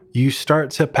 You start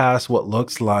to pass what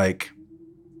looks like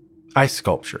ice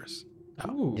sculptures.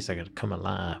 Ooh. He's going to come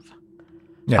alive.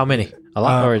 Yeah. How many? A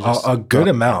lot or just a good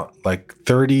amount, like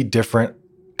 30 different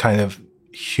kind of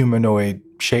humanoid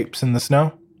shapes in the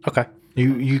snow. Okay.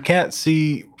 You can't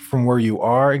see from where you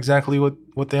are exactly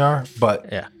what they are, but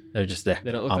Yeah. They're just there.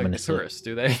 They don't look like the ominously. tourists,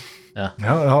 do they?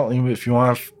 no, if you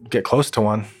want to get close to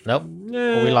one, Nope.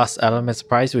 We lost element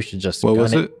surprise. We should just What gun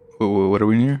was it? What are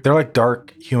we near? they're like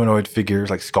dark humanoid figures,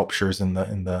 like sculptures in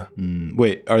the.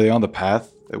 Wait, are they on the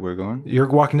path that we're going? You're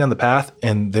walking down the path,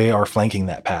 and they are flanking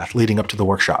that path leading up to the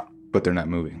workshop. But they're not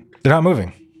moving. They're not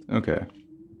moving. Okay.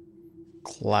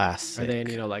 Classic. Are they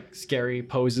in, like scary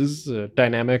poses,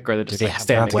 dynamic, or are they just they like have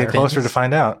standing Have to get there? closer to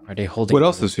find out. Are they holding? What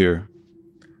else is here?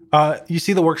 You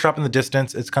see the workshop in the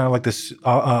distance. It's kind of like this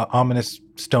ominous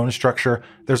stone structure.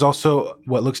 There's also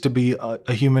what looks to be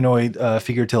a humanoid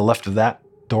figure to the left of that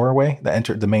doorway that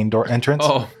entered the main door entrance.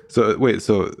 Oh, So wait,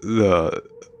 so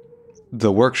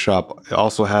the workshop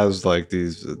also has like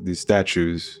these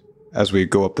statues As we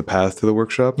go up the path to the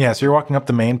workshop? Yeah, so you're walking up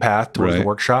the main path towards the Right.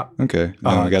 workshop. Okay.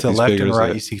 Then we got To the these left and figures right,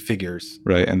 that- you see figures.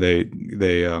 Right, and they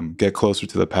get closer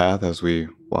to the path as we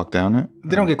walk down it?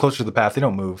 They don't get closer to the path. They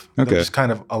don't move. Okay. They're just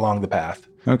kind of along the path.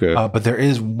 Okay. But there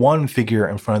is one figure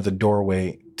in front of the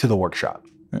doorway to the workshop.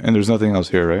 And there's nothing else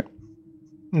here, right?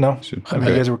 No, Should- I mean,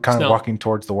 okay. you guys were kind of No. walking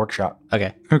towards the workshop.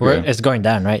 Okay. Okay. It's going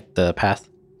down, right? The path.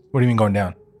 What do you mean going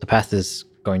down? The path is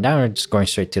going down or just going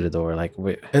straight to the door? Like,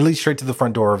 It leads straight to the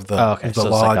front door of the, oh, okay. of the So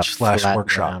it's like a lodge slash flat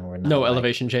workshop. ground where No like-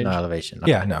 elevation change? No elevation.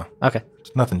 Okay. Yeah, no, Okay.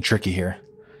 it's nothing tricky here.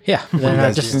 Yeah. Then I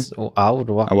guys just I would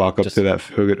walk. I walk up just- to that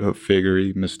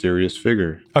figure, mysterious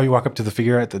figure. Oh, you walk up to the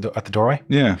figure at the doorway.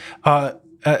 Yeah.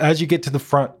 As you get to the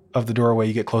front of the doorway,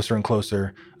 you get closer and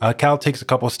closer. Cal takes a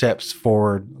couple steps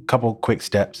forward, a couple quick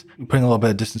steps, putting a little bit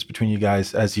of distance between you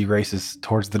guys as he races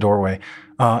towards the doorway.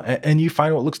 And you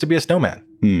find what looks to be a snowman.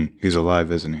 He's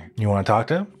alive, isn't he? You want to talk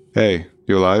to him? Hey,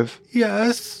 you alive?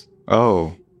 Yes.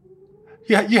 Oh,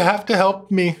 Yeah, you have to help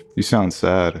me. you sound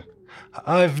sad.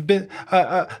 I've been.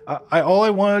 All I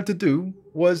wanted to do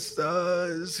was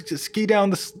ski down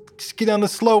the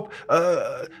slope.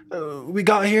 We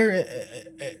got here.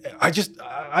 I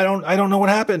don't know what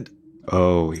happened.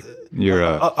 Oh, you're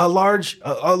A large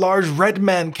red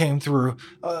man came through.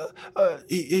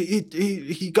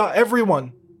 He got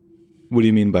everyone. what do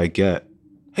you mean by get?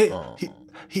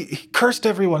 He cursed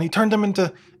everyone. He turned them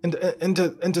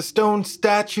into stone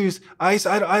statues. Ice.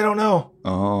 I don't know.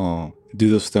 Oh, do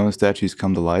those stone statues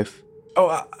come to life?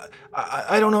 Oh,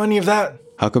 I don't know any of that.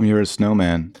 How come you're a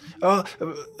snowman?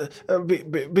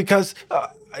 Because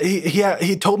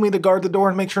he told me to guard the door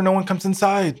and make sure no one comes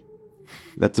inside.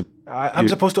 That's a I'm You-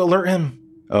 supposed to alert him.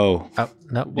 No. oh,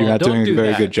 you're Well, not don't doing do a very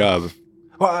that. good job.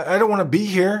 Well, I don't want to be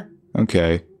here.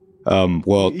 Okay.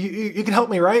 Well, You can help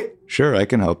me, right? sure, I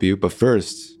can help you, but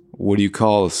first, what do you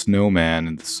call a snowman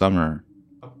in the summer?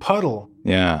 A puddle.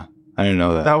 Yeah, I didn't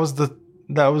know that.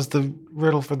 That was the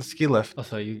riddle for the ski lift.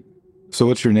 Also, you So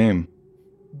what's your name?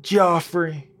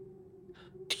 Joffrey.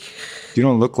 You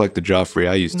don't look like the Joffrey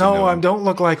I used to know. No, I don't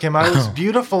look like him. I was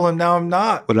beautiful and now I'm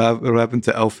not. What happened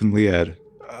to Elf and Liad?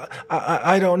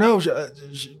 I don't know.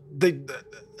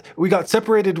 We got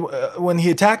separated when he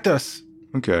attacked us.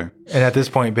 Okay. And at this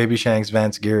point, Baby Shanks,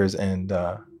 Vance Gears, and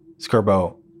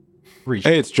Skirbo reached.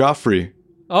 Hey, it's Joffrey.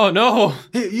 Oh no.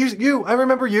 Hey, you. I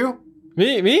remember you.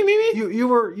 Me. You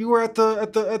were at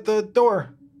the door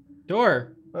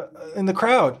Door. in the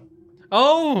crowd.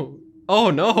 Oh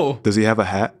no. Does he have a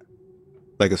hat?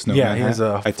 Like a snowman Yeah, he has hat?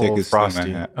 a I full take his frosty.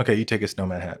 snowman hat. Okay, you take a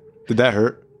snowman hat. Did that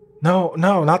hurt? No,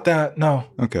 not that. No,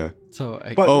 Okay. So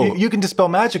but Oh. you can dispel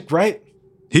magic, right?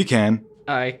 He can.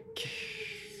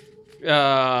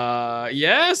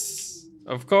 Yes,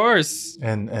 of course.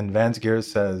 And Vance Gears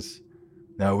says,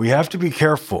 "Now we have to be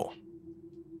careful.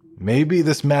 Maybe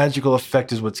this magical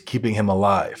effect is what's keeping him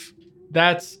alive.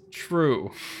 That's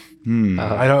true.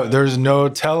 I don't. There's no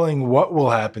telling what will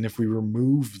happen if we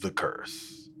remove the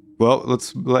curse. Well,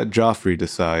 let's let Joffrey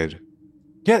decide.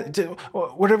 Yeah,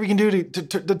 whatever you can do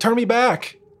to turn me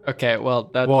back." Okay,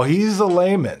 well that Well, he's a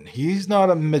layman. He's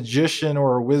not a magician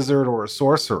or a wizard or a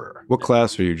sorcerer. What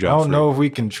class are you, Joffrey? I don't know if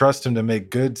we can trust him to make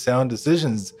good, sound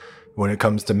decisions when it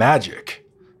comes to magic.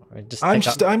 Or just I'm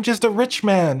take out- just a rich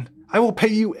man. I will pay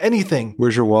you anything.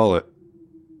 Where's your wallet?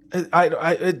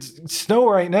 It's snow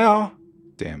right now.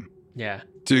 Damn. yeah.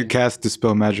 To cast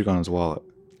Dispel Magic on his wallet.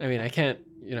 I mean, I can't.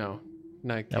 No,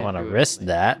 I I can't want to do it, risk like,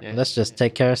 that. yeah. Let's just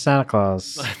take care of Santa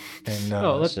Claus. And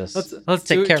No, let's just let's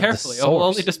take do care it of the carefully. I'll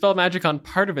only source. dispel magic on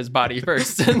part of his body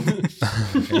first.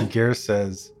 and Gear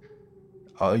says,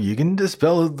 "Oh, you can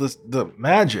dispel the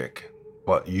magic,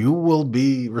 but you will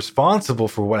be responsible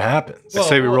for what happens." Whoa, I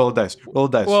say we whoa. roll a dice. Roll a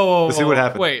dice. Whoa, Let's see what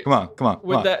happens. wait. Come on.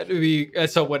 Would that be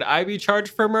so? Would I be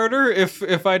charged for murder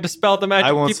if I dispel the magic?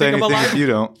 I won't say keeping him anything if you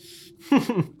don't.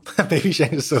 Baby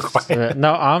Shane is so quiet.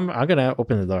 No, I'm gonna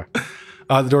open the door.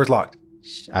 The door's locked.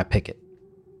 I pick it.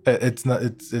 It's not.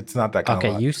 It's not that kind of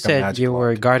Okay, lock. you It's got a said magic you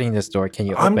were lock. guarding this door. Can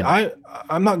you open it?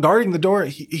 I'm not guarding the door.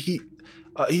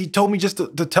 He told me just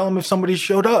to tell him if somebody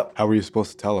showed up. How were you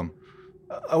supposed to tell him?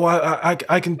 Well,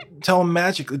 I can tell him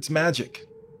magic. It's magic.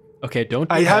 Okay, don't.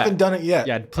 Do I that. haven't done it yet.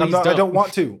 Yeah, I'm please not- I don't. don't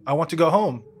want to. I want to go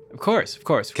home. Of course.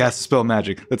 Cast Dispel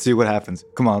Magic. Let's see what happens.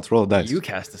 Come on, let's roll a dice. You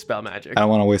cast the spell magic. I don't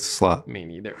want to waste a slot. Me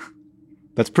neither.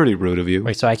 That's pretty rude of you.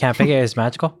 Wait, so I can't pick it? It's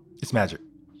magical? It's magic.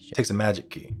 It takes a magic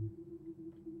key.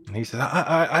 And he says,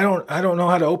 I don't know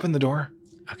how to open the door.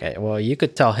 Okay, well, you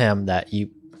could tell him that you.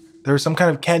 There's some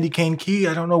kind of candy cane key.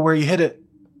 I don't know where you hit it.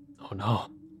 Oh no.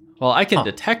 Well, I can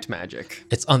detect magic.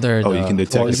 It's under Oh, the. you can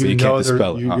detect it, but you can't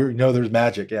dispel it. huh? You know there's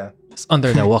magic, yeah. It's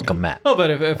under the welcome mat. Oh, but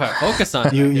if I focus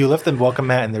on You lift the welcome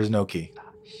mat and there's no key.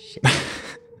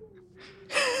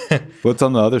 What's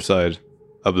on the other side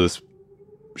of this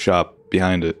shop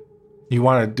behind it? You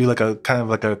want to do like a kind of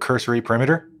like a cursory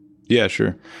perimeter? Yeah,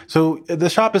 sure. So the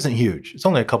shop isn't huge. It's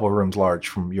only a couple of rooms large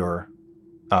from your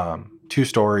 2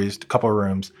 stories, a couple of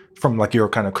rooms from like your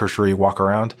kind of cursory walk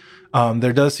around.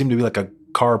 There does seem to be like a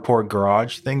carport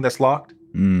garage thing that's locked.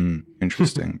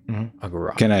 Interesting. A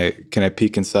garage. Can I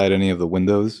peek inside any of the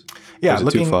windows? Yeah, Or is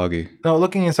it too foggy? No,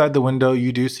 looking inside the window,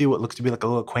 you do see what looks to be like a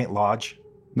little quaint lodge.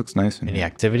 Looks nice in Any here.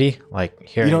 activity? Like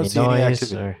hearing don't any see any noise?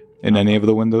 activity. Or... In any of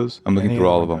the windows? I'm looking Any through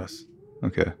of all the of them. windows.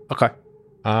 Okay. Okay.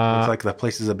 It's like the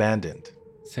place is abandoned.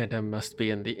 Santa must be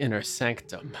in the inner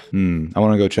sanctum. I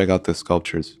want to go check out the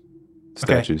sculptures,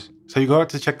 statues. So you go out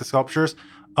to check the sculptures,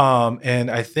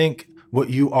 and I think what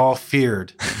you all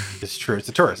feared is true. It's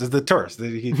a tourist. It's the tourist. The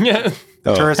Yeah.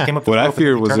 tourist came up. What the I slope and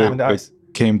feared he was turned them it into ice.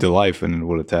 came to life and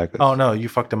would attack us. Oh no, you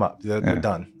fucked them up. They're Yeah.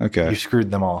 done. Okay. You screwed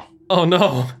them all. Oh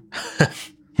no.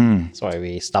 That's why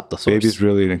we stopped the source. Baby's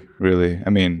really, I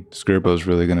mean, Skirbo's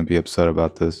really going to be upset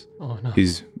about this. Oh no.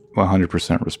 He's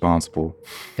 100% responsible.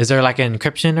 Is there like an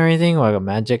encryption or anything, or a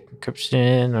magic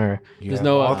encryption, or You There's have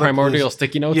no all the primordial clues-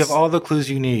 sticky notes. You have all the clues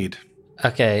you need.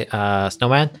 okay,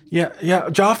 snowman, Yeah,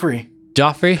 Joffrey.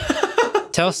 Joffrey,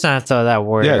 tell Santa that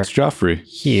we're Yeah, it's Joffrey.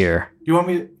 here. You want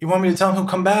me to tell him he'll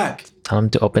come back? Tell him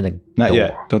to open the Not door.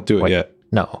 yet. Don't do it Wait. yet.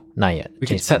 No, not yet. We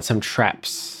can set some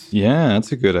traps. Yeah,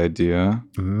 that's a good idea.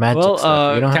 magic Well,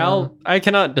 stuff. You don't Cal, I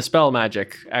cannot dispel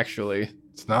magic, actually.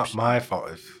 It's not my fault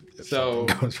if So-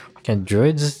 something goes wrong. Can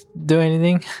druids do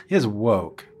anything? He is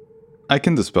woke. I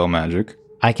can dispel magic.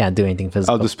 I can't do anything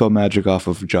physical. I'll dispel magic off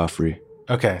of Joffrey.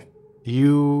 Okay.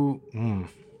 You.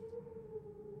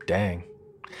 Dang.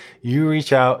 You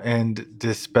reach out and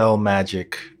dispel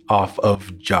magic off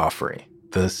of Joffrey,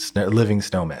 the living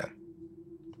snowman.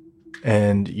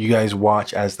 And you guys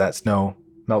watch as that snow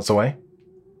melts away.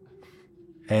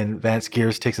 And Vance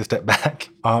Gears takes a step back.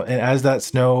 And as that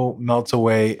snow melts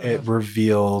away, it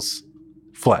reveals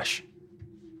flesh.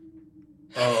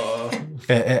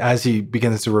 As he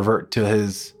begins to revert to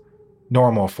his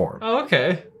normal form. Oh,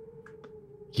 okay.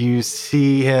 You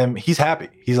see him, he's happy,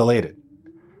 he's elated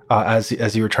as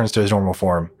he returns to his normal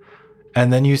form.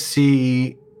 And then you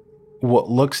see what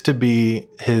looks to be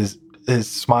his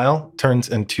smile turns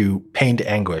into pained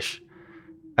anguish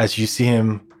as you see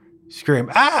him scream,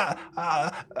 ah,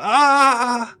 ah,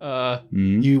 ah.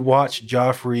 You watch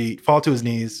Joffrey fall to his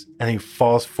knees and he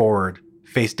falls forward,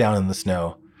 face down in the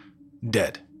snow,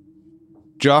 dead.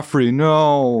 Joffrey,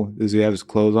 no. Does he have his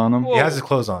clothes on him? Whoa. He has his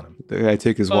clothes on him. I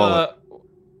take his wallet.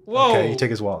 Whoa. Okay, you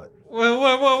take his wallet.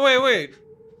 Wait.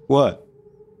 What?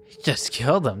 Just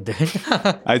killed him, dude.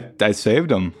 I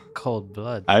saved him. Cold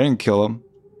blood. I didn't kill him.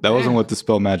 That wasn't what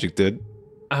dispel magic did.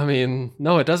 I mean,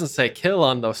 no, it doesn't say kill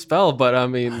on the spell, but I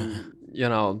mean,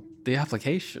 the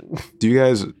application. Do you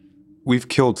guys? We've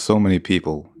killed so many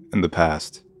people in the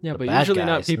past. Yeah, but bad usually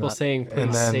not guys, people not- saying please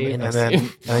And save then, us.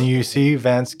 and then you see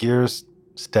Vance Gears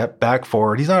step back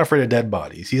forward. He's not afraid of dead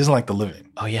bodies. He doesn't like the living.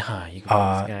 Oh yeah, you can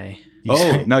Uh, this guy. You Oh,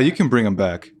 see- now you can bring him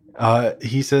back.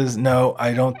 he says, no,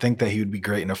 I don't think that he would be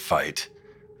great in a fight.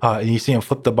 And you see him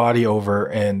flip the body over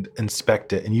and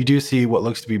inspect it. And you do see what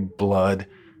looks to be blood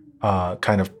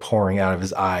kind of pouring out of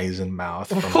his eyes and mouth.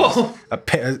 From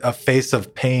a face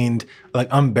of pained, like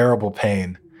unbearable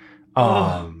pain.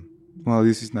 Well, at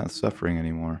least he's not suffering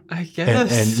anymore. I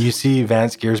guess. And you see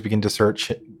Vance Gears begin to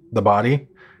search the body.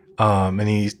 And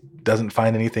he doesn't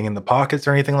find anything in the pockets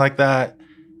or anything like that.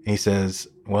 And he says,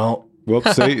 well, Well,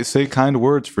 say kind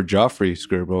words for Joffrey,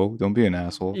 Skirbo. Don't be an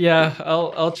asshole. Yeah,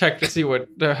 I'll check to see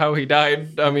how he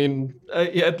died. I mean,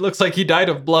 yeah, it looks like he died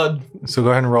of blood. so go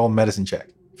ahead and roll a medicine check.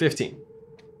 15.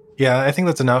 Yeah, I think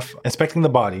that's enough. Inspecting the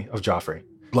body of Joffrey,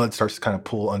 blood starts to kind of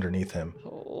pool underneath him.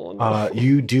 Oh, no.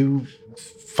 You do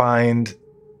find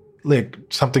like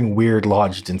something weird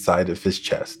lodged inside of his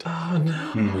chest. Oh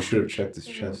no. We should have checked his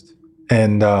chest.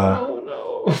 And Oh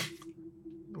no.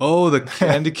 Oh, the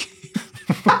candy cane.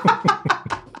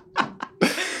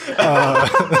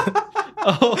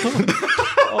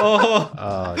 Oh.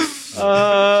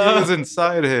 Oh, He was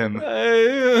inside him.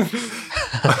 I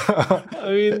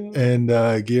mean,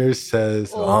 and Gears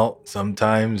says, well,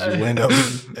 sometimes you win them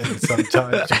and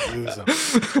sometimes you lose them.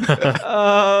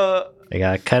 we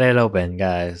gotta cut it open,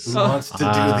 guys. Who wants to do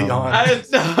the honor?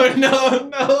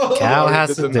 no. Cal has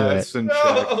Did to the do it. medicine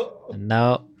check.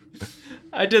 No,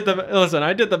 I did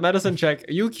the medicine check.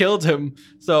 You killed him,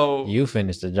 so you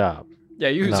finished the job. yeah,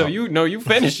 you No. so you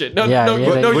finished it. No, Yeah, no, yeah,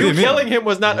 no, they- no What do you you mean? killing him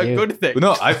was not a You- good thing.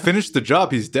 No, I finished the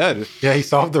job. He's dead. Yeah, he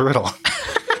solved the riddle.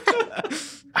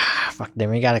 Fuck, then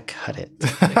we gotta cut it.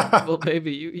 Well,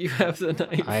 baby, you have the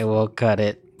knife. I will cut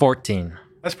it. 14.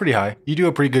 That's pretty high. You do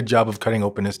a pretty good job of cutting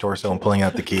open his torso and pulling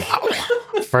out the key.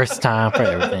 First time for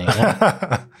everything.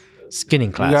 Huh? Skinning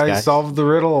You class, guys guys. solved the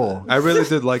riddle. I really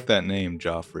did like that name,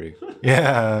 Joffrey.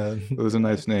 Yeah. It was a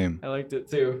nice name. I liked it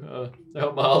too. I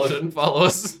hope Mahalo didn't follow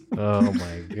us. Oh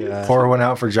my god. Pour one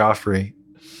out for Joffrey.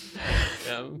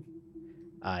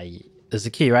 There's the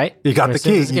key, right? You got I'm the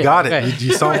assuming key. it's You got it. Okay.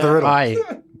 You solved the riddle. I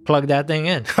plug that thing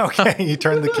in. Okay, you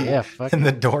turn the key, Yeah, fuck and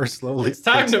the door slowly. It's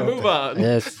time creaks to open. move on.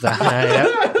 Yes.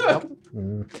 Yep.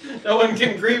 No one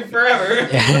can grieve forever.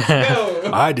 Let's go.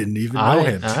 I didn't even know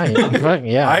him.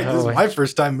 Yeah. This is my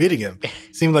first time meeting him.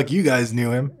 Seemed like you guys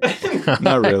knew him.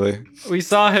 Not really. We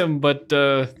saw him, but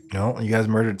No, you guys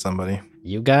murdered somebody.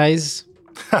 You guys?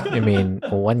 I mean,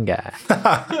 one guy.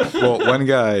 Well, one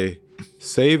guy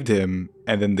saved him,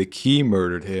 and then the key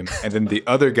murdered him, and then the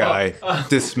other guy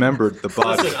dismembered the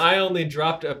body. listen, I only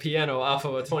dropped a piano off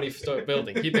of a 20-story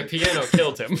building. The piano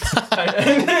killed him.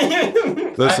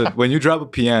 Listen, when you drop a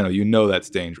piano, you know that's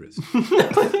dangerous.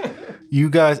 You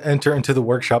guys enter into the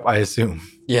workshop, I assume.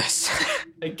 Yes.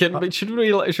 Should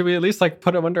we at least like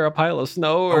put him under a pile of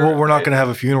snow? Well, we're not going to have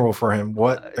a funeral for him.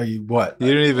 What are you? What? You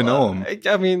didn't even know him.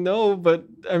 I mean, no, but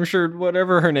I'm sure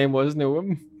whatever her name was knew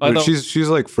him. I don't- She's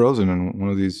like frozen in one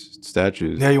of these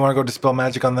statues. Yeah, you want to go dispel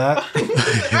magic on that?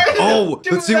 Oh,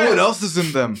 let's see what else is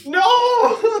in them.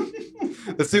 No!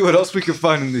 Let's see what else we can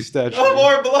find in these statues. No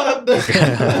more blood.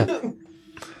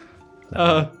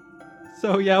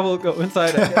 So yeah, we'll go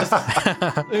inside, I guess.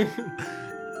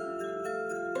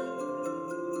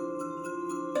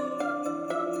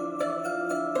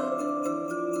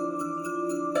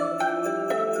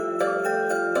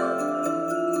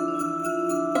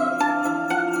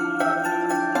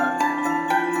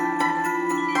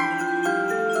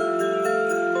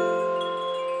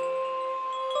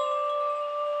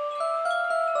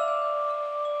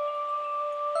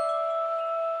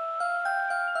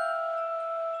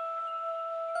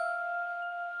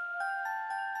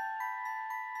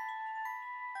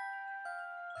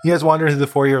 You guys wander into the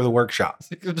foyer of the workshop.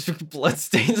 Blood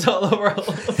stains all over.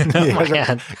 You guys are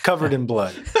man. covered in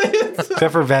blood,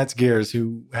 except for Vance Gears,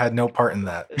 who had no part in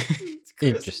that.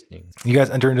 Interesting. You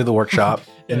guys enter into the workshop,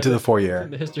 Yeah, into the foyer.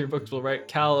 The history books will write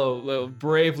Callow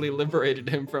bravely liberated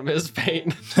him from his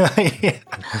pain. There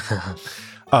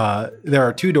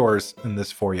are two doors in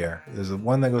this foyer. There's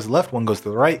one that goes left, one goes to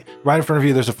the right. Right in front of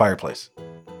you, there's a fireplace.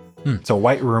 It's a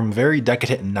white room, very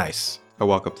decadent and nice. I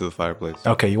walk up to the fireplace.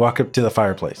 Okay, you walk up to the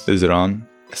fireplace. Is it on?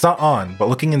 It's not on, but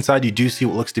looking inside, you do see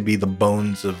what looks to be the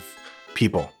bones of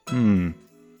people.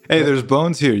 Hey, there's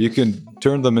bones here. You can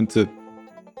turn them into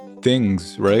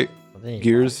things, right?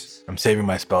 Gears. I'm saving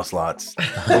my spell slots.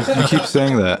 You keep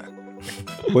saying that.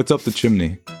 What's up the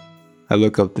chimney? I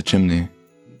look up the chimney.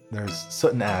 There's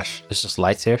soot and ash. There's just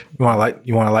lights here. You want to light?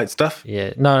 You want to light stuff?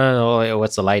 Yeah. No. Wait,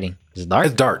 what's the lighting? Is it dark?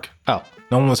 It's dark. Oh.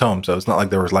 No one was home, so it's not like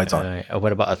there was lights on.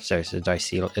 What about upstairs? Do I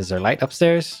see? Is there light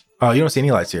upstairs? Oh, you don't see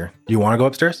any lights here. Do you want to go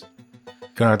upstairs? You're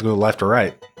gonna have to go left or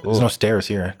right. There's Ooh. no stairs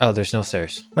here. Oh, there's no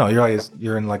stairs. No,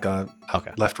 you're in like a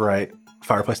Okay. left right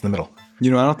fireplace in the middle.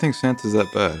 You know, I don't think Santa's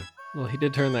that bad. Well, he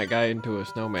did turn that guy into a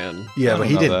snowman. Yeah, I but don't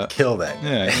he know didn't that. kill that.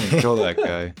 Yeah, I didn't kill that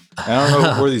guy. I don't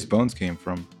know where these bones came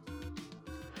from.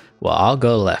 Well, I'll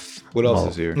go left. What else Oh,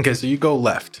 is here? Okay, so you go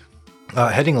left.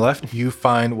 Heading left, you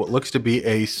find what looks to be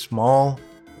a small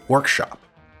workshop,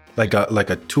 like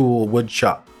a tool wood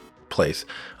shop place.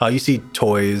 You see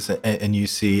toys and you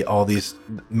see all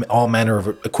manner of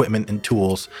equipment and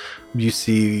tools. You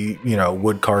see,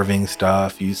 wood carving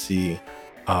stuff. You see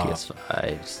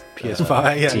PS5s.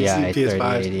 PS5, yeah, you see TI,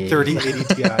 PS5, 3080.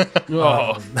 3080 Ti.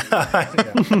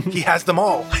 Oh. He has them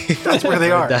all. That's where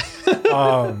they are.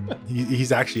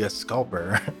 He's actually a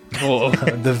sculptor. Oh.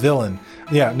 The villain.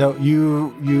 Yeah, no,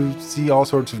 you see all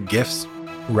sorts of gifts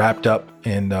wrapped up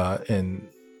in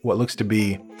what looks to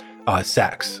be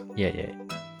sacks. Yeah.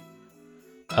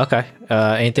 Okay.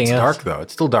 Anything It's else? dark though.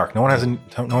 It's still dark. No one's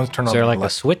turned on. Is there the like a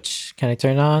light. switch? Can I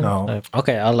turn on? No.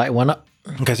 Okay, I'll light one up.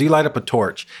 Okay, so you light up a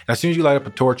torch. And as soon as you light up a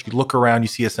torch, you look around. You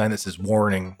see a sign that says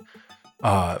 "Warning: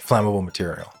 Flammable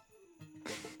Material."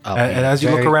 And as you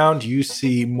look around, you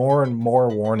see more and more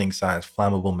warning signs,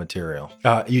 flammable material.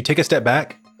 You take a step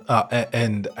back,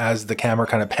 and as the camera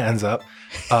kind of pans up,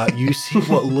 you see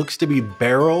what looks to be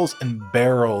barrels and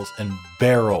barrels and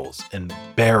barrels and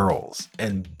barrels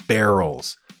and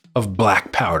barrels of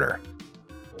black powder,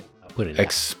 put it.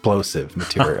 explosive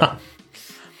material.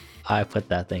 I put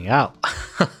that thing out.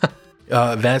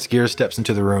 Vance Gears steps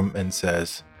into the room and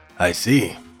says, "I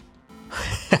see.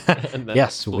 And then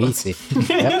Yes, we bullets. see.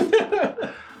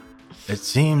 Yep. It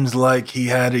seems like he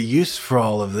had a use for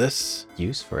all of this."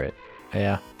 Use for it.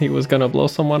 Yeah. He was gonna blow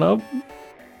someone up.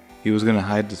 He was gonna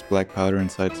hide this black powder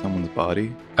inside someone's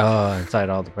body. Oh, inside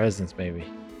all the presents, maybe.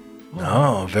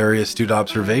 No, very astute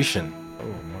observation.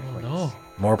 Oh, No.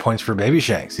 More points for Baby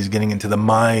Shanks. He's getting into the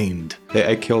mind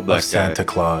Hey, I killed that of Santa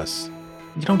guy. Claus.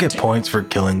 You don't get points for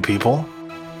killing people.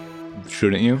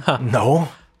 Shouldn't you? No.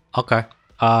 Okay.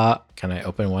 Can I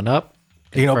open one up?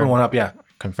 You can open Confirm- one up, yeah.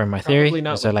 Confirm my theory. Probably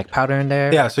not Is there with- like powder in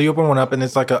there? Yeah, so you open one up and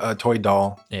it's like a toy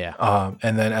doll. Yeah.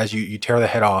 And then as you tear the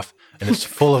head off, and it's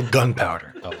full of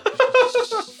gunpowder.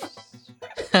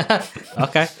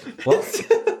 Okay. Well.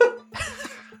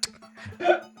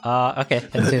 Okay. And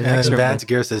Into the then next room. Vance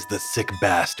Gear says, the sick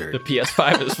bastard. The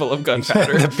PS5 is full of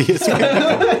gunpowder. The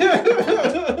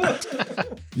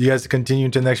PS5. You guys continue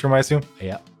to the next room, I assume?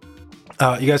 Yeah.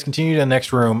 You guys continue to the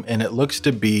next room, and it looks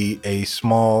to be a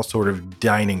small sort of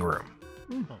dining room.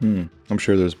 I'm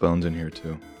sure there's bones in here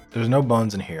too. There's no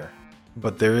bones in here,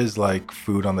 but there is like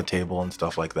food on the table and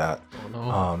stuff like that.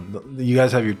 Oh no. You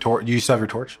guys have your torch. You still have your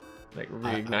torch? Like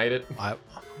reignite it.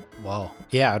 Whoa.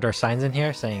 Yeah. Are there signs in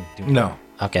here saying? No.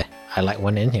 Okay. I light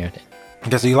one in here. Then.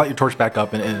 Okay, so you light your torch back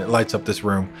up, and it lights up this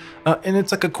room. And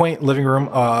it's like a quaint living room.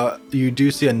 You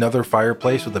do see another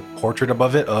fireplace with a portrait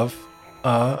above it of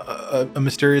a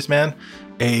mysterious man.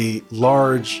 A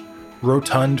large,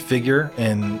 rotund figure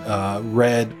in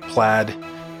red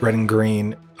and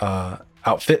green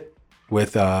outfit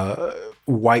with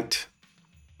white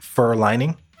fur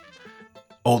lining.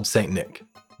 Old Saint Nick.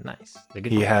 Nice. The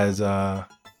good He guy. has,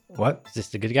 what? Is this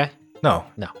the good guy? No,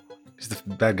 No. he's the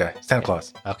bad guy. Santa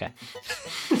Claus. Okay.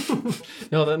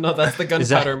 No, that's the Is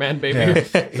that- gunpowder man, baby.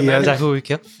 Yeah. Is that who we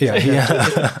killed? Yeah,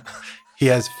 he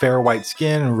has fair white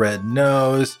skin, red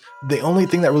nose. The only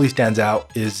thing that really stands out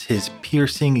is his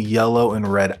piercing yellow and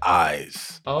red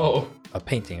eyes. Oh. A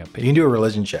painting. You can do a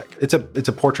religion check. It's a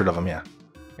portrait of him, yeah.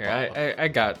 Here,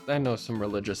 I know some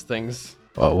religious things.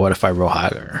 Well, what if I roll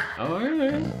higher? Oh, all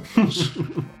right.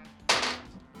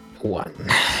 1.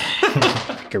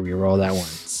 Can we roll that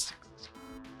once?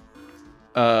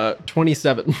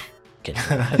 27. Okay.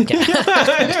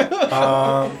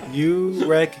 You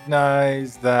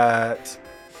recognize that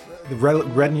the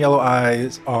red and yellow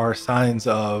eyes are signs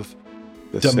of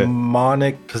The Sith.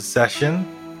 demonic possession,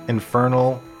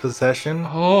 infernal possession.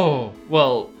 Oh,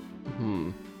 well,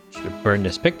 Should burn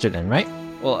this picture then, right?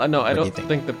 Well, no, I do you don't think?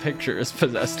 think the picture is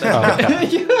possessed. Oh,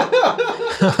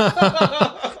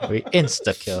 We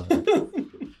insta kill.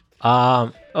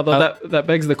 Although that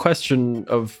begs the question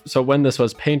of, so when this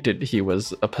was painted, he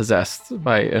was possessed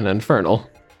by an infernal.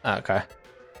 Okay.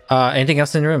 Anything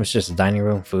else in the room? It's just a dining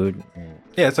room, food.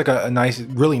 Yeah, it's like a nice,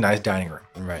 really nice dining room.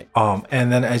 Right.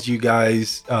 And then as you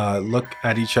guys look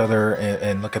at each other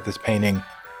and look at this painting,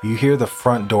 you hear the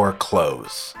front door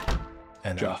close.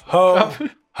 And a ho,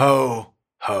 ho,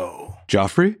 ho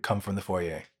Joffrey? come from the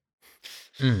foyer.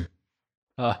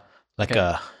 Like Okay.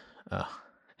 a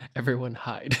Everyone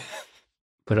hide.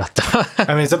 put out the.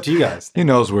 I mean, it's up to you guys. He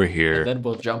knows we're here. And then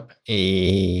we'll jump.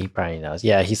 He probably knows.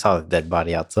 Yeah, he saw the dead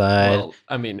body outside. Well,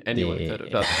 I mean, anyone could have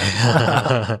done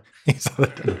that. Yeah.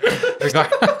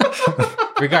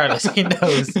 Regardless, he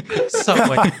knows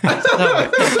someone.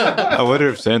 I wonder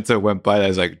if Santa went by that.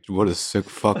 He's like, what a sick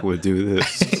fuck would do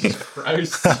this.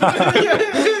 Christ.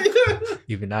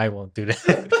 Even I won't do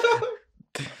that.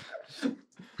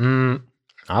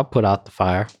 I'll put out the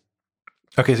fire.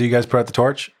 Okay, so you guys put out the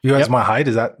torch. You guys Yep. want to hide?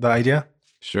 Is that the idea?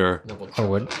 Sure. I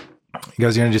would. You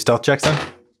guys gonna do stealth checks then?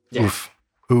 Yeah.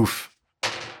 Oof.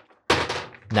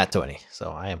 Not 20,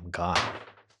 so I am gone.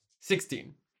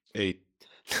 16. 8.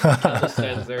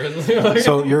 Stands there.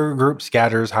 So your group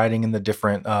scatters, hiding in the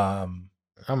different. I'm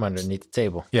underneath the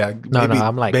table. Yeah. No, baby,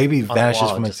 I'm like baby on the vanishes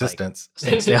wall, from just like- existence.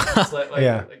 Stay still.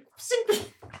 Yeah.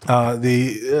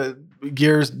 The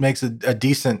Gears makes a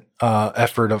decent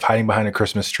effort of hiding behind a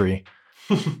Christmas tree.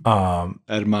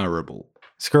 Admirable.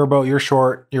 Skirbo, you're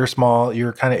short, you're small,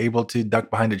 you're kind of able to duck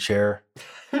behind a chair.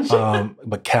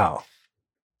 But Cal.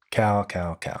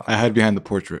 I hide behind the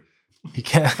portrait. You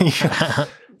can't.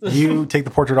 You take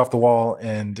the portrait off the wall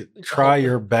and try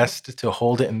your best to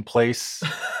hold it in place.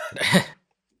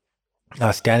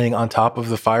 Standing on top of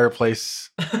the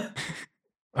fireplace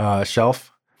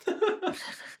shelf,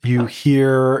 you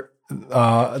hear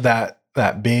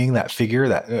that being, that figure,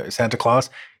 that Santa Claus.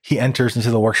 He enters into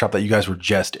the workshop that you guys were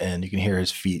just in. You can hear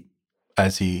his feet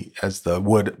as the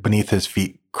wood beneath his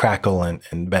feet crackle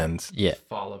and bends. Yeah.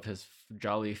 Fall of his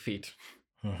jolly feet.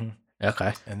 Mm-hmm.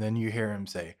 Okay. And then you hear him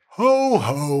say, "Ho,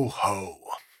 ho, ho.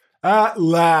 At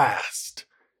last,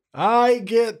 I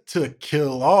get to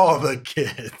kill all the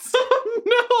kids.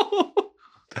 No.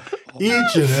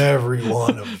 Each and every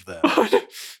one of them.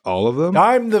 All of them?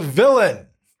 I'm the villain.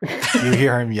 You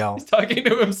hear him yell. Talking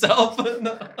to himself.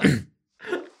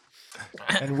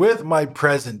 And with my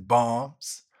present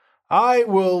bombs, I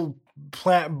will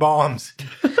plant bombs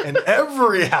in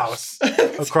every house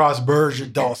across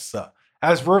Berge Dulce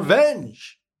as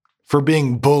revenge for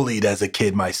being bullied as a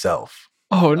kid myself.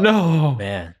 Oh no.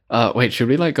 Man. Wait, should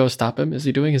we like go stop him? Is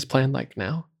he doing his plan like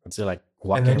now? Is it like And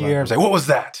walking then you hear him around? say, "What was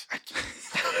that?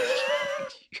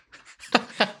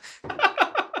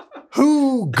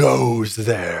 Who goes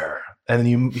there?" And then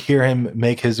you hear him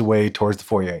make his way towards the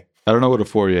foyer. I don't know what a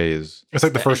foyer is. It's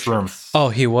like the first room. Oh,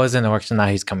 he was in the workshop. Now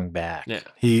he's coming back. Yeah.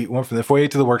 He went from the foyer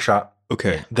to the workshop,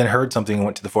 Okay. then heard something and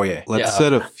went to the foyer. Let's Yeah.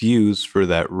 set a fuse for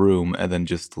that room and then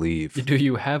just leave, Do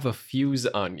you have a fuse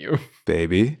on you?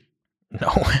 baby. No.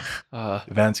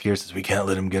 Van Skier says, "We can't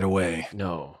let him get away."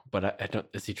 No, but I don't.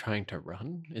 Is he trying to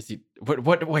run? Is he?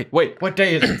 What? Wait. What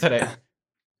day is it today?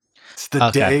 It's the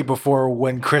Okay. day before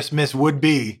when Christmas would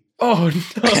be. Oh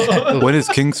no. When is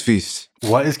King's Feast?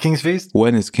 What is King's Feast?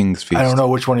 When is King's Feast? I don't know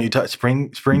which one you touch. Spring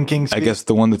King's Feast? I guess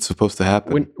the one that's supposed to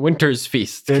happen. Winter's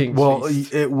feast. King's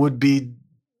feast. It would be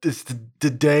it's the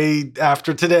day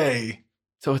after today.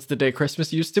 So it's the day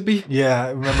Christmas used to be. Yeah,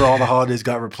 remember all the holidays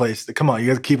got replaced. Come on, you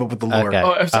got to keep up with the lore. Okay.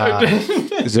 Oh, I'm sorry.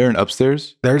 Is there an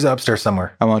upstairs? There's upstairs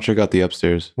somewhere. I want to check out the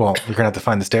upstairs. Well, you're gonna have to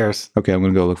find the stairs. Okay, I'm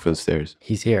gonna go look for the stairs.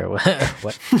 He's here.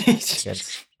 What?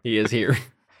 Yes. He is here.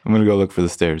 I'm gonna go look for the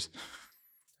stairs.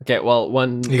 Okay. Well,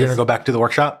 one. You're gonna go back to the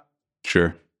workshop.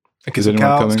 Sure. Because Is anyone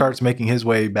Cal coming? starts making his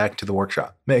way back to the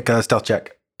workshop. Make a stealth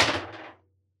check.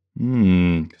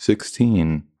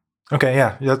 16. Okay,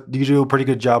 yeah, you do a pretty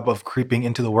good job of creeping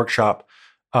into the workshop.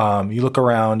 You look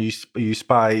around, you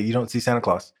spy, you don't see Santa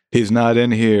Claus. He's not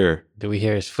in here. Do we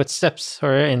hear his footsteps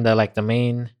or in the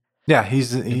main? Yeah,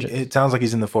 it sounds like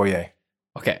he's in the foyer.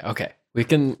 Okay. We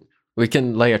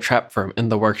can lay a trap for him in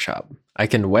the workshop. I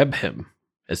can web him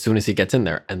as soon as he gets in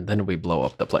there, and then we blow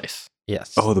up the place.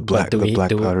 Yes. Oh, the But black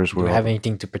do powders we were have all-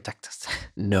 anything to protect us?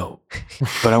 No,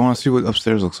 But I want to see what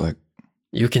upstairs looks like.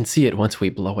 you can see it once we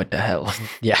blow it to hell.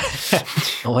 Yeah.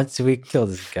 Once we kill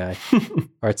this guy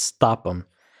or stop him.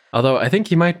 Although I think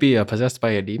he might be possessed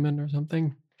by a demon or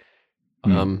something.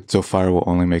 So fire will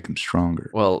only make him stronger.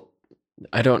 Well,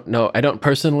 I don't know. I don't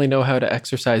personally know how to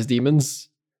exorcise demons.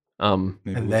 Maybe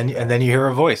And we'll- then you hear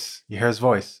a voice. You hear his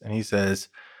voice, and he says,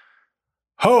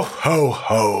 "Ho, ho,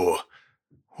 ho!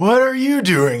 What are you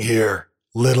doing here,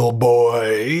 little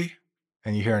boy?"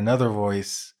 And you hear another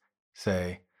voice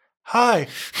say, "Hi,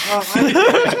 I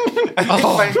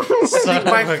think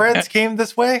my friends came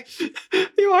this way."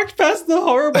 He walked past the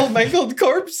horrible mangled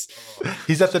corpse.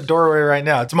 He's at the doorway right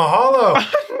now. It's Mahalo.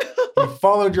 He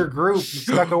followed your group. You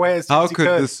stuck away as soon How as you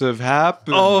could this have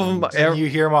happened? Oh my! And you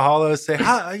hear Mahalo say,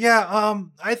 "Hi, yeah,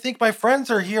 I think my friends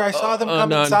are here. I saw them come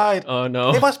no, inside. Oh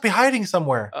no! They must be hiding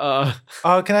somewhere.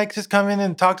 Can I just come in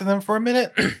and talk to them for a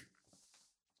minute?"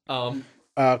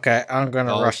 Okay, I'm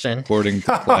gonna All rush in. According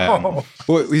to plan.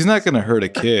 Well, he's not going to hurt a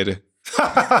kid.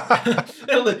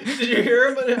 Did you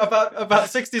hear him about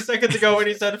 60 seconds ago when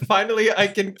he said, "Finally, I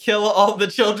can kill all the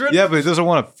children"? Yeah, but he doesn't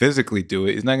want to physically do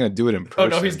it. He's not going to do it in Oh person.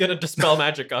 no, he's gonna dispel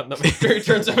magic on them after he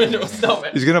turns them into a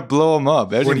snowman. He's going to blow him up.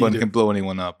 do you Anyone do? can blow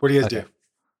anyone up. What do you guys Okay.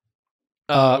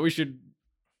 do? We should.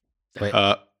 Wait.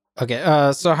 Uh,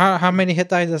 Okay. So how many hit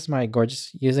dice does my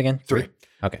gorgeous use again? 3.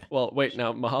 Okay. Well, wait.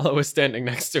 Now Mahalo is standing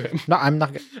next to him. No, I'm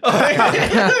not. I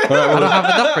I don't have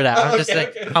enough for that. I'm just saying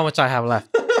how much I have left.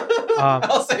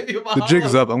 I'll save you, Mahalo. the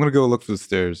jig's up. I'm going to go look for the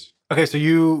stairs. Okay, so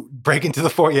you break into the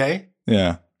foyer.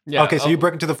 Yeah. Yeah, Okay, so you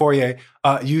break into the foyer.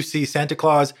 You see Santa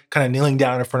Claus kind of kneeling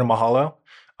down in front of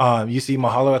Mahalo. You see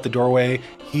Mahalo at the doorway.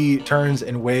 He turns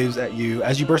and waves at you.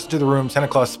 As you burst into the room, Santa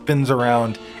Claus spins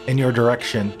around in your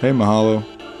direction. Hey, Mahalo.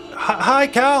 Hi,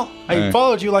 Cal. I Hey.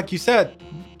 followed you like you said.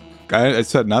 I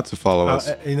said not to follow us.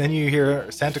 And then you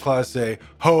hear Santa Claus say,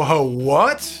 "Ho, ho,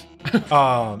 what?"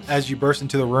 As you burst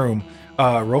into the room.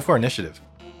 Roll for initiative.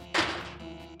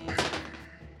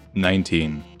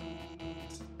 19.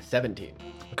 17.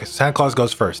 Okay, so Santa Claus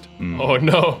goes first. Oh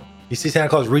no! You see Santa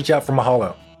Claus reach out for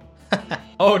Mahalo.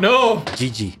 Oh no!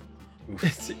 GG.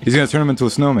 He's going to turn him into a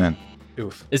snowman.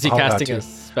 Oof. Is he Mahalo got casting you. a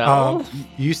spell?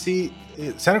 You see,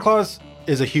 Santa Claus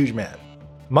is a huge man,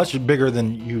 much bigger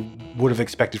than you would have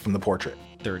expected from the portrait.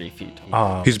 30 feet.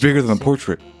 He's bigger than the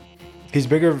portrait. He's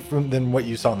bigger than what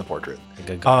you saw in the portrait.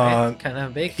 Good Uh, kind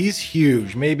of big. He's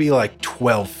huge, maybe like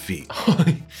 12 feet.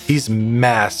 He's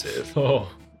massive. Oh.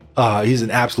 He's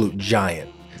an absolute giant.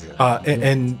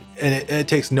 And it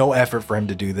takes no effort for him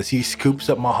to do this. He scoops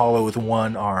up Mahalo with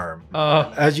one arm.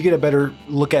 As you get a better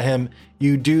look at him,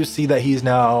 you do see that he's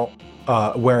now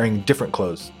wearing different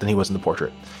clothes than he was in the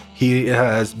portrait. He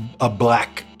has a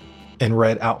black in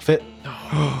red outfit.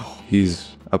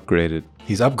 He's upgraded.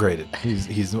 He's upgraded.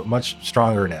 He's much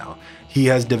stronger now. He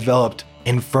has developed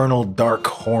infernal dark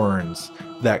horns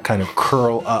that kind of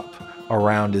curl up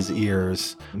around his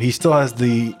ears. He still has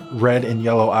the red and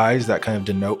yellow eyes that kind of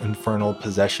denote infernal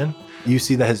possession. You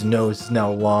see that his nose is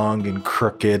now long and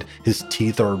crooked. His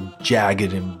teeth are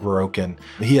jagged and broken.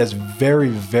 He has very,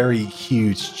 very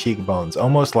huge cheekbones,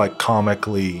 almost like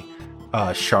comically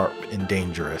sharp and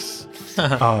dangerous.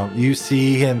 You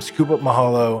see him scoop up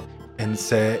Mahalo and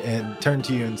turn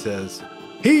to you and says,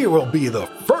 "He will be the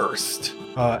first."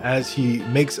 As he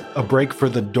makes a break for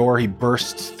the door, he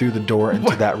bursts through the door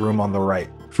into that room on the right.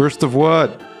 First of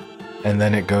what? And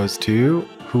then it goes to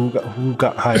who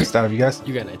got highest out of you guys?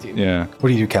 You got 19. Yeah. What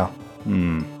do you do, Cal?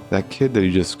 That kid that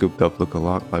you just scooped up looked a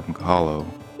lot like Mahalo.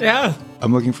 Yeah.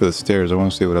 I'm looking for the stairs. I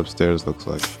want to see what upstairs looks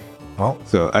like. Well,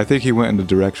 So I think he went in the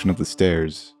direction of the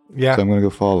stairs. yeah. So I'm going to go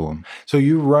follow him. So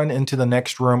you run into the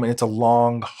next room, and it's a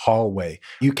long hallway.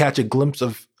 You catch a glimpse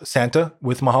of Santa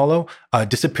with Mahalo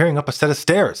disappearing up a set of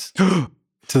stairs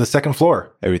to the second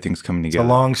floor. Everything's coming It's a together.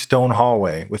 long stone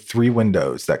hallway with 3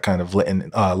 windows that kind of lit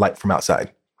in light from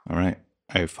outside. All right.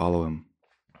 I follow him.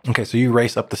 Okay, so you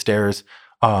race up the stairs,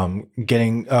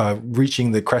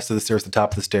 reaching the crest of the stairs, the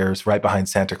top of the stairs, right behind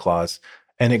Santa Claus,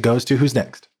 and it goes to who's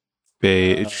next?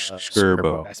 Beige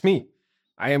Skirbo. That's me.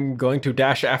 I am going to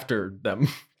dash after them.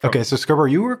 Okay, so Skirbo,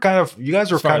 you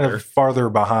guys were kind Farther. of farther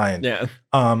behind. Yeah.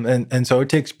 And so it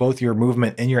takes both your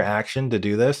movement and your action to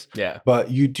do this, Yeah.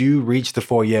 but you do reach the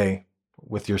foyer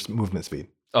with your movement speed.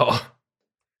 Oh.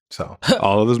 So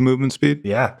All of his movement speed?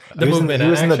 yeah, The he was, movement he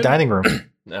was in the action? dining room.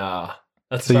 That's So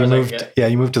as far you as I moved, can get. yeah,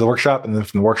 you moved to the workshop, and then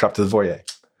from the workshop to the foyer.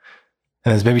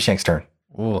 And it's Baby Shank's turn.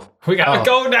 Ooh. We gotta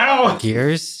go now.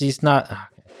 Gears, he's not.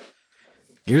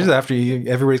 Yours is after you.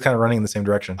 Everybody's kind of running in the same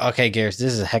direction. Okay, Gears,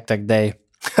 this is a hectic day.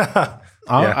 Yeah.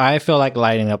 I feel like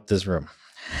lighting up this room.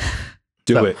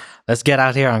 Do So, it. Let's get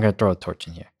out here. I'm going to throw a torch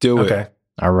in here. Do it. Okay.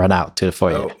 I run out to the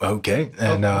foyer. Oh, okay.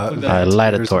 And I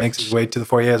light a Yours torch. makes his way to the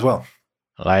foyer as well.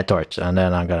 Light a torch, and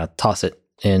then I'm going to toss it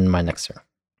in my next room.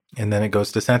 And then it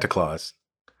goes to Santa Claus.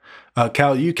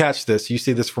 Cal, you catch this. You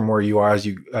see this from where you are as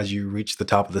you reach the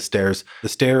top of the stairs. The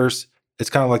stairs, it's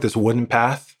kind of like this wooden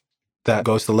path that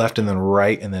goes to the left and then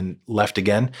right and then left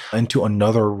again into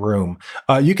another room.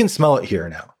 You can smell it here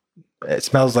now. It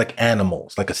smells like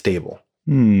animals, like a stable.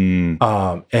 And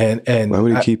And why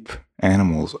would he keep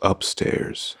animals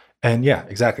upstairs? And yeah,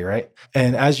 exactly, right?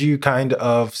 And as you kind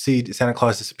of see Santa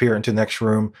Claus disappear into the next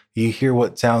room, you hear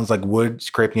what sounds like wood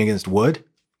scraping against wood.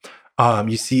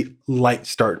 You see light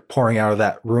start pouring out of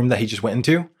that room that he just went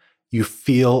into. You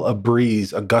feel a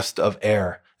breeze, a gust of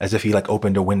air, as if he like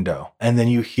opened a window. And then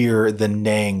you hear the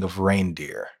neighing of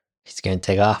reindeer. He's going to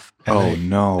take off. And Oh, then,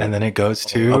 no. And then it goes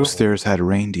to Upstairs had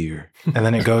reindeer. and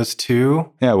then it goes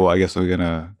to Yeah, well, I guess we're going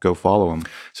to go follow him.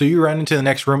 So you run into the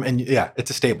next room, and yeah,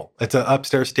 it's a stable. It's an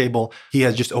upstairs stable. He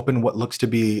has just opened what looks to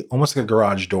be almost like a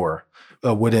garage door,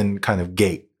 a wooden kind of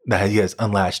gate that he has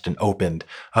unlatched and opened.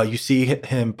 You see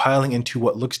him piling into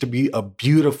what looks to be a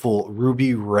beautiful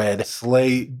ruby red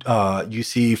sleigh. You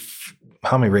see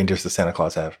how many reindeers does Santa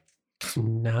Claus have?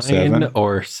 9 7?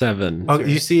 or 7. Oh,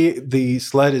 you see the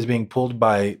sled is being pulled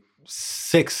by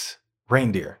 6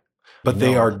 reindeer, but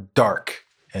they are dark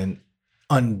and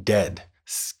undead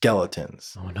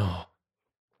skeletons. Oh no.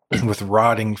 With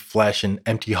rotting flesh and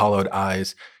empty hollowed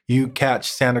eyes. You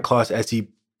catch Santa Claus as he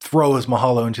throws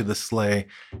Mahalo into the sleigh,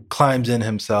 climbs in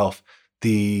himself.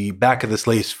 The back of the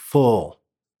sleigh is full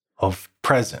of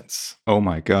presents. Oh,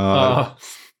 my God.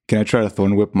 Can I try to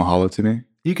thorn whip Mahalo to me?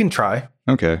 You can try.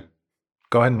 Okay.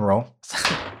 Go ahead and roll.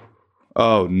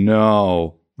 Oh,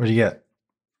 no. What do you get?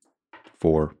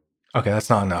 4. Okay, that's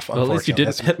not enough. Well, at least you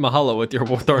didn't hit Mahalo with your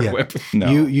thorn Yeah. whip. No.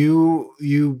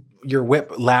 Your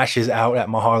whip lashes out at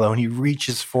Mahalo and he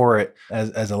reaches for it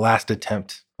as a last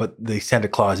attempt. But the Santa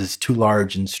Claus is too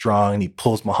large and strong and he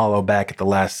pulls Mahalo back at the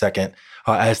last second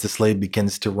as the sleigh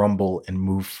begins to rumble and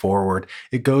move forward.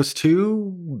 It goes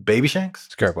to Baby Shanks?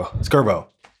 Skirbo.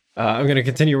 I'm going to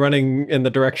continue running in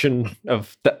the direction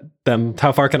of them.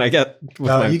 How far can I get?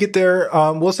 You get there.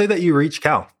 We'll say that you reach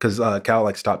Cal because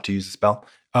Cal stopped to use the spell.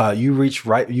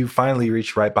 You finally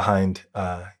reach right behind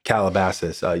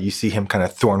Calabasas. You see him kind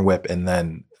of thorn whip, and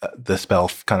then the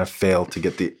spell kind of failed to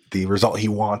get the result he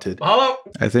wanted. Mahalo!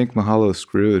 I think Mahalo's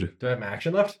screwed. Do I have my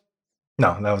action left?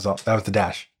 No, that was all. That was the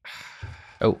dash.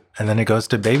 Oh. And then it goes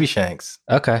to Baby Shanks.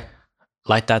 Okay.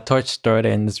 Light that torch, throw it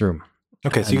in this room.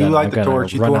 Okay, so And you then light I'm the gonna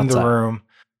torch, you run throw it in the outside. room,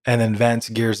 and then Vance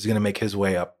Gears is going to make his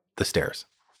way up the stairs.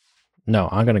 No,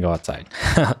 I'm going to go outside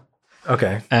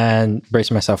Okay. and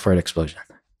brace myself for an explosion.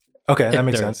 Okay, that If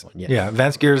makes there is sense. one, yeah. Yeah,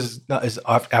 Vance Gears is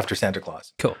after Santa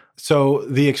Claus. Cool. So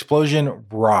the explosion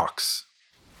rocks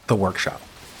the workshop.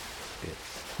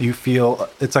 You feel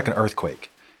it's like an earthquake.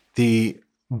 The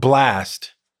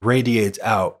blast radiates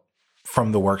out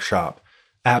from the workshop,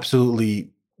 absolutely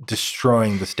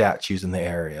destroying the statues in the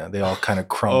area. They all kind of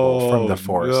crumble from the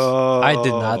force. I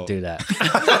did not do that.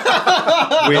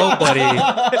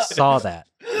 Nobody saw that.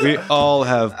 We all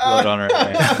have blood on our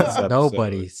hands. this episode.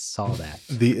 Nobody saw that.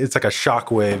 It's like a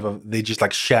shockwave of they just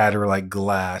like shatter like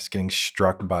glass getting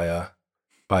struck by a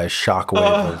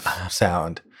shockwave of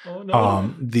sound. Oh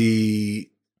no. The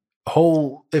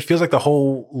whole it feels like the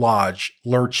whole lodge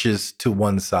lurches to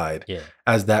one side Yeah.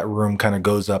 as that room kind of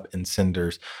goes up in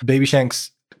cinders. Baby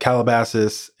Shanks,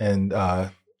 Calabasas, and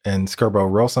Skirbo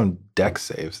roll some dex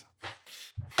saves.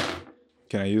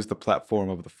 Can I use the platform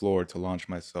of the floor to launch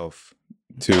myself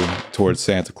towards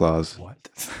Santa Claus? What?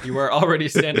 You were already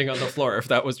standing on the floor if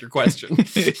that was your question.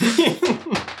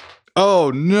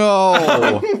 Oh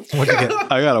no! What'd you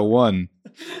get? I got a 1.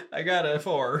 I got a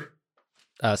 4.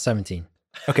 17.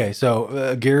 Okay,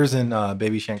 so Gears and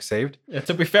Baby Shanks saved. Yeah,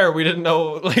 to be fair, we didn't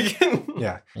know like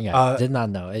Yeah. Yeah, did not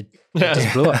know. It Yeah.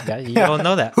 just blew up, guys. You don't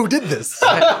know that. Who did this?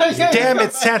 Damn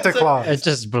it, Santa Claus. It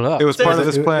just blew up. It was part of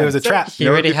this plan. It was a trap. He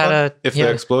already had a. If he the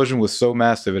had- explosion was so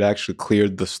massive, it actually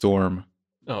cleared the storm.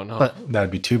 Oh no. But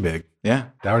That'd be too big. Yeah.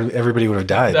 Everybody would have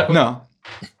died. That- No.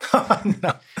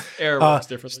 No. Air works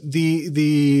differently.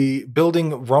 The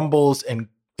building rumbles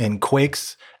and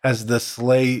quakes as the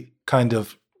sleigh kind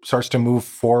of starts to move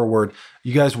forward.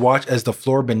 You guys watch as the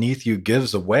floor beneath you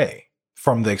gives away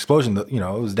from the explosion. That it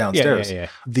was downstairs. Yeah.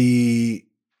 The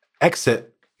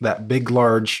exit, that big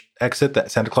large exit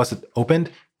that Santa Claus had opened,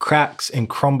 cracks and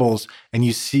crumbles, and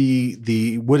you see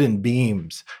the wooden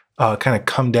beams kind of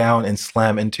come down and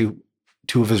slam into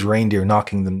 2 of his reindeer,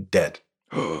 knocking them dead.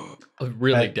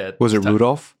 Really dead. Was it this time.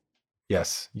 Rudolph?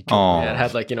 Yes. You Oh. Yeah, it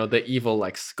had like the evil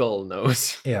like skull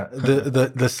nose. Yeah,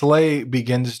 the sleigh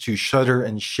begins to shudder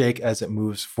and shake as it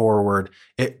moves forward.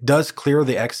 It does clear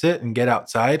the exit and get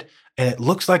outside, and it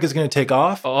looks like it's going to take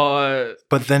off,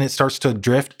 but then it starts to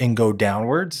drift and go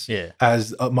downwards Yeah.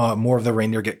 as more of the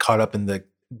reindeer get caught up in the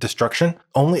destruction.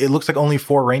 It looks like only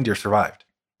 4 reindeer survived.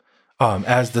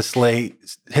 As the sleigh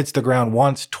hits the ground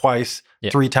once, twice, Yeah.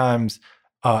 3 times,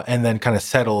 and then kind of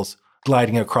settles,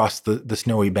 gliding across the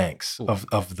snowy banks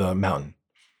of the mountain.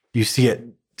 You see it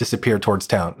disappear towards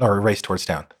town, or race towards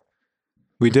town.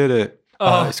 We did it.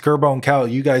 Skirbo and Cal,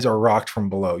 you guys are rocked from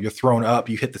below. You're thrown up,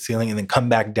 you hit the ceiling, and then come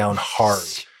back down hard.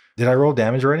 Did I roll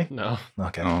damage already? No.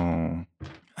 Okay. Oh.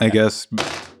 I guess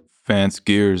Vance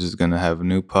Gears is going to have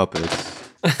new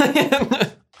puppets.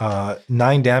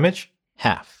 9 damage.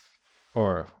 Half.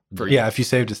 Or. For Yeah, if you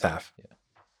saved his half.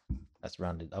 That's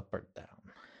rounded up or down.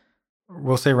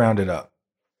 We'll say round it up.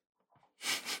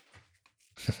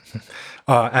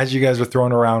 As you guys were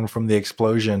thrown around from the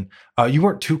explosion, you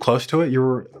weren't too close to it. You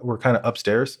were kind of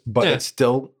upstairs, but Yeah. it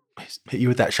still hit you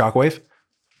with that shockwave.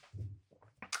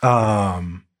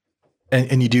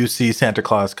 And you do see Santa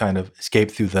Claus kind of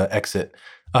escape through the exit.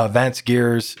 Vance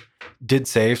Gears did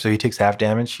save, so he takes half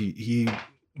damage. He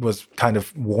was kind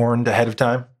of warned ahead of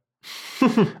time.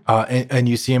 And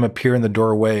you see him appear in the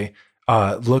doorway,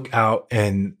 look out,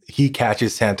 and he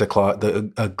catches Santa Claus,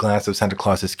 a glance of Santa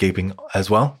Claus escaping as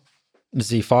well. Is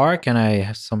he far? Can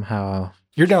I somehow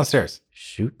You're downstairs.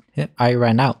 shoot him? I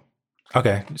ran out.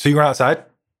 Okay, so you were outside?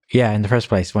 Yeah, in the first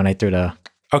place when I threw the.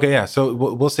 Okay, yeah. So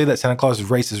we'll say that Santa Claus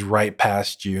races right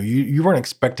past you. You weren't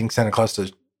expecting Santa Claus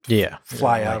to Yeah.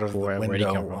 fly Like, out of the where'd he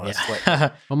window come from? on a Yeah.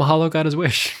 sleigh. Well, Mahalo got his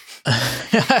wish.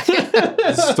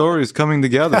 The story is coming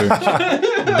together.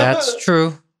 That's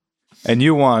true. And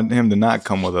you want him to not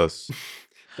come with us.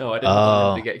 No, I didn't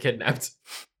want him to get kidnapped.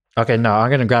 Okay, no, I'm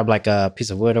gonna grab like a piece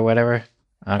of wood or whatever.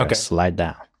 I'm gonna Okay. slide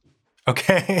down.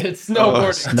 Okay. It's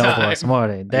snowboarding time.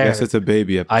 Snowboard. I There. guess it's a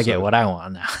baby episode. I get what I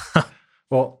want now.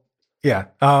 Well, yeah.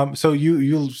 So you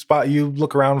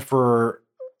look around for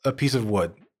a piece of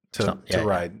wood to Yeah.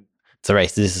 ride. It's a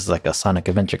race. This is like a Sonic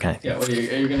Adventure kind of thing. Yeah, what are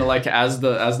you gonna like as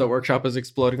the workshop is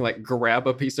exploding, like grab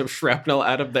a piece of shrapnel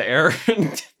out of the air?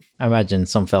 I imagine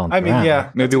some fell on the I mean, ground. yeah.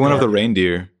 Maybe one of the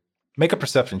reindeer. Make a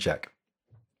perception check.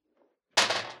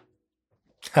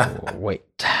 Oh, wait.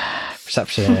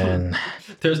 Perception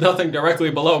There's nothing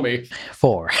directly below me.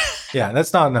 4. Yeah,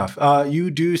 that's not enough.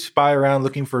 You do spy around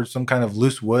looking for some kind of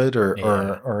loose wood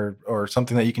or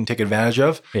something that you can take advantage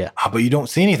of. Yeah. But you don't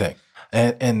see anything.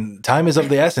 And time is of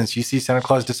the essence. You see Santa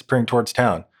Claus disappearing towards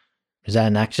town. Is that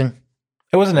an action?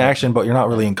 It was an action, but you're not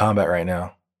really in combat right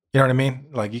now. You know what I mean?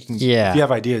 Like you can, Yeah. if you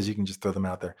have ideas, you can just throw them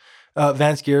out there.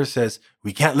 Vance Gears says,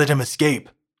 "We can't let him escape.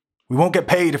 We won't get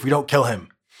paid if we don't kill him."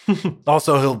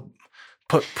 Also, he'll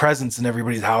put presents in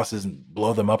everybody's houses and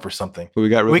blow them up or something. But we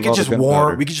got rid We of could all the just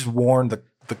gunpowder. warn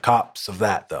the cops of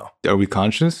that though. Are we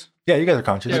conscious? Yeah, you guys are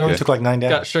conscious. Yeah, You only okay. took like 9 Got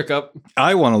damage. shook up.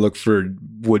 I want to look for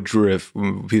wood drift,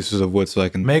 pieces of wood, so I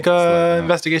can Make slide a them out.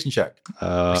 investigation check.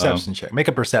 Perception check. Make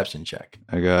a perception check.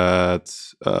 I got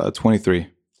 23.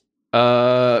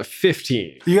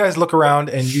 15. You guys look around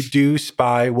and you do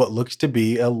spy what looks to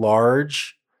be a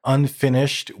large,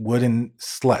 unfinished wooden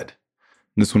sled.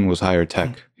 This one was higher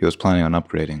tech. He was planning on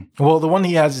upgrading. Well, the one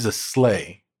he has is a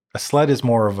sleigh. A sled is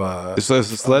more of a, It's a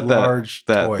sled large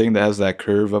that toy. thing that has that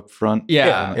curve up front.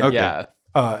 Yeah. Yeah, okay. Yeah.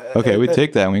 Okay, we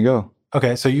take that and we go.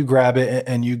 Okay, so you grab it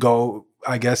and you go,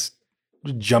 I guess,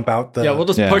 jump out the. Yeah, we'll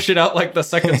just Yeah. push it out like the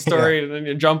second story and then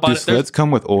you jump on Do it. There's- sleds come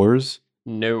with oars?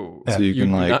 No. Yeah. So you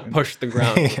can do like not push the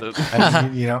ground. with it.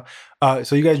 And, you know,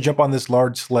 so you guys jump on this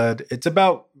large sled. It's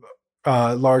about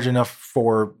large enough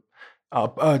for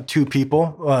 2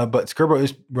 people, but Skirbo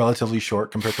is relatively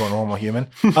short compared to a normal human.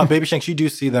 Baby Shanks, you do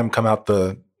see them come out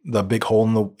the big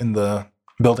hole in the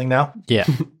building now, Yeah.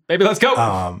 Baby, let's go.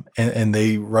 and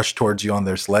they rush towards you on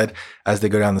their sled as they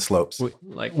go down the slopes.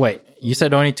 Like, Wait, you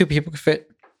said only 2 people could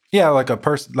fit? Yeah, like a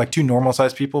person, like 2 normal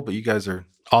sized people, but you guys are.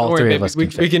 All don't worry, 3 baby, of us we,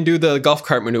 can we fit. can do the golf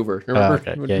cart maneuver. Remember?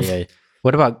 Okay. Yeah.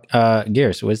 What about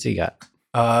Gears? What's he got?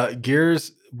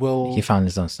 Gears will. He found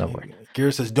his own snowboard.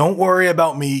 Gears says, "Don't worry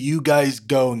about me. You guys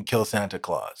go and kill Santa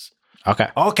Claus. Okay.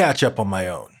 I'll catch up on my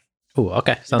own." Ooh,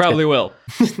 okay. Sounds Probably will.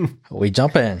 good. We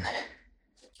jump in.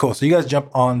 Cool. So you guys jump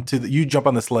on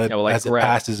the sled Yeah, we'll, like, as it grab-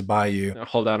 passes by you,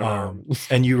 Hold down an arm.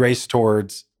 and you race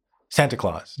towards Santa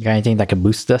Claus. You got anything that could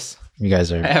boost us? You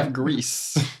guys I are. have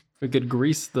grease. We could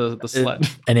grease the sled.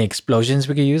 Any explosions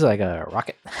we could use, like a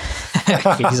rocket? You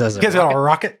guys got a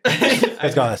rocket? You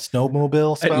guys got a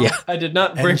snowmobile spell? Yeah. I did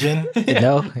not bring. Engine?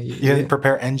 No. You didn't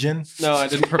prepare engine? No, I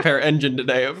didn't prepare engine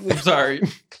today. I'm sorry.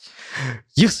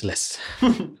 Useless.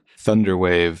 thunder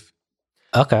wave.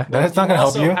 Okay. That's not going to help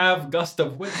also you. have gust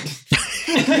of wind.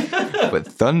 But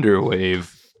thunder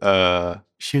wave,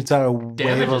 Shoots out a wave of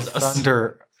Damages us.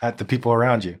 thunder at the people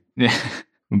around you. yeah.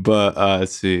 But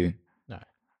let's see. No.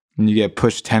 And you get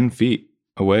pushed 10 feet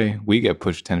away. We get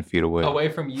pushed 10 feet away. Away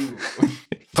from you.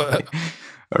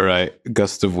 All right.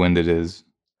 Gust of wind it is.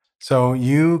 So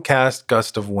you cast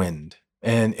Gust of Wind,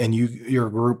 and your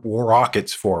group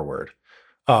rockets forward,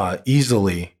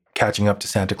 easily catching up to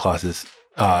Santa Claus's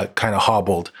kind of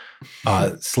hobbled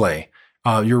sleigh.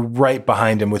 You're right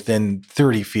behind him, within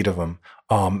 30 feet of him.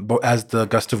 But as the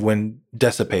Gust of Wind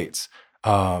dissipates,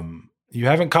 you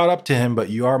haven't caught up to him, but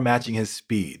you are matching his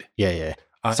speed. Yeah.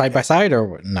 Uh, Side by side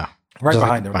or no? Right Just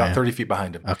behind like him, behind about 30 feet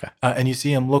behind him. Okay. And you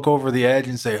see him look over the edge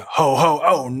and say, "Ho, ho,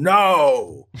 oh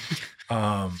no!"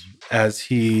 As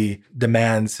he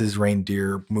demands his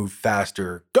reindeer move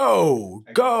faster. Go,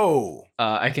 go.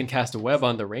 I can cast a web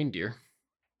on the reindeer.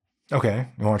 Okay,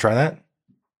 you want to try that?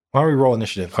 Why don't we roll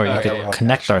initiative? Or you Okay, could yeah.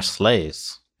 connect our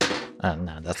sleighs.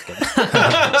 No, that's good.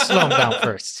 Slow him down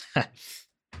first.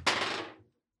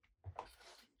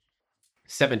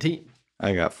 17.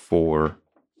 I got 4.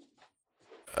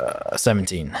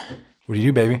 17. What do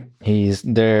you do, baby?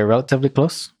 They're relatively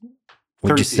close. Would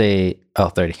 30 you say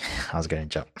 30? I was gonna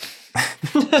jump.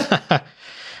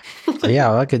 Yeah,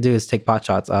 all I could do is take pot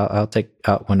shots. I'll take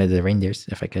out one of the reindeers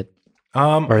if I could.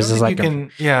 Or is this like a-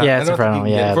 yeah, Yeah, I it's don't in front think of you him, can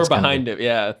yeah. get- If we're that's kinda behind it,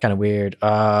 yeah. Kind of weird.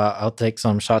 I'll take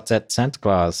some shots at Santa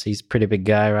Claus. He's a pretty big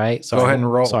guy, right? So Go ahead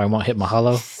and roll. So I won't hit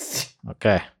Mahalo.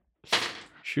 Okay.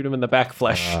 Shoot him in the back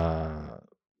flesh.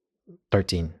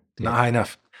 13. Not high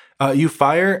enough. You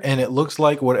fire, and it looks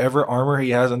like whatever armor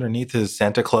he has underneath his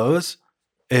Santa Claus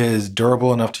is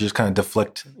durable enough to just kind of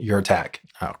deflect your attack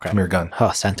Okay. from your gun.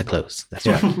 Oh, Santa Claus. That's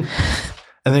Yeah. right.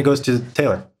 And then it goes to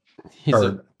Taylor He's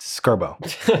or Skirbo.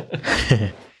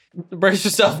 Brace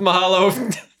yourself,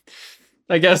 Mahalo.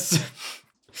 I guess.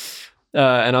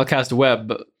 And I'll cast a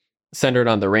web centered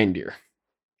on the reindeer,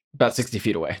 about 60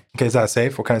 feet away. Okay, is that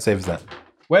safe? What kind of save is that?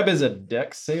 Web is a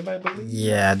dex save, I believe.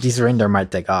 Yeah, these reindeer might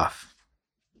take off.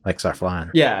 Like start flying.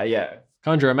 Yeah.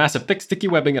 Conjure a massive, thick, sticky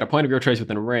webbing at a point of your choice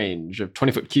within a range of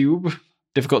 20-foot cube.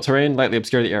 Difficult terrain, lightly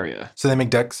obscure the area. So they make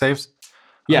dex saves?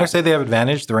 I'm Yeah. going to say they have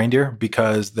advantage, the reindeer,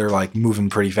 because they're like moving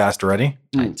pretty fast already.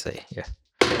 I'd say. Yeah.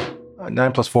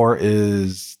 9 plus 4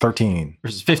 is 13.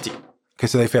 Versus 50. Okay,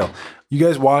 so they fail. You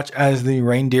guys watch as the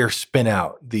reindeer spin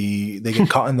out. They get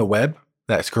caught in the web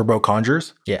that Skirbo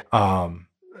conjures. Yeah.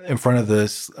 In front of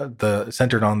the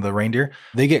centered on the reindeer.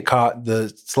 They get caught.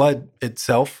 The sled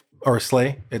itself, or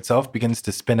sleigh itself, begins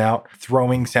to spin out,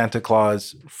 throwing Santa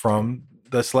Claus from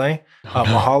the sleigh.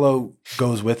 Mahalo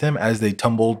goes with him as they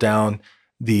tumble down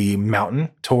the mountain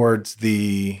towards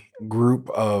the group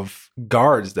of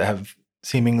guards that have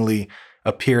seemingly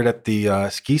appeared at the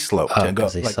ski slope to go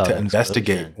 'cause they saw to the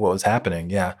investigate explosion. what was happening.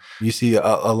 Yeah, you see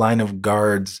a line of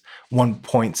guards. One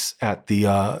points at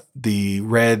the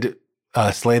red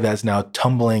sleigh that's now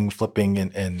tumbling, flipping,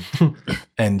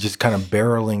 and just kind of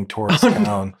barreling towards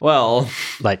town, Well,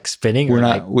 Like spinning or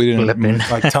We didn't. flipping?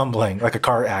 like tumbling, like a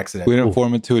car accident. We didn't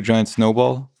form into a giant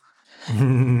snowball.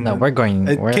 No, we're going.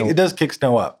 It does kick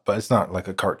snow up, but it's not like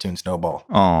a cartoon snowball.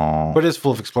 Oh. But it is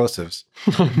full of explosives.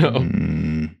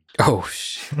 no. Oh,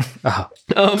 oh.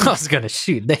 I was gonna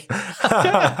shoot.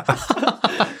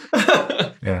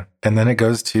 Yeah. And then it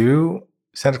goes to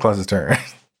Santa Claus's turn.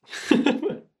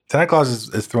 Santa Claus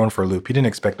is thrown for a loop. He didn't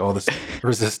expect all this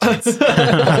resistance.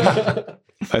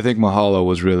 I think Mahalo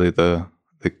was really the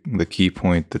key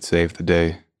point that saved the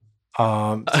day.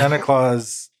 Santa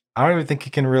Claus, I don't even think he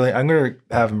can really. I'm going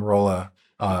to have him roll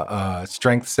a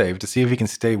strength save to see if he can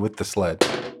stay with the sled.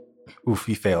 Oof,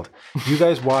 he failed. You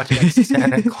guys watch as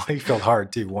Santa Claus. He failed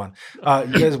hard too. One.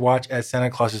 You guys watch as Santa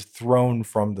Claus is thrown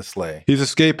from the sleigh. He's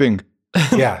escaping.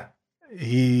 Yeah,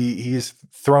 he is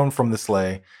thrown from the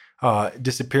sleigh,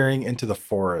 disappearing into the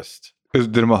forest.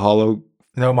 Did Mahalo?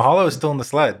 No, Mahalo is still in the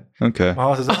sled. Okay.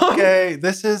 Mahalo says, "Okay,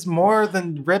 this is more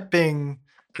than ripping.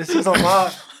 This is a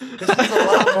lot. This is a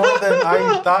lot more than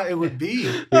I thought it would be."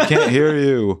 We can't hear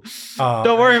you.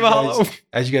 Don't worry, Mahalo.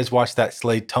 As you guys watch that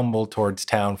sleigh tumble towards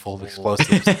town full of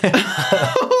explosives,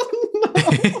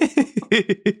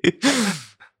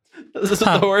 This is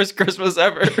the worst Christmas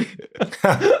ever.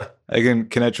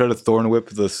 Can I try to thorn whip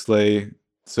the sleigh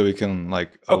so we can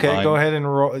like? okay, align? go ahead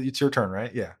and roll. It's your turn,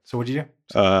 right? Yeah. So what do you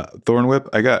do? Thorn whip.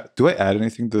 Do I add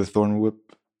anything to the thorn whip?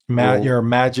 roll?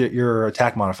 Your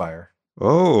attack modifier.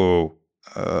 Oh,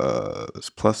 it's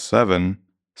 +7.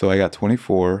 So I got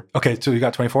 24. Okay, so you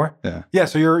got 24. Yeah. Yeah.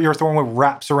 So your thorn whip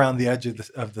wraps around the edge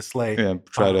of the sleigh. Yeah.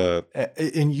 Try to.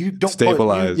 And you don't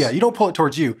Stabilize. you don't pull it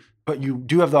towards you, but you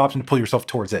do have the option to pull yourself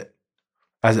towards it.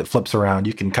 As it flips around,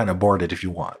 you can kind of board it if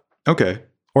you want, Okay.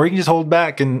 or you can just hold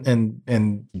back and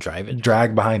Drive it.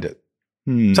 drag behind it.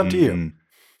 It's up to you.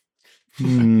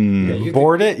 Hmm. you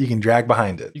Board it, you can drag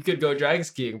behind it. You could go drag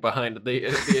skiing behind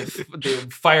the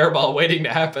fireball waiting to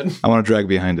happen. I want to drag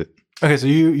behind it. Okay, so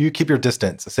you keep your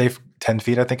distance, a safe 10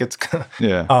 feet, I think it's.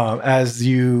 Yeah. As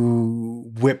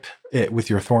you whip it with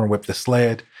your thorn whip, the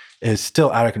sled is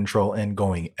still out of control and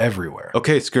going everywhere.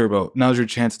 Okay, Skirbo. Now's your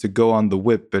chance to go on the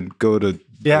whip and go to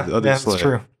the other that's sleigh.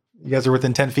 true. You guys are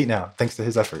within 10 feet now, thanks to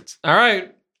his efforts. All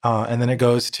right. And then it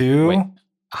goes to Wait.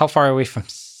 How far are we from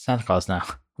Santa Claus now?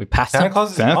 We passed Santa him?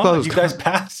 Claus. Santa Is Claus gone. is You guys gone.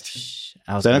 passed. Shh,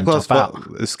 I was Santa gonna Claus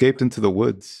jump out. escaped into the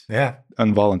woods Yeah.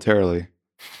 involuntarily.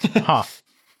 Huh.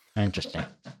 Interesting.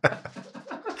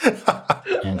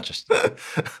 Interesting.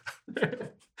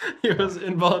 He was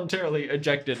involuntarily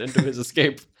ejected into his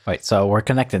escape. Wait, so we're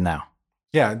connected now.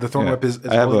 Yeah, the thorn Yeah. whip is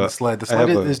I have holding a- the sled. The I sled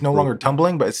have is a no longer rope.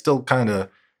 tumbling, but it's still kind of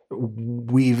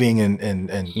weaving and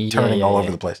Yeah, turning yeah, all yeah.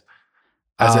 over the place.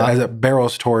 As Uh, it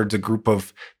barrels towards a group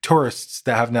of tourists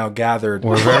that have now gathered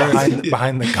We're very-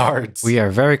 behind the guards. We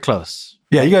are very close.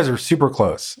 Yeah, you guys are super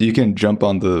close. You can jump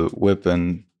on the whip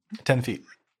and 10 feet.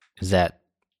 Is that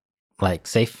like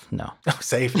safe? No. Oh,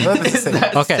 safe. Nothing is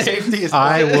safe. Okay. Safety is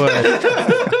I would.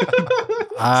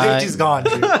 Safety's gone,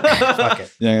 dude. Fuck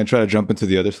it. yeah, I'm gonna try to jump into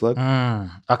the other sled.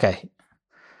 Okay.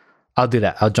 I'll do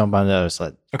that. I'll jump on the other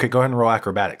sled. Okay, go ahead and roll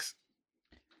acrobatics.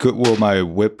 Will my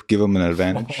whip give him an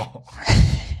advantage?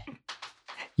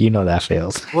 You know that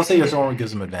fails. We'll say your thorn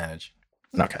gives them advantage.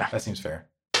 Okay. That seems fair.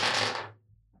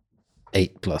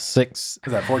 8 plus 6.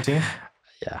 Is that 14?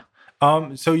 Yeah.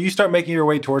 So you start making your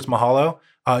way towards Mahalo.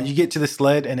 You get to the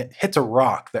sled and it hits a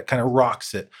rock that kind of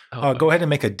rocks it. Go ahead and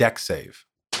make a deck save.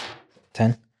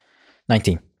 10.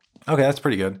 19. Okay, that's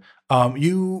pretty good.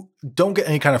 You don't get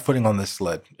any kind of footing on this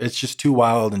sled. It's just too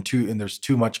wild and there's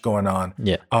too much going on.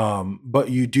 Yeah. But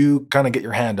you do kind of get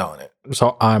your hand on it.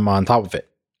 So I'm on top of it.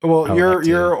 Well, I would you're like to-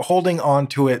 you're holding on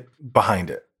to it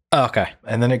behind it. Okay.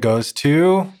 And then it goes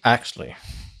to Actually,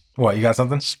 what? You got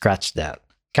something? scratch that.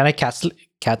 Can I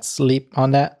cat sleep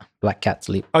on that? Black cat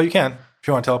sleep. Oh, you can. If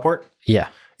you want to teleport. Yeah.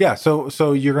 Yeah,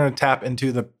 so you're going to tap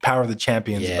into the power of the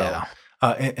champion spell.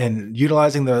 And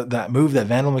utilizing that move that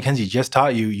Vandal McKenzie just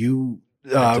taught you, you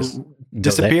Just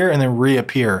disappear and then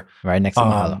reappear right next to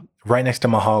Mahalo. right next to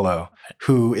Mahalo,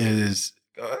 who is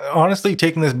honestly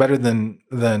taking this better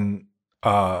than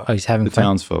Oh, he's having The fun.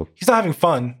 townsfolk. he's not having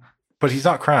fun, but he's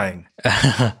not crying.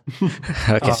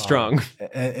 Okay. Strong.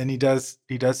 And he does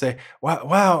say,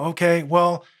 wow, okay,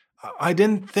 well, I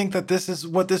didn't think that this is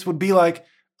what this would be like.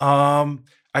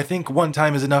 I think one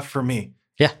time is enough for me.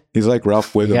 He's like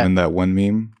Ralph Wiggum Yeah. in that one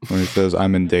meme when he says,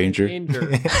 "I'm in danger."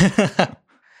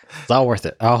 It's all worth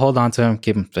it. I'll hold on to him,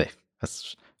 keep him safe.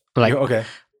 That's like Okay.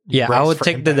 yeah. I Brace would for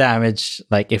take the impact. damage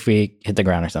like if we hit the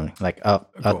ground or something. Like I'll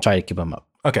Cool. try to keep him up.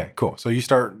 Okay, cool. So you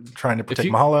start trying to If protect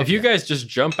you, Mahalo. if you guys just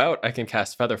jump out, I can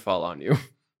cast Featherfall on you.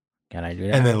 Can I do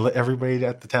that? and then let everybody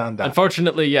at the town die.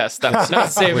 Unfortunately, yes, that's not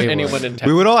saving We anyone would. in We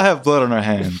town. would all have blood on our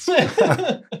hands.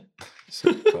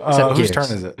 Except Whose Gears. turn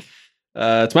is it?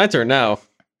 It's my turn now.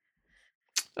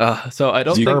 So I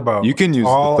don't you, think Turbo, you can use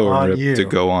all the Thor on Rip you. to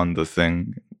go on the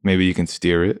thing. Maybe you can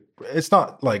steer it. It's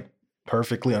not like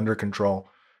perfectly under control,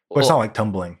 but it's not like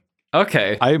tumbling.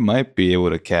 Okay. I might be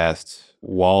able to cast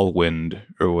Wall Wind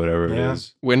or whatever Yeah. it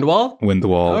is. Wind wall? Wind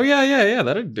Wall. Oh yeah,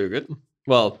 that'd do good.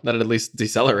 Well, that'd at least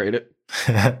decelerate it.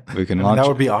 We can I mean, launch that it.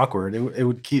 would be awkward. It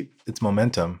would keep its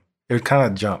momentum. It would kind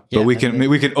of jump. But Yeah, we and can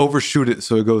we can overshoot it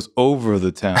so it goes over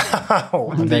the town.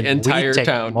 And then entire we take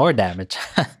town. more damage.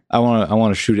 I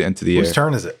want to shoot it into the Whose air.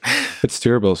 turn is it? It's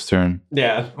Tyrabel's turn.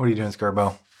 Yeah. What are you doing,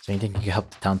 Scarbo? So you think you can help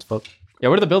the townsfolk? Yeah,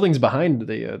 what are the buildings behind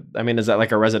the I mean, is that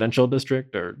like a residential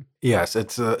district or Yes,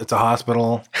 it's a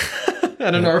hospital.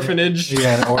 and an orphanage?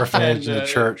 Yeah, an orphanage and a uh,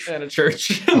 church. And a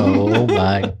church. Oh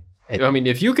my! I mean,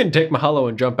 if you can take Mahalo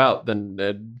and jump out,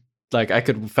 then like I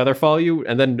could featherfall you,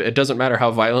 and then it doesn't matter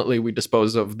how violently we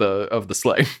dispose of the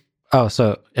sleigh. Oh,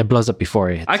 so it blows up before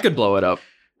it hits. I could blow it up.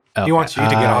 He wants you to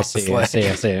get I off the see, sleigh. I see.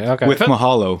 I see. Okay. With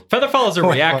Mahalo. Featherfall is a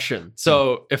Wait, reaction,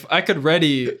 so if I could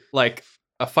ready like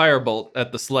a firebolt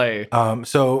at the sleigh,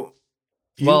 So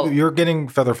Well- you're getting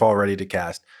Featherfall ready to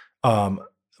cast.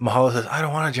 Mahalo says, "I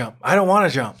don't want to jump. I don't want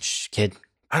to jump. Shh, kid.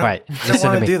 I don't, Right. I don't Listen to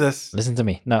want to me. do this." Listen to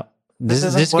me. No, this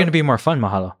isn't is what- going to be more fun,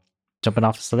 Mahalo. Jumping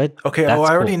off a sled. Okay, That's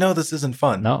I already cool. know this isn't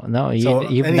fun. No, So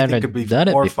you've anything never could be done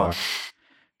it more before. fun.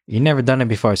 You've never done it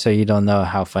before, so you don't know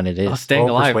how fun it is. oh, staying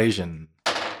Roll alive. persuasion.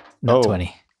 Not Oh.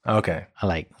 20. Okay. I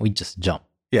like, we just jump.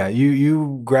 Yeah,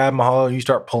 you grab Mahalo, you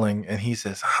start pulling, and he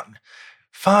says,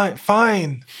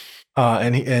 "Fine."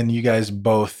 And you guys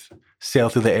both sail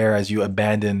through the air as you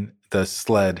abandon the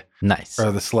sled Nice.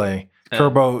 or the sleigh. Yeah.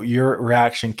 Turbo, your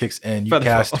reaction kicks in. You Featherfall.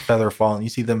 cast Featherfall, and you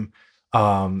see them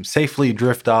safely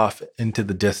drift off into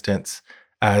the distance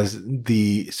as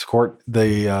the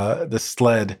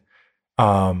sled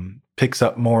picks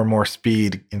up more and more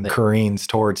speed and careens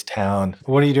towards town.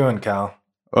 What are you doing, Cal?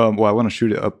 Well, I want to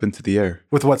shoot it up into the air.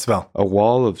 With what spell? A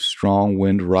wall of strong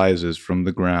wind rises from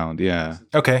the ground. Yeah.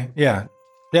 Okay, yeah.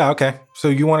 Yeah, okay. So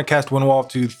you want to cast Windwall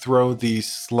to throw the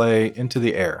sleigh into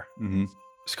the air. hmm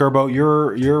Skirbo,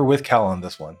 you're with Cal on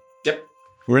this one. Yep.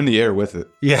 We're in the air with it.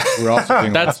 Yeah. We're also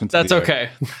being That's launched into the air. okay.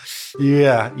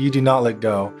 Yeah, you do not let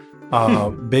go.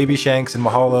 Baby Shanks and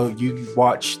Mahalo, you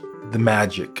watch the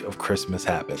magic of Christmas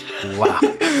happen. Wow.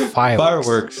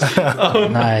 Fireworks.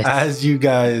 Fireworks. Nice. As you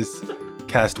guys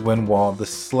cast Windwall, the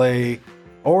sleigh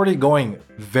already going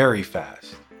very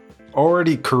fast,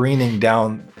 already careening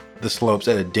down the slopes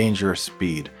at a dangerous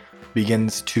speed,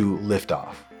 begins to lift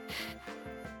off.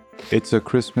 It's a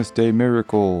Christmas Day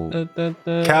miracle.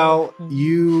 Cal,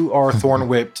 you are thorn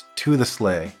whipped to the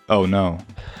sleigh. Oh no.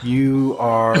 You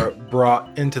are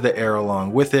brought into the air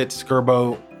along with it,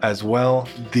 Skirbo as well.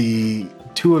 The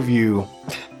two of you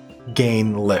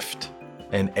gain lift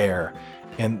and air,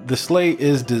 and the sleigh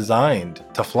is designed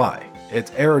to fly.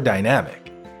 It's aerodynamic.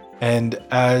 And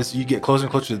as you get closer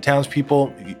and closer to the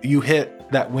townspeople, you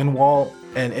hit that wind wall,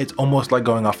 and it's almost like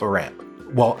going off a ramp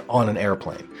while on an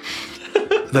airplane.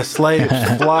 The sleigh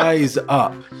flies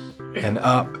up and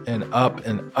up and up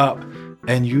and up,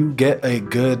 and you get a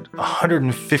good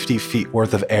 150 feet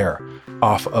worth of air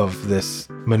off of this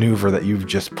maneuver that you've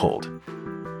just pulled.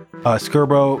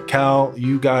 Skirbo, Cal,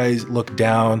 you guys look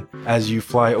down as you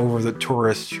fly over the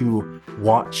tourists who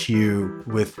watch you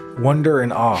with wonder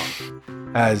and awe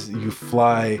as you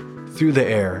fly through the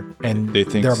air, and They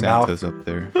think their Santa's up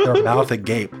there. mouth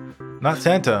agape. Not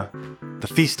Santa, the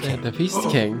Feast King. The Feast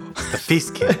King. The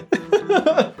Feast King.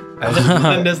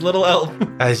 And his little elf.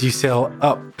 As you sail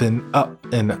up and up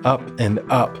and up and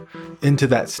up into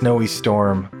that snowy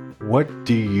storm, what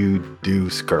do you do,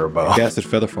 Skirbo? Casted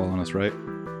Featherfall on us, right?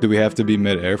 Do we have to be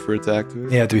mid-air for it to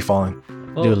activate? You have to be falling.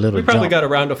 Well, Do a little we probably jump. got a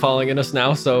round of falling in us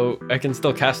now, so I can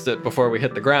still cast it before we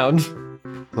hit the ground.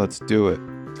 Let's do it.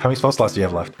 How many spell slots do you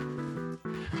have left?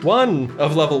 1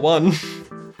 of level 1.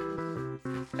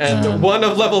 And 1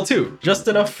 of level 2. Just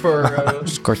enough for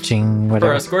Scorching, for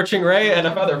whatever. a scorching ray and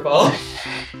a featherfall.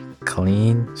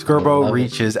 Clean. Skirbo Love it.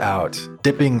 reaches out,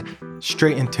 dipping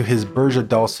straight into his Berja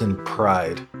Dawson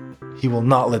pride. He will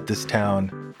not let this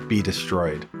town be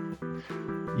destroyed.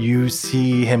 You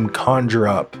see him conjure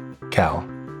up Cal.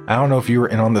 I don't know if you were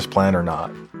in on this plan or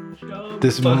not.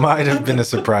 This might have been a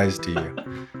surprise to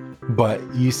you. but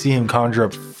you see him conjure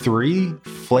up 3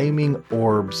 flaming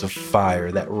orbs of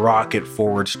fire that rocket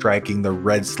forward, striking the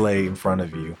red sleigh in front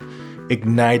of you,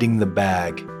 igniting the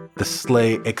bag. The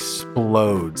sleigh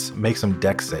explodes. Make some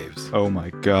deck saves. Oh my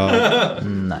god.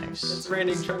 Nice. It's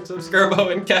raining chunks of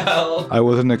Skirbo and Cal. I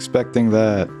wasn't expecting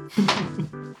that.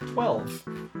 12.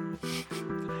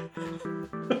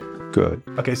 Good.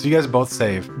 Okay, so you guys both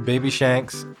save. Baby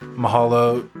Shanks,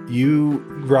 Mahalo, you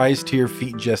rise to your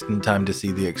feet just in time to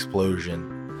see the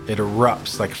explosion. It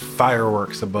erupts like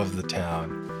fireworks above the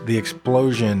town. The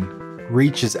explosion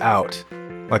reaches out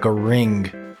like a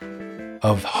ring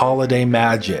of holiday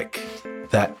magic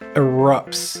that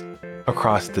erupts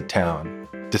across the town,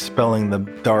 dispelling the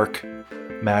dark,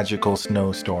 magical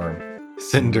snowstorm.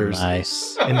 Cinders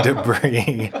Nice. and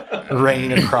debris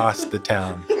rain across the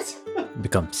town.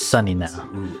 Become sunny now.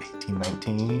 Ooh,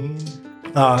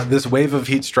 1819. This wave of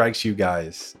heat strikes you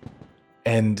guys,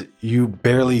 and you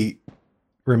barely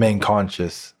remain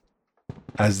conscious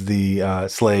as the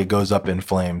sleigh goes up in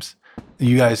flames.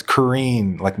 You guys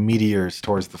careen like meteors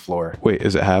towards the floor. Wait,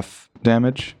 is it half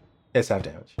damage? It's half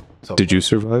damage. So Did you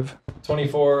survive?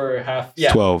 24 half.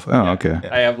 Yeah. 12. Oh, okay.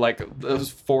 I have like those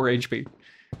 4 HP.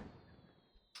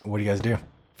 what do you guys do?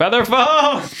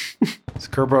 Featherfall!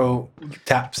 Skirbo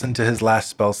taps into his last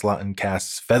spell slot and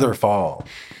casts Featherfall,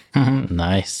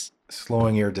 Nice.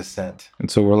 slowing your descent.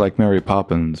 And so we're like Mary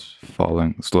Poppins,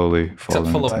 slowly Except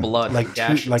falling. full of blood. like and two,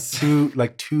 gashes.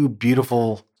 like two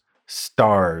beautiful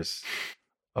stars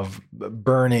of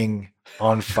burning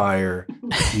on fire.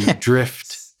 You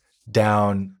drift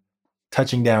down,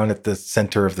 touching down at the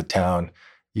center of the town.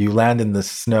 You land in the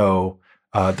snow.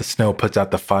 The snow puts out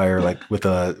the fire like with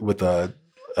a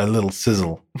little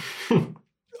sizzle.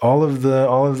 all of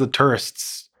the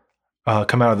tourists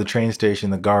come out of the train station.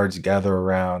 The guards gather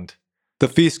around. The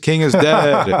Feast King is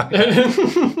dead.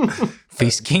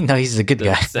 Feast King, no, he's a good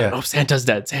guy. Yeah. Oh, Santa's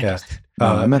dead. Santa's dead. No,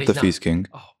 I meant but the he's not. Feast King.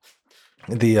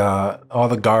 All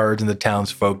the guards and the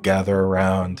townsfolk gather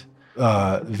around.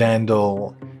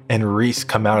 Vandal and Reese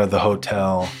come out of the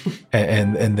hotel,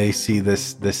 and they see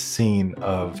this scene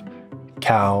of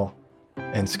Cal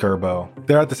and Skirbo.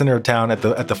 They're at the center of town at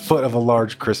the foot of a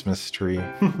large Christmas tree.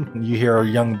 You hear a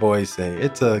young boy say,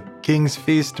 "It's a King's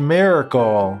Feast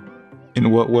miracle."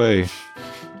 In what way?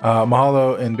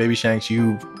 Mahalo and Baby Shanks,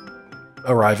 you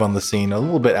arrive on the scene a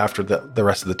little bit after the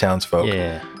rest of the townsfolk,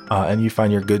 Yeah. and you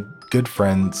find your good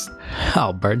friends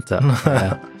Oh, burnt up.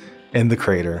 Yeah. in the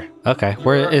crater. Okay.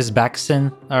 Where is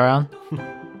Baxton around?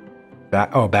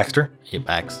 Baxter? Yeah,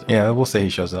 Baxton. Yeah, we'll say he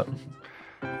shows up.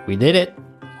 We did it.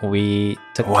 We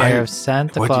took Why- care of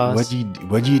Santa Claus.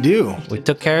 What'd you do? We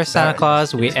took care of Santa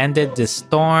Claus. We ended the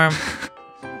storm.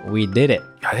 We did it.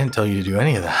 I didn't tell you to do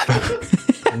any of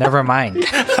that. Never mind.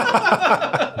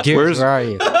 Gears, where are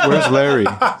you? Where's Larry?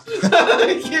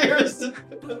 Years.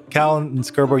 Cal and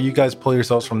Skirbo, you guys pull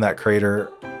yourselves from that crater,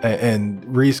 and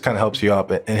Reese kind of helps you up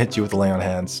and hits you with the lay on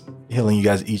hands, healing you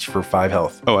guys each for 5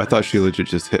 health. Oh, I thought she legit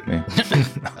just hit me.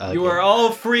 You are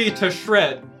all free to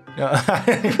shred.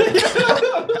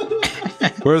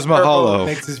 Where's my Skirbo hollow?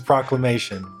 makes his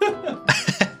proclamation.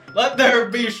 Let there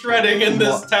be shredding in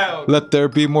this town. Let there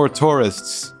be more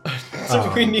tourists.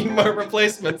 So we need more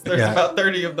replacements. There's Yeah. about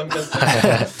 30 of them missing.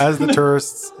 As the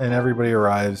tourists and everybody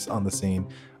arrives on the scene,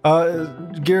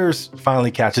 Gears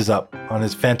finally catches up on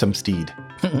his phantom steed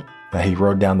that he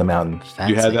rode down the mountain.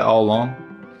 You had that all along?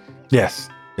 Yes,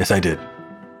 I did.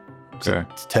 Okay.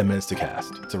 It's 10 minutes to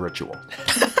cast. It's a ritual.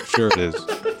 Sure it is.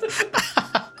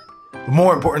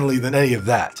 More importantly than any of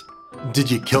that, did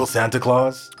you kill Santa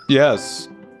Claus? Yes.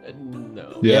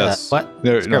 No. Yes. What?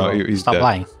 There, no, Skirbo, he's stop dead.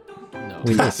 lying. No.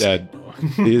 He's dead.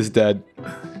 He is dead.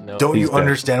 No. Don't He's you dead.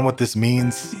 understand what this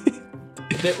means?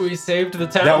 That we saved the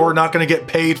town? That we're not going to get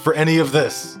paid for any of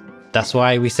this. That's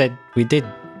why we said we did.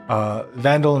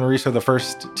 Vandal and Reese are the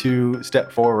first to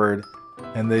step forward,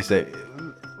 and they say,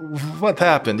 "What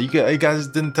happened? You guys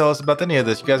didn't tell us about any of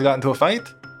this. You guys got into a fight?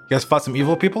 You guys fought some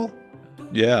evil people?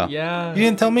 Yeah. Yeah. You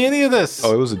didn't tell me any of this.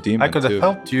 Oh, it was a demon. I could have too.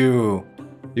 helped you.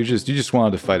 You just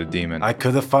wanted to fight a demon. I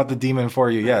could have fought the demon for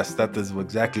you. Yes, that is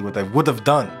exactly what I would have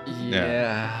done."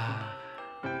 Yeah.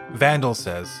 Vandal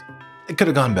says, "It could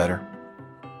have gone better.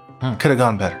 Hmm. Could have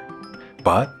gone better.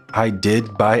 But I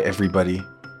did buy everybody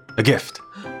a gift."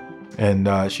 And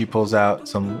she pulls out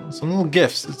some little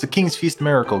gifts. It's a King's Feast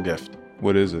miracle gift.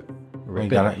 What is it? You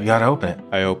gotta open it.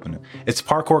 I open it. It's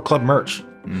Parkour Club merch.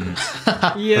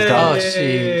 Yeah. Oh,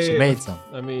 she made some.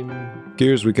 I mean,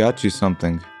 Gears, we got you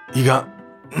something. You got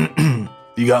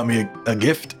you got me a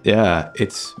gift? Yeah,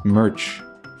 it's merch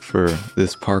for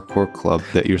this parkour club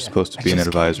that you're supposed to be an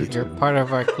advisor You're to. part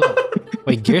of our club.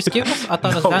 Wait, Gears gift us? I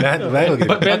thought it was Vandal. Vandal gave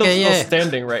But it. Vandal's Okay, still yeah.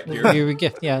 standing right here. Your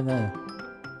gift, yeah, no.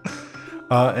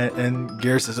 And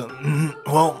Gear says,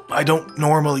 well, I don't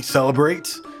normally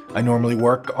celebrate. I normally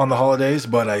work on the holidays,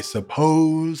 but I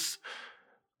suppose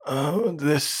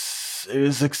this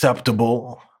is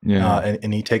acceptable. Yeah.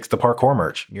 And he takes the parkour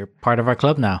merch. You're part of our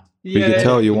club now. We could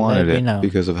tell you wanted me it know.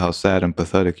 because of how sad and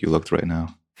pathetic you looked right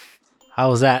now. How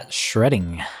was that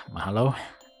shredding, Mahalo?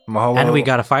 Mahalo, And we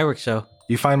got a fireworks show.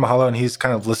 you find Mahalo, and he's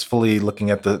kind of blissfully looking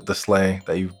at the sleigh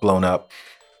that you've blown up.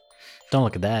 Don't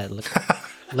look at that. Look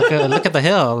at the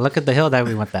hill. Look at the hill that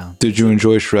we went down. Did you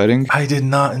enjoy shredding? I did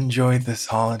not enjoy this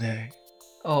holiday.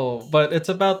 Oh, but it's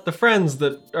about the friends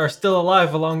that are still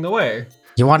alive along the way.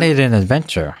 You wanted an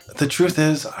adventure. The truth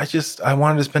is, I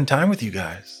wanted to spend time with you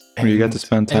guys. Or you got to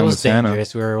spend It time with was Santa?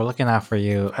 dangerous. We were looking out for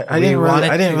you. I We wanted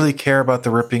didn't to- really care about the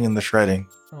ripping and the shredding.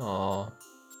 Oh,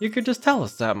 you could just tell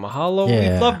us that, Mahalo.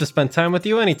 Yeah. We'd love to spend time with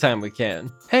you anytime we can.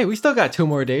 Hey, we still got 2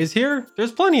 more days here.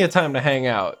 There's plenty of time to hang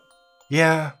out.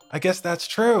 Yeah, I guess that's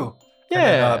true. And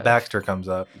Yeah. then, Baxter comes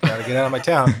up. You gotta get out of my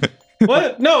town.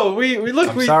 What? No, we look.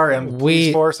 I'm sorry, I'm police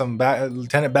we- force. I'm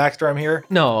Lieutenant Baxter. I'm here.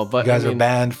 No, but You guys I mean, are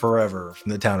banned forever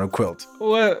from the town of Quilt.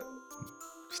 What?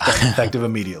 Effective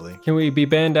immediately. Can we be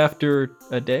banned after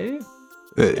a day?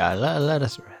 Yeah, let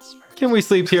us rest. Can we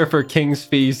sleep here for King's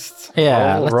Feast?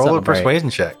 Yeah, let's roll a celebrate. persuasion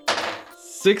check.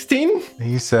 16?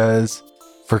 He says,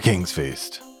 "For King's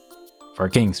Feast." For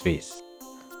King's Feast.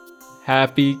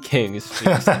 Happy King's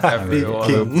Feast, everyone.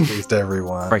 King's Feast,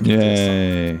 everyone. For King's Feast.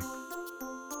 Yay.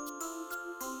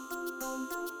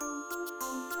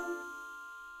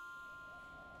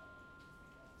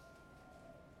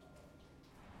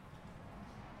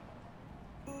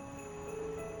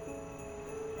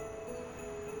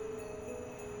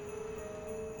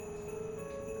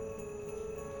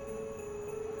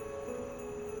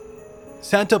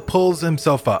 Santa pulls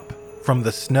himself up from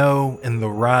the snow and the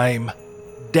rime.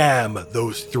 Damn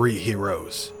those 3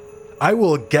 heroes. I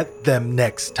will get them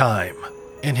next time.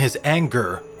 In his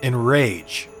anger and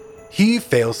rage, he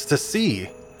fails to see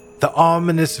the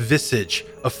ominous visage,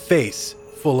 a face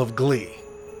full of glee.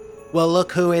 Well,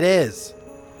 look who it is.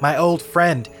 My old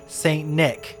friend, Saint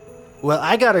Nick. Well,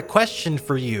 I got a question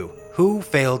for you. Who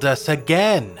failed us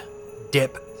again?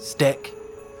 Dipstick.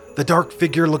 The dark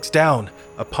figure looks down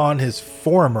upon his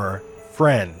former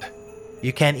friend.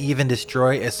 You can't even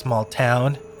destroy a small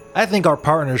town? I think our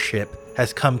partnership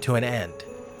has come to an end.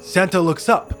 Santa looks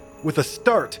up with a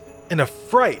start and a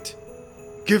fright.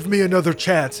 Give me another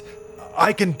chance.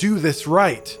 I can do this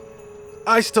right.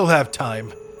 I still have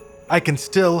time. I can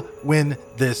still win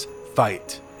this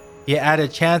fight. You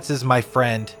added chances, my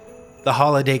friend. The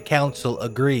Holiday Council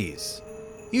agrees.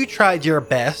 You tried your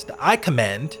best, I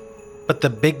commend. But the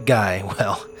big guy,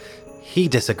 well, he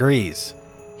disagrees.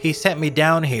 He sent me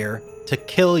down here to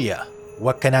kill ya.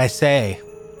 What can I say?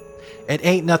 It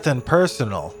ain't nothing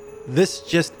personal. This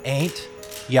just ain't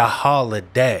ya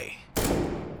holiday.